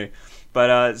was funny.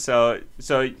 But so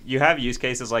you have use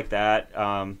cases like that.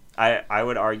 I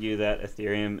would argue that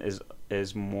Ethereum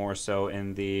is more so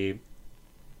in the.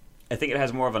 I think it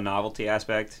has more of a novelty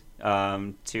aspect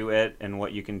to it and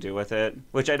what you can do with it,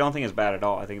 which I don't think is bad at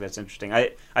all. I think that's interesting.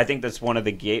 I think that's one of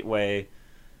the gateway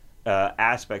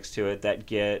aspects to it that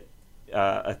get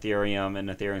Ethereum and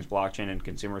Ethereum's blockchain in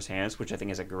consumers' hands, which I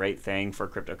think is a great thing for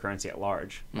cryptocurrency at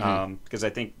large. Because I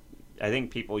think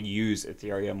people use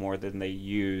Ethereum more than they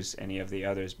use any of the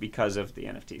others because of the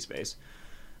NFT space.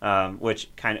 Which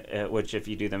if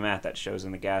you do the math, that shows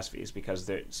in the gas fees because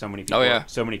there so many people.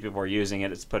 So many people are using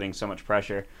it. It's putting so much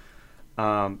pressure.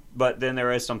 But then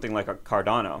there is something like a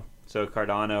Cardano. So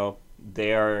Cardano,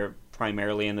 they are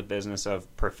primarily in the business of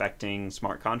perfecting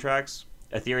smart contracts.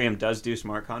 Ethereum does do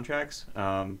smart contracts,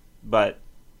 but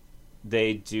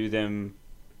they do them.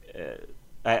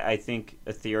 I think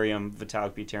Ethereum,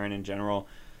 Vitalik Buterin in general,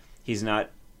 he's not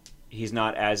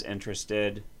as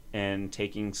interested in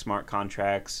taking smart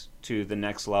contracts to the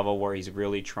next level where he's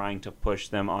really trying to push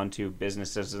them onto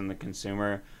businesses and the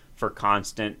consumer for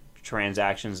constant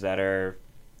transactions that are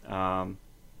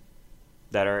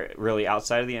really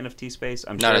outside of the NFT space.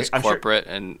 Not as corporate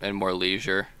and more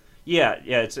leisure. Yeah,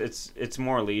 it's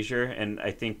more leisure, and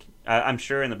I think I'm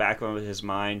sure in the back of his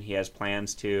mind he has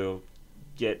plans to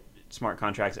get smart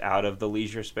contracts out of the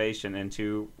leisure space and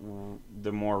into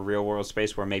the more real world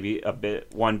space where maybe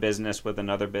one business with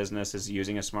another business is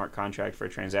using a smart contract for a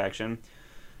transaction.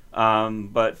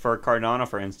 But for Cardano,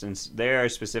 for instance, they are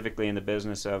specifically in the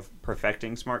business of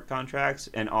perfecting smart contracts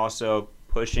and also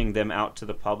pushing them out to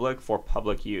the public for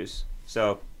public use.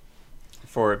 So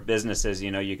for businesses,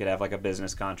 you could have like a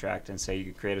business contract and say you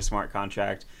could create a smart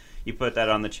contract. You put that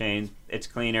on the chain. It's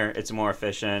cleaner. It's more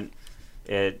efficient.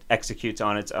 It executes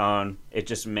on its own. It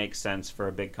just makes sense for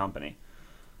a big company.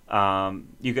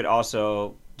 You could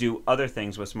also do other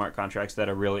things with smart contracts that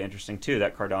are really interesting too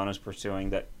that Cardano is pursuing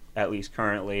that at least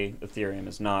currently Ethereum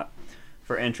is not.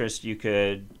 For interest, you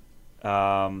could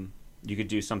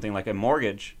do something like a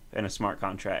mortgage in a smart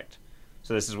contract.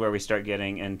 So this is where we start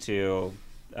getting into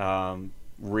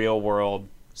real world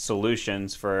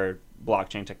solutions for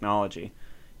blockchain technology.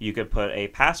 You could put a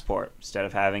passport instead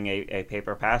of having a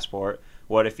paper passport.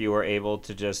 What if you were able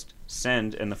to just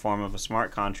send in the form of a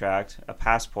smart contract a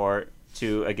passport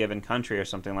to a given country or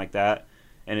something like that,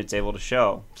 and it's able to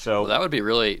show? So that would be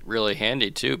really, really handy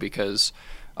too, because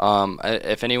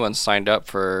if anyone's signed up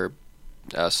for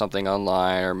something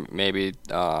online, or maybe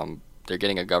they're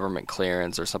getting a government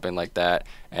clearance or something like that,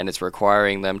 and it's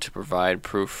requiring them to provide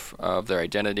proof of their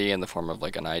identity in the form of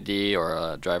like an ID or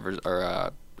a driver's or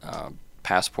a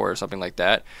passport or something like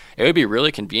that, it would be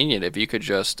really convenient if you could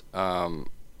just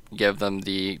give them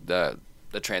the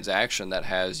transaction that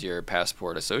has your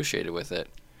passport associated with it,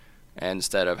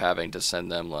 instead of having to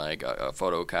send them like a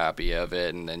photocopy of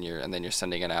it, and then you're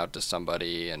sending it out to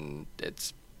somebody, and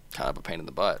it's kind of a pain in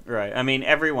the butt. Right. I mean,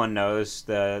 everyone knows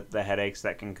the headaches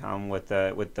that can come with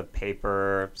the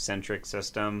paper centric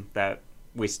system that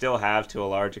we still have to a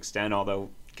large extent, although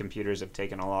computers have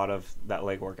taken a lot of that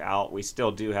legwork out. We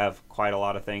still do have quite a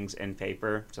lot of things in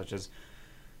paper, such as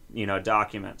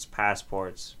documents,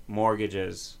 passports,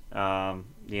 mortgages, your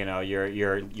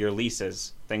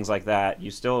leases, things like that.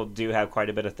 You still do have quite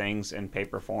a bit of things in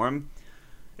paper form.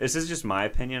 This is just my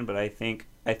opinion, but I think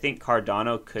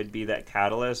Cardano could be that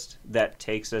catalyst that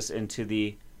takes us into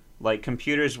the, like,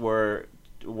 computers were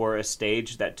a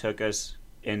stage that took us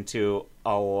into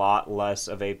a lot less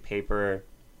of a paper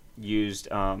used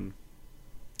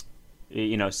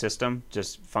system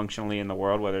just functionally in the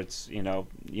world, whether it's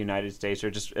United States or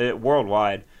just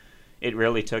worldwide. It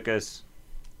really took us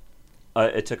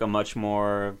it took a much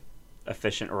more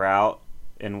efficient route,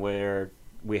 and where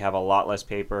we have a lot less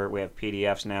paper. We have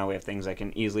PDFs now. We have things that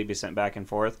can easily be sent back and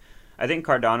forth. I think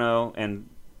Cardano and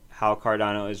how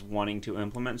Cardano is wanting to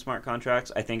implement smart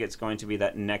contracts, I think it's going to be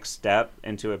that next step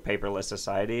into a paperless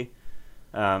society.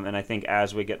 And I think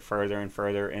as we get further and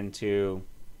further into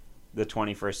the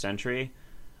 21st century,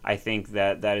 I think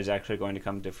that is actually going to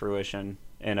come to fruition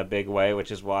in a big way,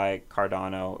 which is why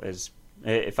Cardano is,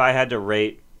 if I had to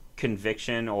rate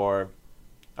conviction, or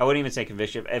I wouldn't even say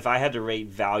conviction, if I had to rate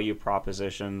value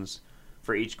propositions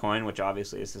for each coin, which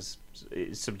obviously is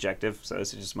subjective, so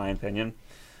this is just my opinion,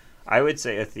 I would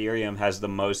say Ethereum has the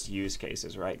most use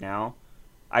cases right now.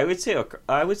 I would say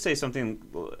Cardano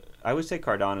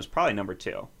is probably number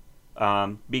 2,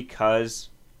 because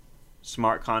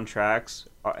smart contracts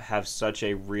have such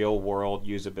a real world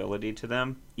usability to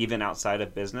them, even outside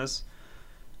of business.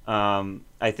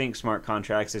 I think smart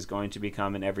contracts is going to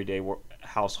become an everyday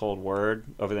household word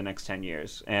over the next 10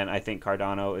 years. And I think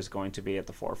Cardano is going to be at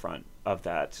the forefront of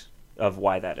that, of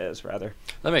why that is, rather.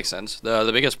 That makes sense. The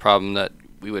biggest problem that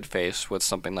we would face with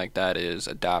something like that is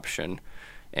adoption.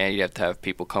 And you have to have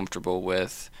people comfortable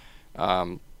with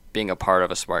being a part of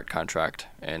a smart contract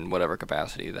in whatever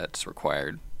capacity that's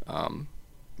required.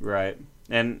 Right.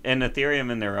 And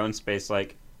Ethereum in their own space,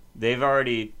 like, they've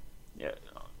already,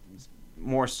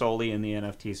 more solely in the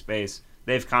NFT space,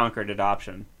 they've conquered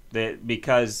adoption.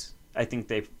 Because I think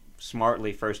they've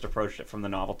smartly first approached it from the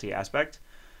novelty aspect.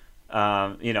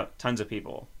 Tons of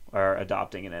people are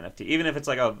adopting an NFT, even if it's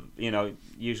like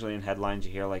usually in headlines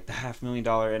you hear like the $500,000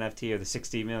 NFT or the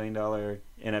 $60 million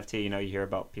NFT. You hear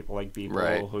about people like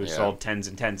Beeple who sold tens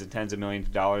and tens and tens of millions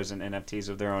of dollars in NFTs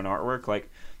of their own artwork. Like,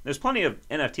 there's plenty of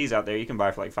NFTs out there you can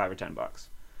buy for like $5 or $10.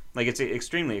 Like, it's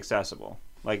extremely accessible.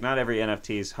 Like, not every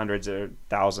NFT is hundreds or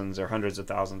thousands or hundreds of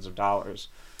thousands of dollars.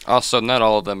 Also, not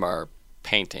all of them are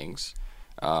paintings,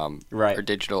 right? Or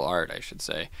digital art, I should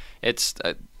say. It's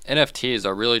NFTs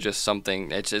are really just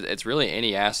something. It's really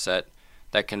any asset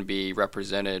that can be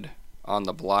represented on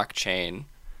the blockchain,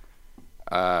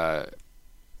 and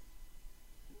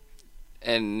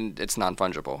it's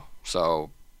non-fungible.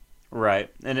 So,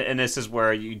 right, and this is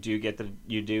where you do get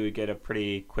a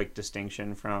pretty quick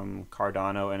distinction from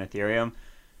Cardano and Ethereum.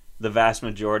 The vast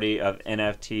majority of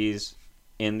NFTs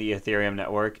in the Ethereum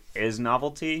network is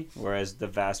novelty, whereas the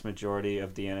vast majority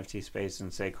of the NFT space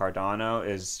in, say, Cardano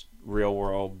is real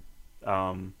world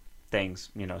things,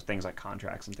 things like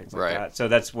contracts and things like that. So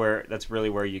that's really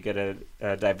where you get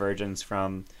a divergence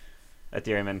from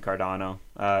Ethereum and Cardano.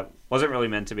 Wasn't really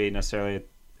meant to be necessarily an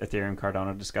Ethereum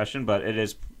Cardano discussion, but it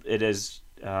is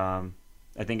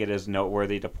I think it is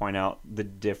noteworthy to point out the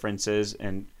differences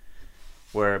in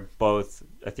where both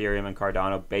Ethereum and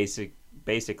Cardano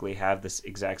basically have this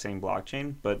exact same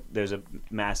blockchain, but there's a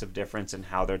massive difference in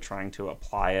how they're trying to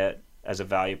apply it as a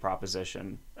value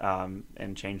proposition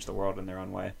and change the world in their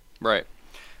own way. Right.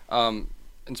 And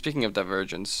speaking of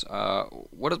divergence,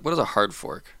 what is a hard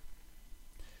fork?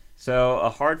 So a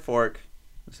hard fork,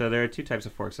 so there are two types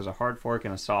of forks. There's a hard fork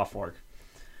and a soft fork.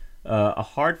 A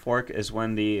hard fork is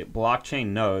when the blockchain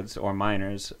nodes or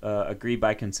miners agree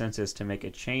by consensus to make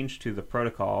a change to the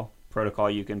protocol.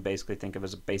 Protocol you can basically think of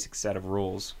as a basic set of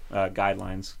rules,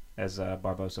 guidelines, as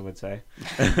Barbosa would say,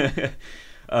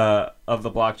 of the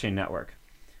blockchain network.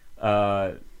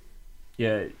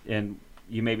 Yeah, and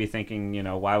you may be thinking,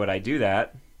 why would I do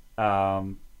that?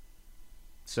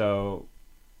 So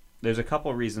there's a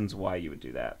couple reasons why you would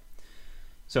do that.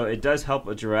 So it does help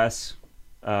address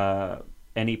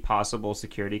any possible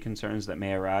security concerns that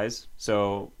may arise.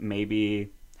 So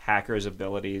maybe hackers'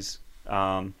 abilities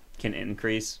can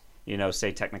increase,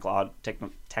 say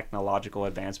technological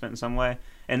advancement in some way.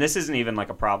 And this isn't even like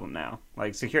a problem now.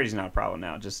 Like, security is not a problem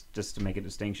now, just to make a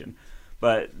distinction.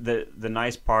 But the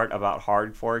nice part about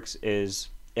hard forks is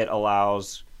it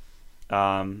allows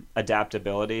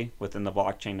adaptability within the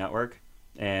blockchain network.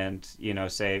 And,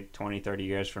 say 20, 30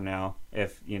 years from now,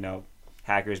 if,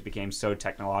 hackers became so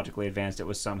technologically advanced it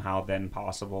was somehow then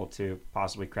possible to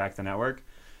possibly crack the network.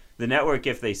 The network,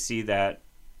 if they see that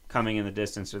coming in the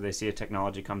distance, or they see a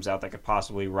technology comes out that could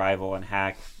possibly rival and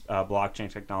hack blockchain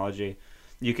technology,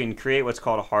 you can create what's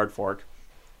called a hard fork.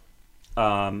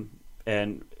 And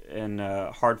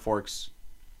hard forks,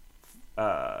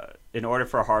 in order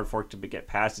for a hard fork to get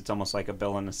passed, it's almost like a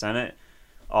bill in the Senate.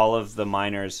 All of the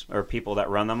miners, or people that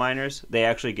run the miners, they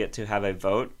actually get to have a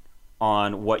vote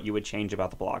on what you would change about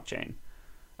the blockchain.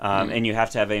 And you have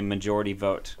to have a majority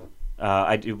vote.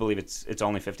 I do believe it's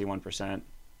only 51%.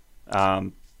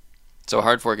 So a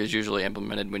hard fork is usually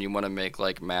implemented when you want to make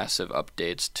like massive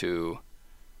updates to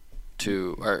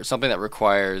or something that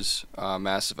requires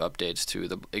massive updates to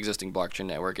the existing blockchain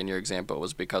network. In your example, it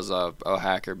was because of a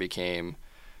hacker became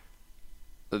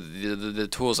the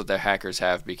tools that the hackers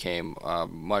have became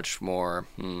much more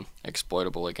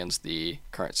exploitable against the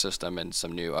current system, and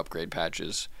some new upgrade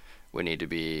patches would need to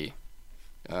be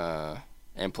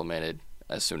implemented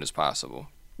as soon as possible.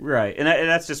 Right, and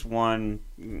that's just one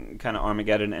kind of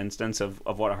Armageddon instance of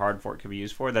what a hard fork could be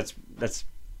used for. That's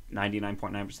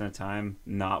 99.9% of the time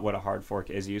not what a hard fork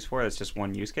is used for. That's just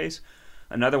one use case.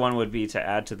 Another one would be to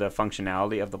add to the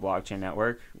functionality of the blockchain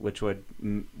network, which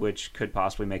could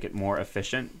possibly make it more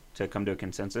efficient to come to a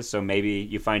consensus. So maybe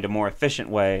you find a more efficient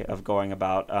way of going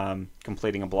about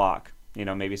completing a block,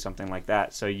 maybe something like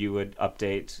that. So you would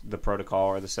update the protocol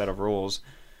or the set of rules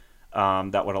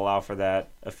that would allow for that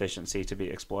efficiency to be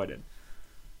exploited.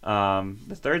 The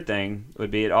third thing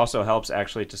would be it also helps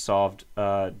actually to solve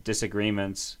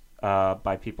disagreements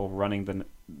by people running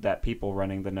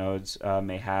the nodes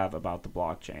may have about the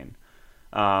blockchain.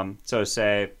 So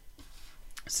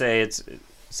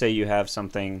say you have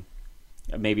something,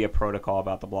 maybe a protocol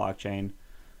about the blockchain,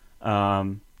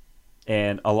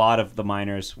 and a lot of the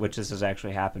miners, which this has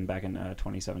actually happened back in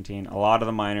 2017, a lot of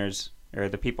the miners, or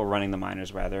the people running the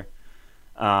miners rather,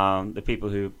 the people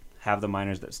who have the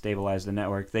miners that stabilize the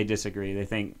network, they disagree. They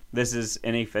think this is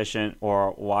inefficient, or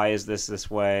why is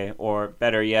this way, or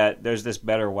better yet, there's this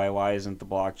better way. Why isn't the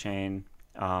blockchain,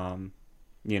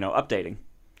 updating?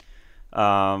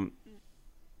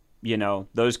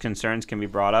 Those concerns can be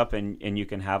brought up, and you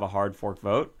can have a hard fork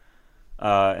vote.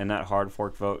 and that hard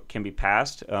fork vote can be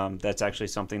passed. That's actually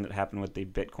something that happened with the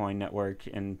Bitcoin network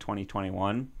in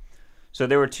 2021. So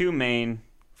there were two main,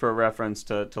 for reference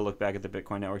to look back at the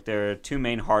Bitcoin network, there are two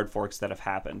main hard forks that have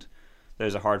happened.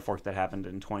 There's a hard fork that happened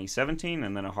in 2017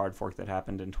 and then a hard fork that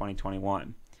happened in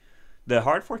 2021. The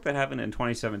hard fork that happened in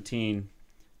 2017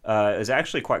 is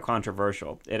actually quite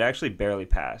controversial. It actually barely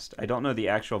passed. I don't know the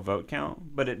actual vote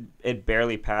count, but it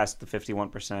barely passed the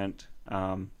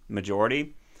 51%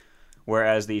 majority,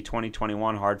 whereas the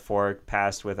 2021 hard fork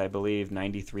passed with, I believe,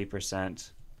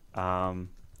 93%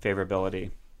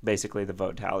 favorability. Basically, the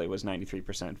vote tally was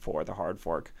 93% for the hard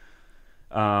fork.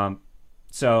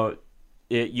 So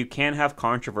you can have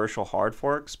controversial hard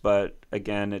forks, but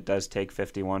again, it does take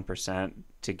 51%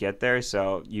 to get there,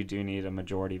 so you do need a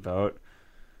majority vote.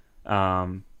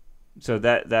 So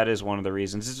that is one of the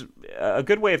reasons. A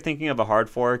good way of thinking of a hard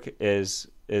fork is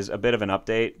a bit of an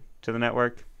update to the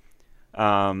network.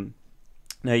 Now,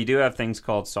 you do have things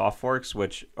called soft forks,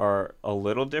 which are a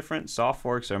little different. Soft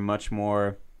forks are much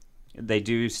more, they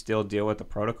do still deal with the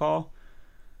protocol.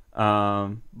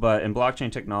 But in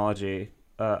blockchain technology,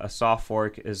 a soft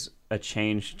fork is a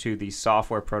change to the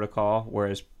software protocol,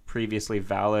 whereas previously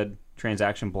valid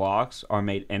transaction blocks are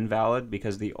made invalid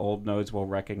because the old nodes will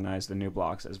recognize the new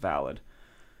blocks as valid.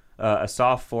 A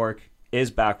soft fork is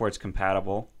backwards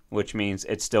compatible, which means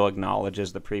it still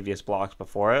acknowledges the previous blocks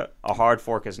before it. A hard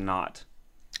fork is not.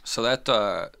 So that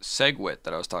SegWit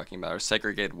that I was talking about, or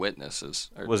segregated witnesses,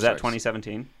 Was that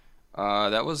 2017?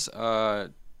 That was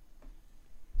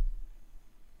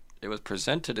it was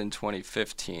presented in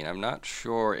 2015. I'm not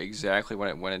sure exactly when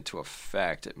it went into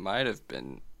effect. It might have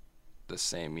been the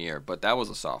same year, but that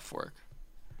was a soft fork.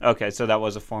 Okay, so that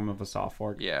was a form of a soft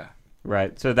fork. Yeah.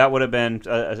 Right. So that would have been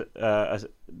the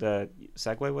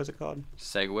SegWit. Was it called?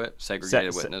 SegWit,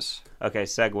 segregated witness. Okay,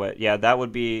 SegWit. Yeah, that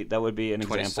would be an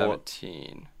 2017. example.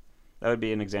 That would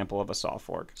be an example of a soft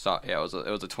fork. Yeah, it was a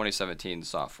 2017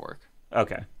 soft fork.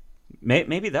 Okay.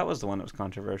 Maybe that was the one that was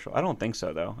controversial. I don't think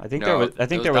so though. I think there was a that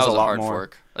lot a hard more.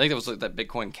 Fork. I think that was like that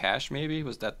Bitcoin Cash. Maybe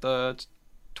was that the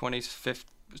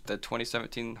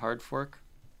 2017 hard fork?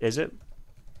 Is it?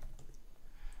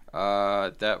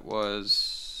 That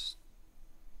was,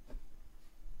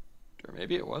 or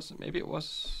maybe it wasn't. Maybe it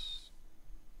was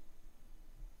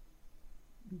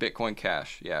Bitcoin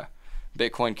Cash. Yeah,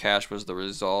 Bitcoin Cash was the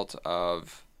result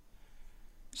of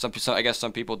I guess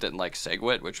some people didn't like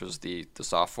SegWit, which was the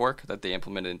soft fork that they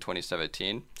implemented in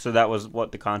 2017. So that was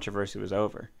what the controversy was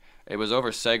over. It was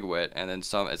over SegWit, and then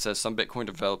it says some Bitcoin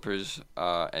developers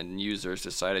and users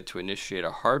decided to initiate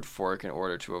a hard fork in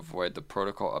order to avoid the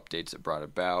protocol updates it brought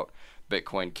about.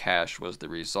 Bitcoin Cash was the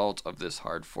result of this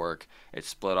hard fork. It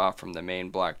split off from the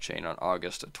main blockchain on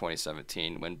August of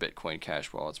 2017 when Bitcoin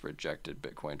Cash wallets rejected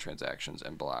Bitcoin transactions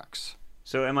and blocks.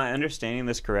 So am I understanding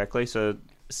this correctly? So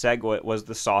SegWit was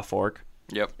the soft fork.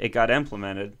 Yep. It got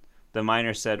implemented. The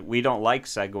miners said, we don't like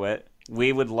SegWit.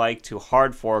 We would like to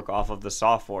hard fork off of the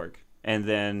soft fork. And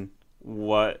then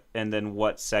what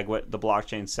SegWit, the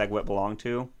blockchain SegWit belonged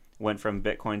to, went from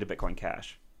Bitcoin to Bitcoin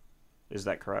Cash. Is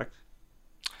that correct?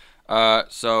 I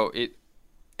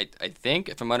think,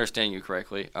 if I'm understanding you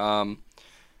correctly,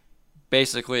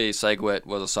 basically SegWit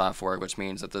was a soft fork, which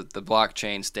means that the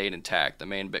blockchain stayed intact. The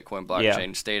main Bitcoin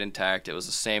blockchain stayed intact. It was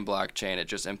the same blockchain. It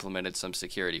just implemented some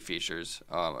security features.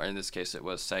 Or in this case, it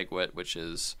was SegWit, which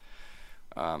is,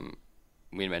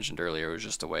 we mentioned earlier, it was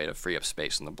just a way to free up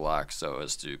space in the block so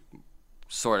as to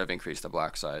sort of increase the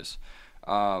block size.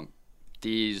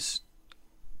 These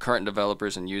current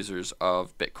developers and users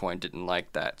of Bitcoin didn't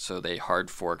like that, so they hard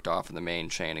forked off of the main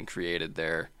chain and created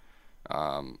their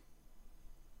hard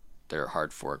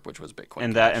fork, which was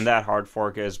Bitcoin Cash. And that hard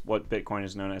fork is what Bitcoin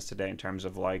is known as today in terms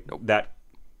of like that.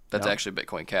 That's actually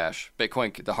Bitcoin Cash.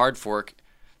 The hard fork,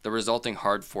 the resulting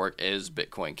hard fork is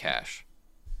Bitcoin Cash.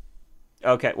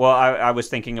 Okay, well, I was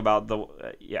thinking about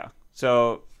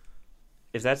So,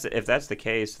 if that's the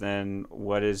case, then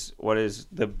what is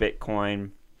the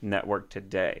Bitcoin network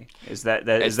today? It's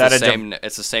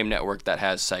the same network that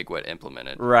has SegWit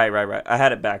implemented. Right. I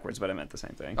had it backwards, but I meant the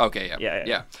same thing. Okay,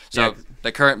 yeah. So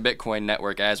the current Bitcoin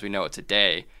network, as we know it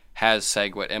today, has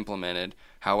SegWit implemented.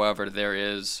 However, there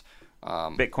is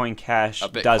Bitcoin Cash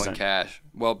doesn't. Cash.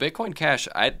 Well, Bitcoin Cash,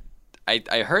 I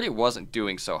heard it wasn't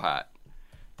doing so hot.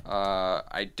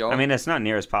 I mean, it's not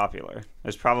near as popular.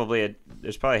 There's probably a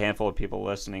handful of people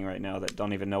listening right now that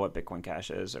don't even know what Bitcoin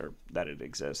Cash is or that it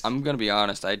exists. I'm gonna be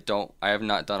honest. I have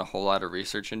not done a whole lot of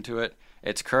research into it.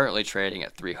 It's currently trading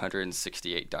at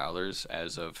 $368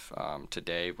 as of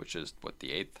today, which is the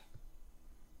 8th.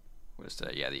 What is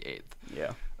today? Yeah, the 8th.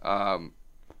 Yeah.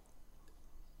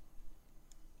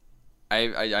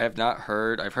 I have not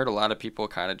heard. I've heard a lot of people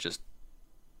kind of just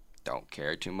don't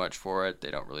care too much for it.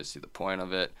 They don't really see the point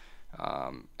of it.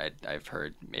 I've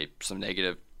heard maybe some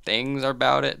negative things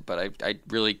about it, but I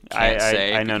really can't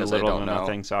say I know because little I don't to know.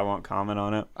 nothing, so I won't comment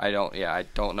on it. I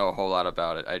don't know a whole lot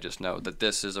about it. I just know that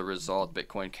this is a result.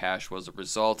 Bitcoin Cash was a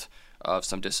result of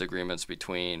some disagreements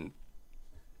between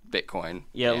Bitcoin.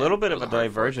 Yeah, a little bit of a hard fork.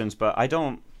 divergence, but I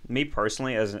don't. Me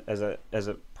personally, as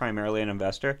a primarily an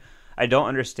investor, I don't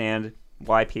understand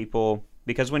why people,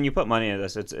 because when you put money into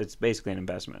this, it's basically an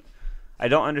investment. I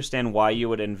don't understand why you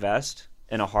would invest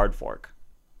in a hard fork.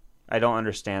 I don't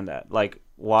understand that. Like,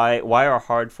 why are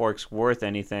hard forks worth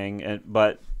anything,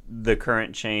 but the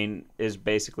current chain is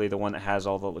basically the one that has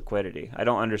all the liquidity? I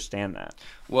don't understand that.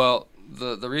 Well,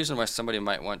 the reason why somebody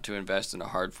might want to invest in a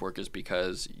hard fork is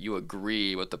because you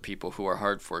agree with the people who are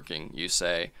hard forking. You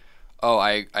say, oh,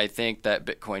 I think that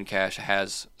Bitcoin Cash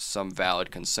has some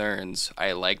valid concerns.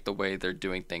 I like the way they're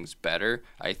doing things better.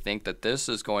 I think that this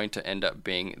is going to end up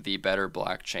being the better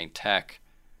blockchain tech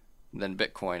than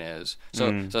Bitcoin is.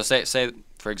 So say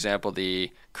for example,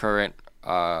 the current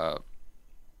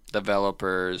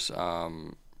developers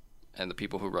and the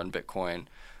people who run Bitcoin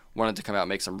wanted to come out and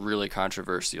make some really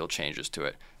controversial changes to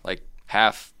it. Like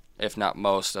half, if not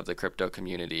most, of the crypto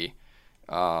community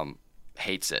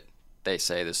hates it. They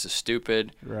say this is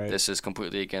stupid. Right. This is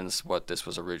completely against what this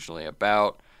was originally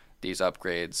about. These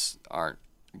upgrades aren't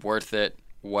worth it,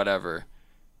 whatever.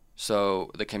 So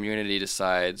the community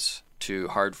decides to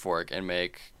hard fork and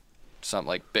make something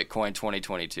like Bitcoin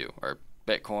 2022 or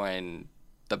Bitcoin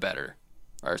the better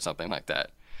or something like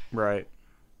that. Right.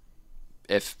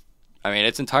 It's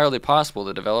entirely possible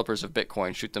the developers of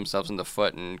Bitcoin shoot themselves in the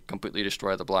foot and completely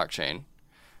destroy the blockchain.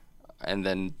 And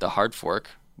then the hard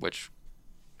fork, which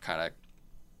kind of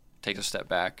takes a step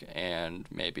back and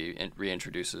maybe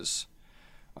reintroduces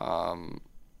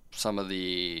some of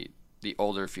the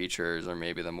older features or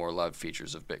maybe the more loved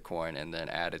features of Bitcoin, and then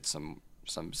added some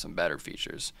better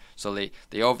features. So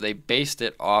they based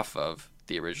it off of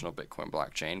the original Bitcoin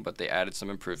blockchain, but they added some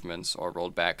improvements or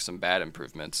rolled back some bad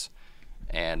improvements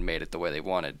and made it the way they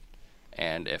wanted.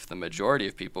 And if the majority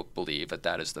of people believe that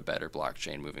that is the better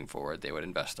blockchain moving forward, they would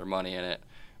invest their money in it.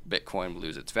 Bitcoin would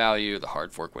lose its value. The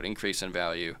hard fork would increase in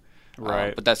value.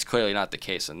 Right. But that's clearly not the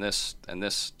case in this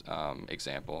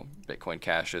example. Bitcoin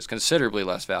Cash is considerably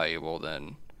less valuable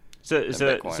than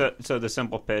Bitcoin. So the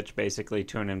simple pitch basically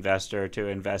to an investor to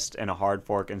invest in a hard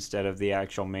fork instead of the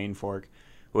actual main fork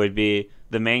would be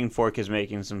the main fork is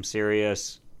making some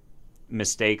serious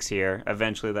mistakes here.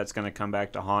 Eventually that's going to come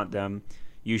back to haunt them.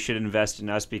 You should invest in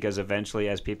us because eventually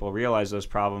as people realize those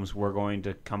problems, we're going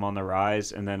to come on the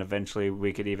rise, and then eventually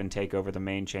we could even take over the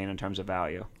main chain in terms of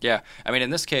value. Yeah. In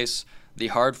this case, the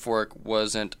hard fork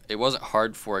wasn't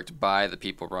hard forked by the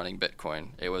people running Bitcoin.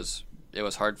 It was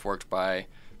hard forked by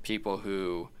people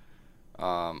who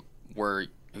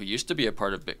used to be a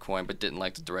part of Bitcoin but didn't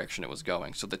like the direction it was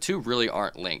going. So the two really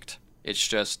aren't linked. It's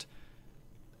just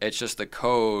the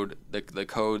code the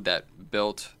code that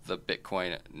built the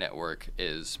Bitcoin network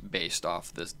is based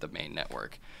off the main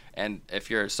network. And if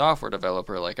you're a software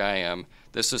developer like I am,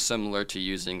 this is similar to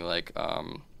using like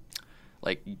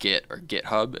Git or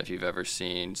GitHub. If you've ever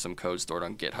seen some code stored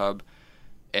on GitHub,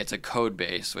 it's a code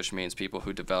base, which means people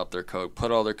who develop their code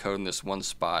put all their code in this one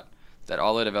spot that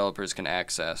all the developers can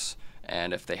access.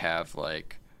 And if they have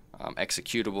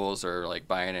executables or like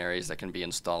binaries that can be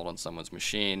installed on someone's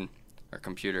machine or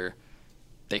computer,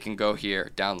 they can go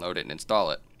here, download it, and install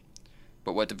it.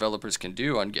 But what developers can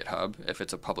do on GitHub, if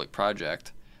it's a public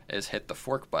project, is hit the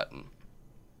fork button.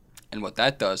 And what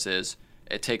that does is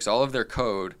it takes all of their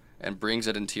code and brings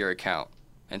it into your account,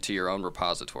 into your own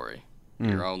repository,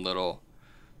 your own little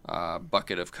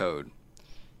bucket of code.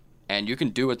 And you can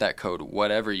do with that code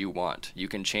whatever you want. You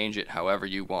can change it however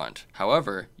you want.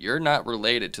 However, you're not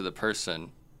related to the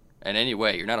person in any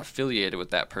way. You're not affiliated with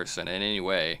that person in any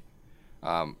way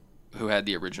who had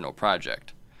the original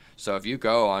project. So if you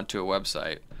go onto a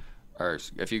website, or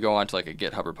if you go onto like a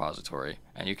GitHub repository,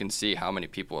 and you can see how many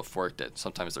people have forked it.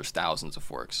 Sometimes there's thousands of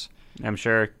forks. I'm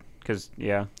sure, because,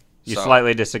 you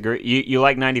slightly disagree. You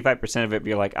like 95% of it, but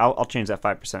you're like, I'll change that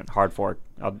 5%, hard fork,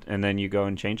 and then you go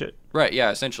and change it? Right,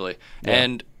 yeah, essentially. Yeah.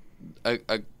 And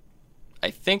I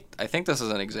think this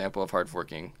is an example of hard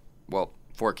forking,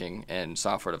 forking in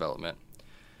software development.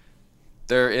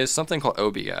 There is something called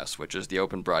OBS, which is the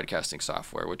Open Broadcasting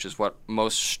Software, which is what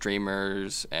most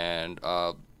streamers and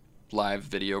live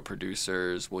video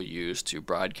producers will use to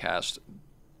broadcast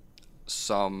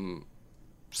some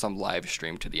live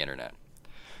stream to the internet.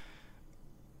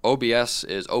 OBS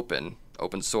is open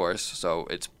source, so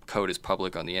its code is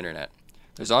public on the internet.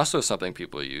 There's also something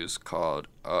people use called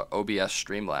OBS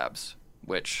Streamlabs,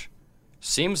 which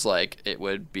seems like it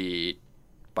would be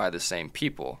by the same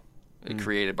people,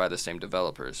 created by the same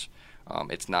developers.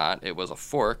 It's not. It was a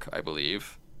fork, I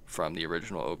believe, from the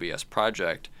original OBS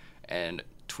project and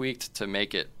tweaked to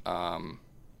make it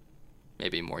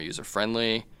maybe more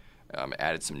user-friendly,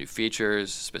 added some new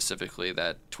features, specifically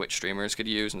that Twitch streamers could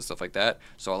use and stuff like that.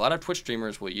 So a lot of Twitch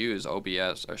streamers will use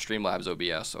OBS or Streamlabs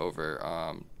OBS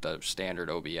over the standard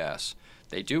OBS.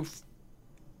 They do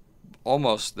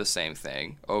almost the same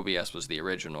thing. OBS was the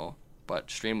original, but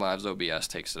Streamlabs OBS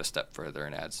takes it a step further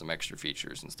and adds some extra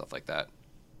features and stuff like that.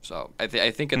 So I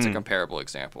think it's a comparable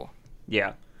example.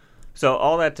 Yeah. So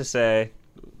all that to say,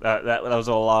 that was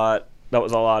a lot. That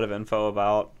was a lot of info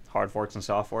about hard forks and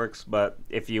soft forks. But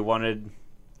if you wanted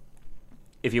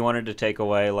to take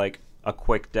away like a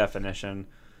quick definition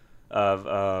of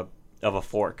a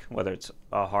fork, whether it's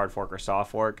a hard fork or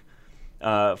soft fork,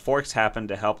 forks happen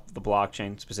to help the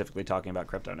blockchain. Specifically talking about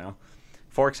crypto now.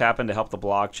 Forks happen to help the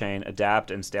blockchain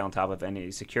adapt and stay on top of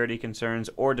any security concerns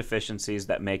or deficiencies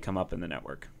that may come up in the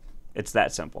network. It's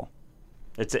that simple.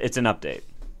 It's an update.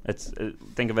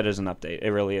 Think of it as an update.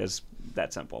 It really is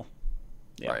that simple.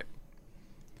 Yeah.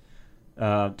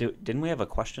 Right. Didn't we have a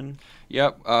question?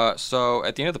 Yep. So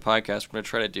at the end of the podcast, we're going to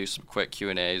try to do some quick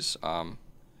Q&As.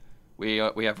 We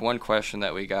have one question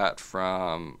that we got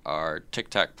from our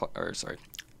TikTok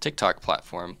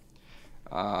platform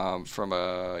from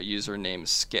a user named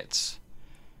Skits.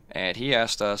 And he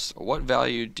asked us, what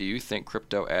value do you think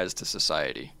crypto adds to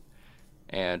society?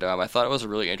 And I thought it was a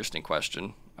really interesting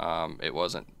question. It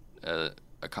wasn't a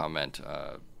comment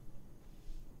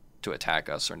to attack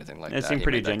us or anything like that. It seemed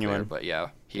pretty genuine. But yeah,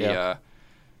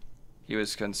 he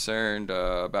was concerned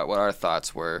about what our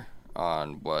thoughts were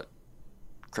on what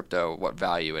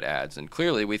value it adds. And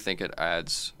clearly we think it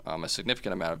adds a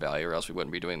significant amount of value, or else we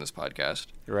wouldn't be doing this podcast.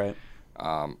 Right.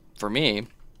 For me,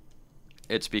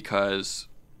 it's because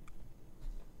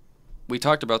we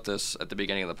talked about this at the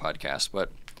beginning of the podcast,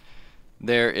 but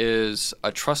there is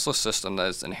a trustless system that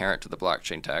is inherent to the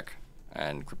blockchain tech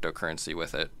and cryptocurrency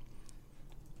with it.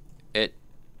 It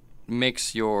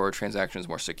makes your transactions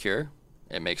more secure,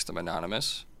 it makes them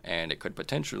anonymous, and it could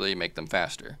potentially make them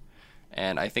faster.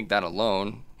 And I think that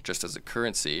alone, just as a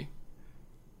currency,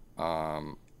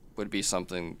 would be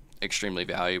something extremely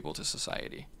valuable to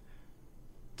society.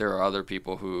 There are other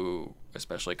people who,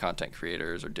 especially content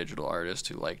creators or digital artists,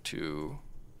 who like to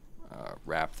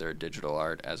wrap their digital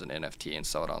art as an NFT and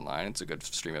sell it online. It's a good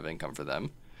stream of income for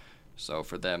them. So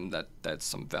for them, that's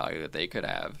some value that they could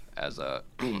have as a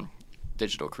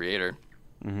digital creator.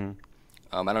 Mm-hmm.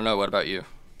 I don't know. What about you?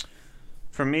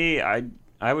 For me, I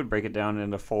would break it down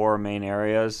into four main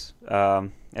areas. I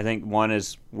think one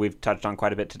is we've touched on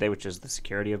quite a bit today, which is the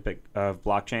security of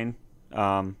blockchain.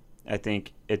 I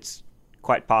think it's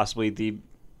quite possibly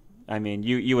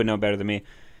you would know better than me.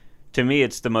 To me,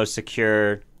 it's the most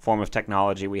secure form of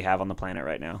technology we have on the planet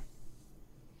right now.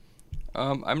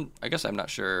 I guess I'm not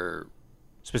sure.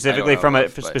 Specifically from a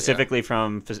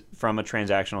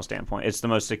transactional standpoint, it's the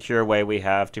most secure way we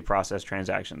have to process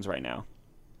transactions right now.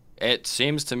 It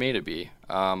seems to me to be,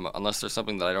 unless there's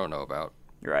something that I don't know about.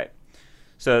 You're right.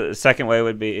 So the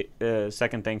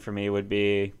second thing for me would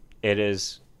be it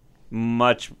is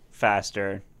much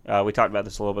faster. We talked about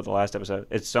this a little bit the last episode.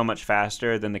 It's so much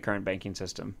faster than the current banking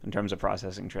system in terms of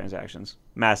processing transactions.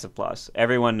 Massive plus.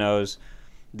 Everyone knows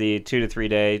the 2 to 3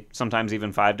 day, sometimes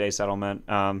even 5 day settlement.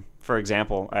 For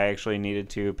example, I actually needed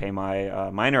to pay my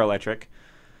miner electric.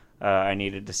 I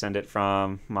needed to send it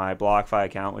from my BlockFi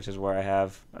account, which is where I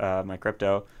have my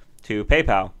crypto, to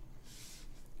PayPal.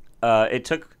 It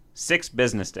took 6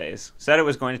 business days. Said it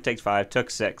was going to take 5, took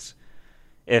 6.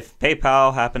 If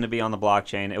PayPal happened to be on the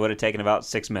blockchain, it would have taken about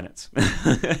 6 minutes.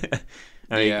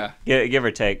 Yeah, give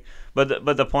or take.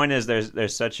 But the point is,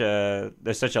 there's such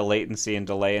a latency and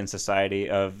delay in society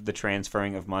of the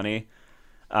transferring of money.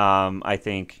 I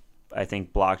think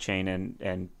blockchain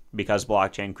and because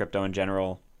blockchain, crypto in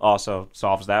general, also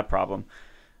solves that problem.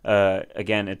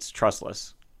 Again, it's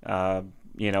trustless.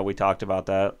 We talked about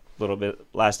that a little bit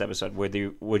last episode.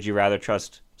 Would you rather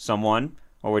trust someone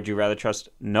or would you rather trust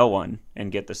no one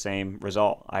and get the same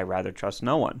result? I rather trust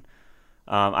no one.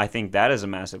 I think that is a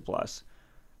massive plus.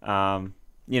 I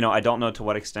don't know to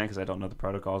what extent because I don't know the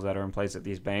protocols that are in place at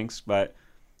these banks, but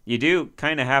you do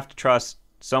kind of have to trust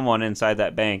someone inside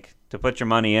that bank to put your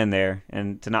money in there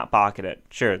and to not pocket it.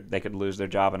 Sure, they could lose their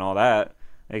job and all that.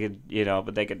 They could,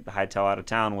 but they could hightail out of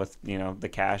town with, the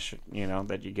cash,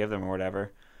 that you give them or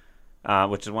whatever.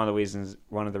 Which is one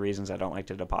of the reasons I don't like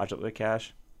to deposit with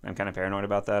cash. I'm kind of paranoid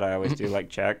about that. I always do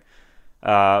check.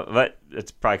 But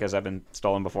it's probably because I've been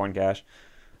stolen before in cash.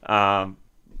 But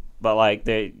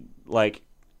like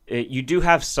you do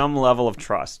have some level of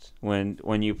trust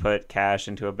when you put cash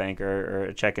into a bank or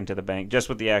a check into the bank, just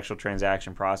with the actual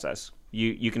transaction process.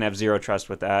 You can have zero trust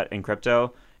with that in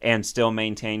crypto and still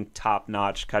maintain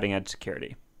top-notch cutting-edge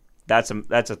security. That's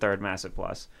a third massive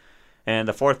plus. And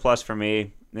the fourth plus for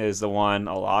me is the one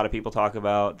a lot of people talk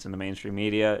about. It's in the mainstream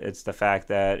media. It's the fact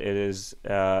that it is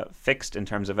fixed in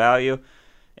terms of value.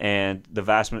 And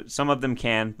some of them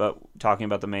can, but talking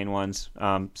about the main ones,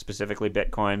 specifically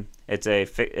Bitcoin, it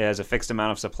has a fixed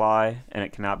amount of supply, and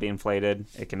it cannot be inflated.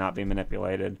 It cannot be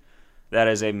manipulated. That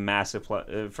is a massive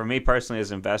plus. For me personally,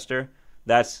 as an investor,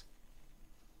 that's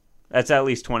at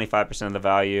least 25% of the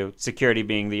value. Security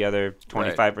being the other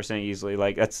 25% easily.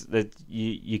 Like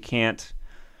you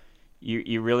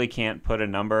really can't put a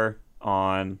number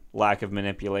on lack of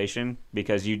manipulation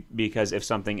because if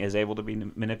something is able to be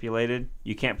manipulated,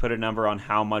 you can't put a number on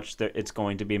how much it's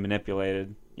going to be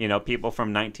manipulated. People from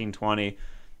 1920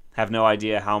 have no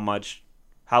idea how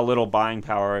little buying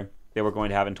power they were going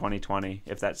to have in 2020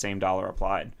 if that same dollar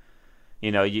applied.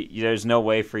 There's no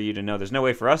way for you to know. There's no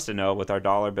way for us to know with our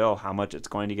dollar bill how much it's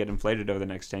going to get inflated over the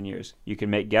next 10 years. You can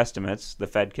make guesstimates. The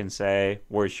Fed can say,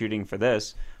 we're shooting for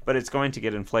this, but it's going to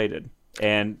get inflated.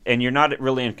 And you're not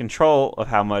really in control of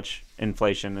how much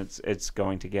inflation it's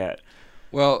going to get.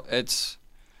 Well, it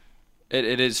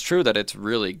is true that it's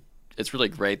really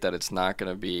great that it's not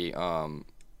going to be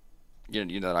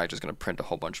you're not just going to print a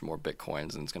whole bunch more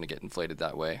Bitcoins and it's going to get inflated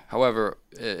that way. However,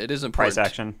 it is important. Price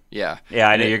action. Yeah. Yeah,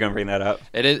 I know you're going to bring that up.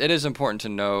 It is important to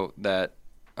know that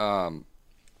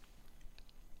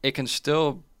it can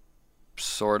still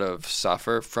sort of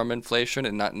suffer from inflation,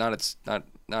 and not its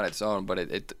own, but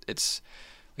it's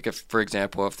like, if, for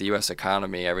example, if the U.S.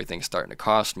 economy, everything's starting to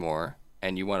cost more,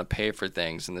 and you want to pay for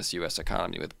things in this U.S.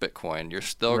 economy with Bitcoin, you're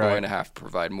still going to have to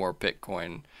provide more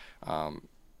Bitcoin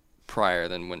prior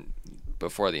than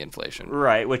before the inflation.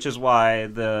 Right, which is why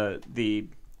the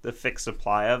fixed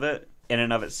supply of it in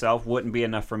and of itself wouldn't be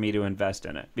enough for me to invest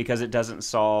in it, because it doesn't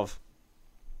solve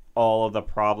all of the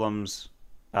problems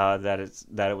that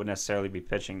it would necessarily be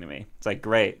pitching to me. It's like,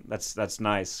 great, that's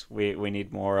nice. We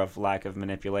need more of lack of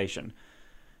manipulation.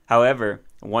 However,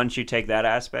 once you take that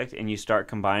aspect and you start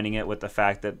combining it with the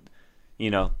fact that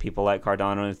people like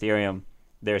Cardano and Ethereum,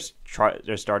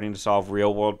 they're starting to solve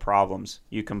real world problems.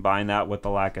 You combine that with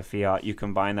the lack of fiat. You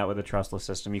combine that with a trustless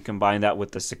system. You combine that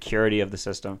with the security of the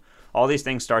system. All these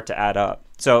things start to add up.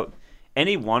 So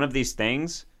any one of these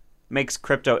things makes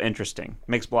crypto interesting,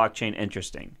 makes blockchain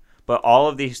interesting. But all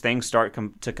of these things start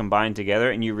to combine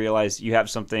together, and you realize you have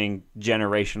something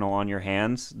generational on your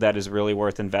hands that is really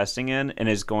worth investing in and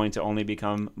is going to only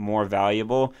become more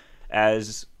valuable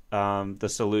as the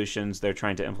solutions they're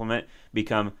trying to implement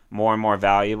become more and more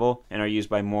valuable and are used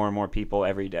by more and more people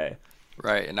every day.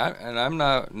 Right, and I'm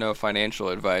not no financial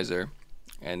advisor,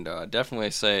 and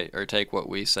definitely take what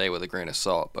we say with a grain of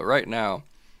salt. But right now,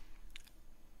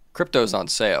 crypto's on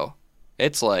sale.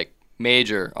 It's like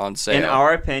major on sale. In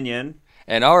our opinion.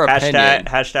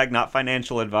 Hashtag not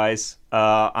financial advice.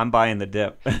 I'm buying the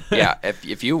dip. Yeah,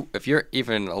 if you're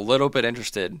even a little bit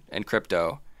interested in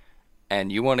crypto, and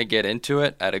you want to get into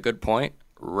it at a good point,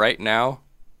 right now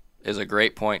is a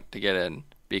great point to get in,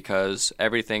 because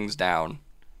everything's down.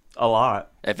 A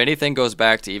lot. If anything goes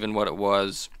back to even what it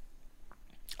was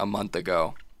a month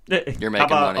ago, you're making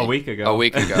money. A week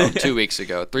ago, 2 weeks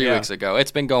ago, 3 weeks ago.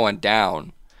 It's been going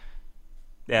down.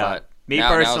 Yeah. But me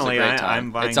personally,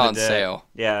 I'm buying it's on the dip. Sale.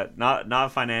 Yeah,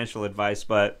 not financial advice,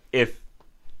 but if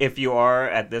you are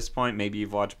at this point, maybe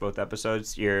you've watched both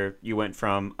episodes, you went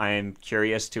from I am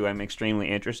curious to I'm extremely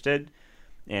interested,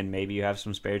 and maybe you have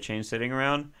some spare change sitting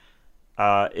around,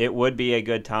 it would be a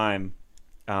good time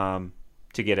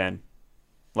to get in.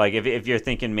 Like if you're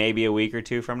thinking maybe a week or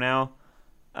two from now,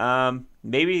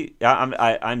 maybe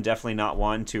I'm definitely not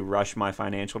one to rush my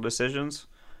financial decisions.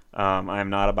 I'm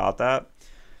not about that.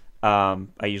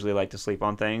 I usually like to sleep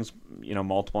on things,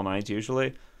 multiple nights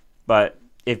usually. But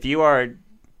if you are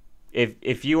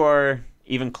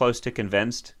even close to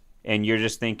convinced and you're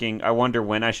just thinking, I wonder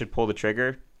when I should pull the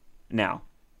trigger, now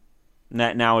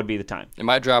would be the time. It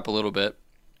might drop a little bit,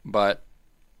 but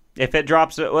if it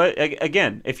drops,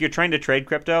 again, if you're trying to trade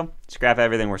crypto, scrap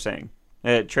everything we're saying.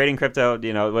 Trading crypto,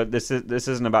 this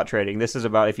isn't about trading. This is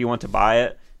about if you want to buy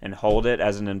it and hold it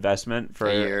as an investment for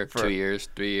a year, 2 years,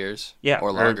 3 years, yeah,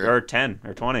 or longer, or 10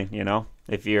 or 20.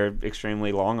 If you're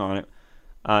extremely long on it,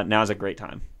 now's a great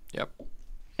time. Yep,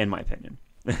 in my opinion.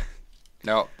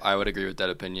 No, I would agree with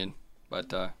that opinion,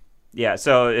 but yeah.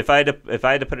 So if I had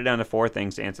to put it down to four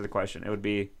things to answer the question, it would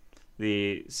be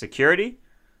the security,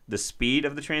 the speed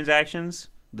of the transactions,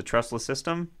 the trustless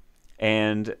system,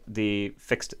 and the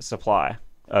fixed supply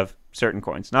of certain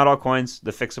coins. Not all coins,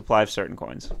 the fixed supply of certain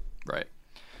coins. Right.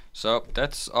 So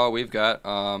that's all we've got.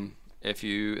 If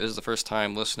you this is the first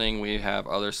time listening, we have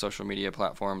other social media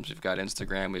platforms. We've got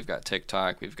Instagram, we've got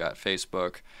TikTok, we've got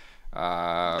Facebook.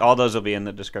 All those will be in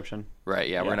the description. Right,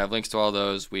 yeah. We're going to have links to all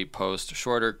those. We post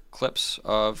shorter clips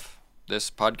of this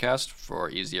podcast for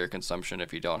easier consumption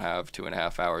if you don't have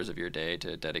 2.5 hours of your day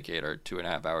to dedicate, or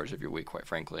 2.5 hours of your week, quite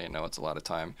frankly. I know it's a lot of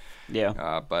time.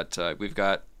 Yeah. But we've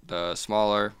got the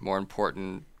smaller, more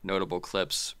important, notable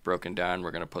clips broken down.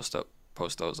 We're going to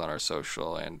post those on our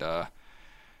social. And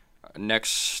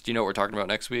next, do you know what we're talking about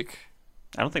next week?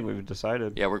 I don't think we've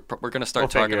decided. Yeah, we're going to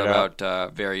start talking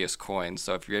about various coins.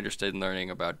 So if you're interested in learning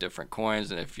about different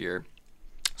coins, and if you're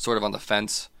sort of on the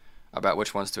fence about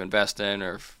which ones to invest in,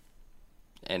 or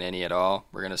in any at all,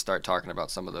 we're going to start talking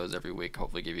about some of those every week.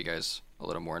 Hopefully give you guys a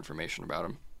little more information about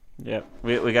them. Yeah,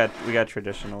 we got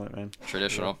traditional, man.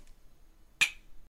 Traditional. Yeah.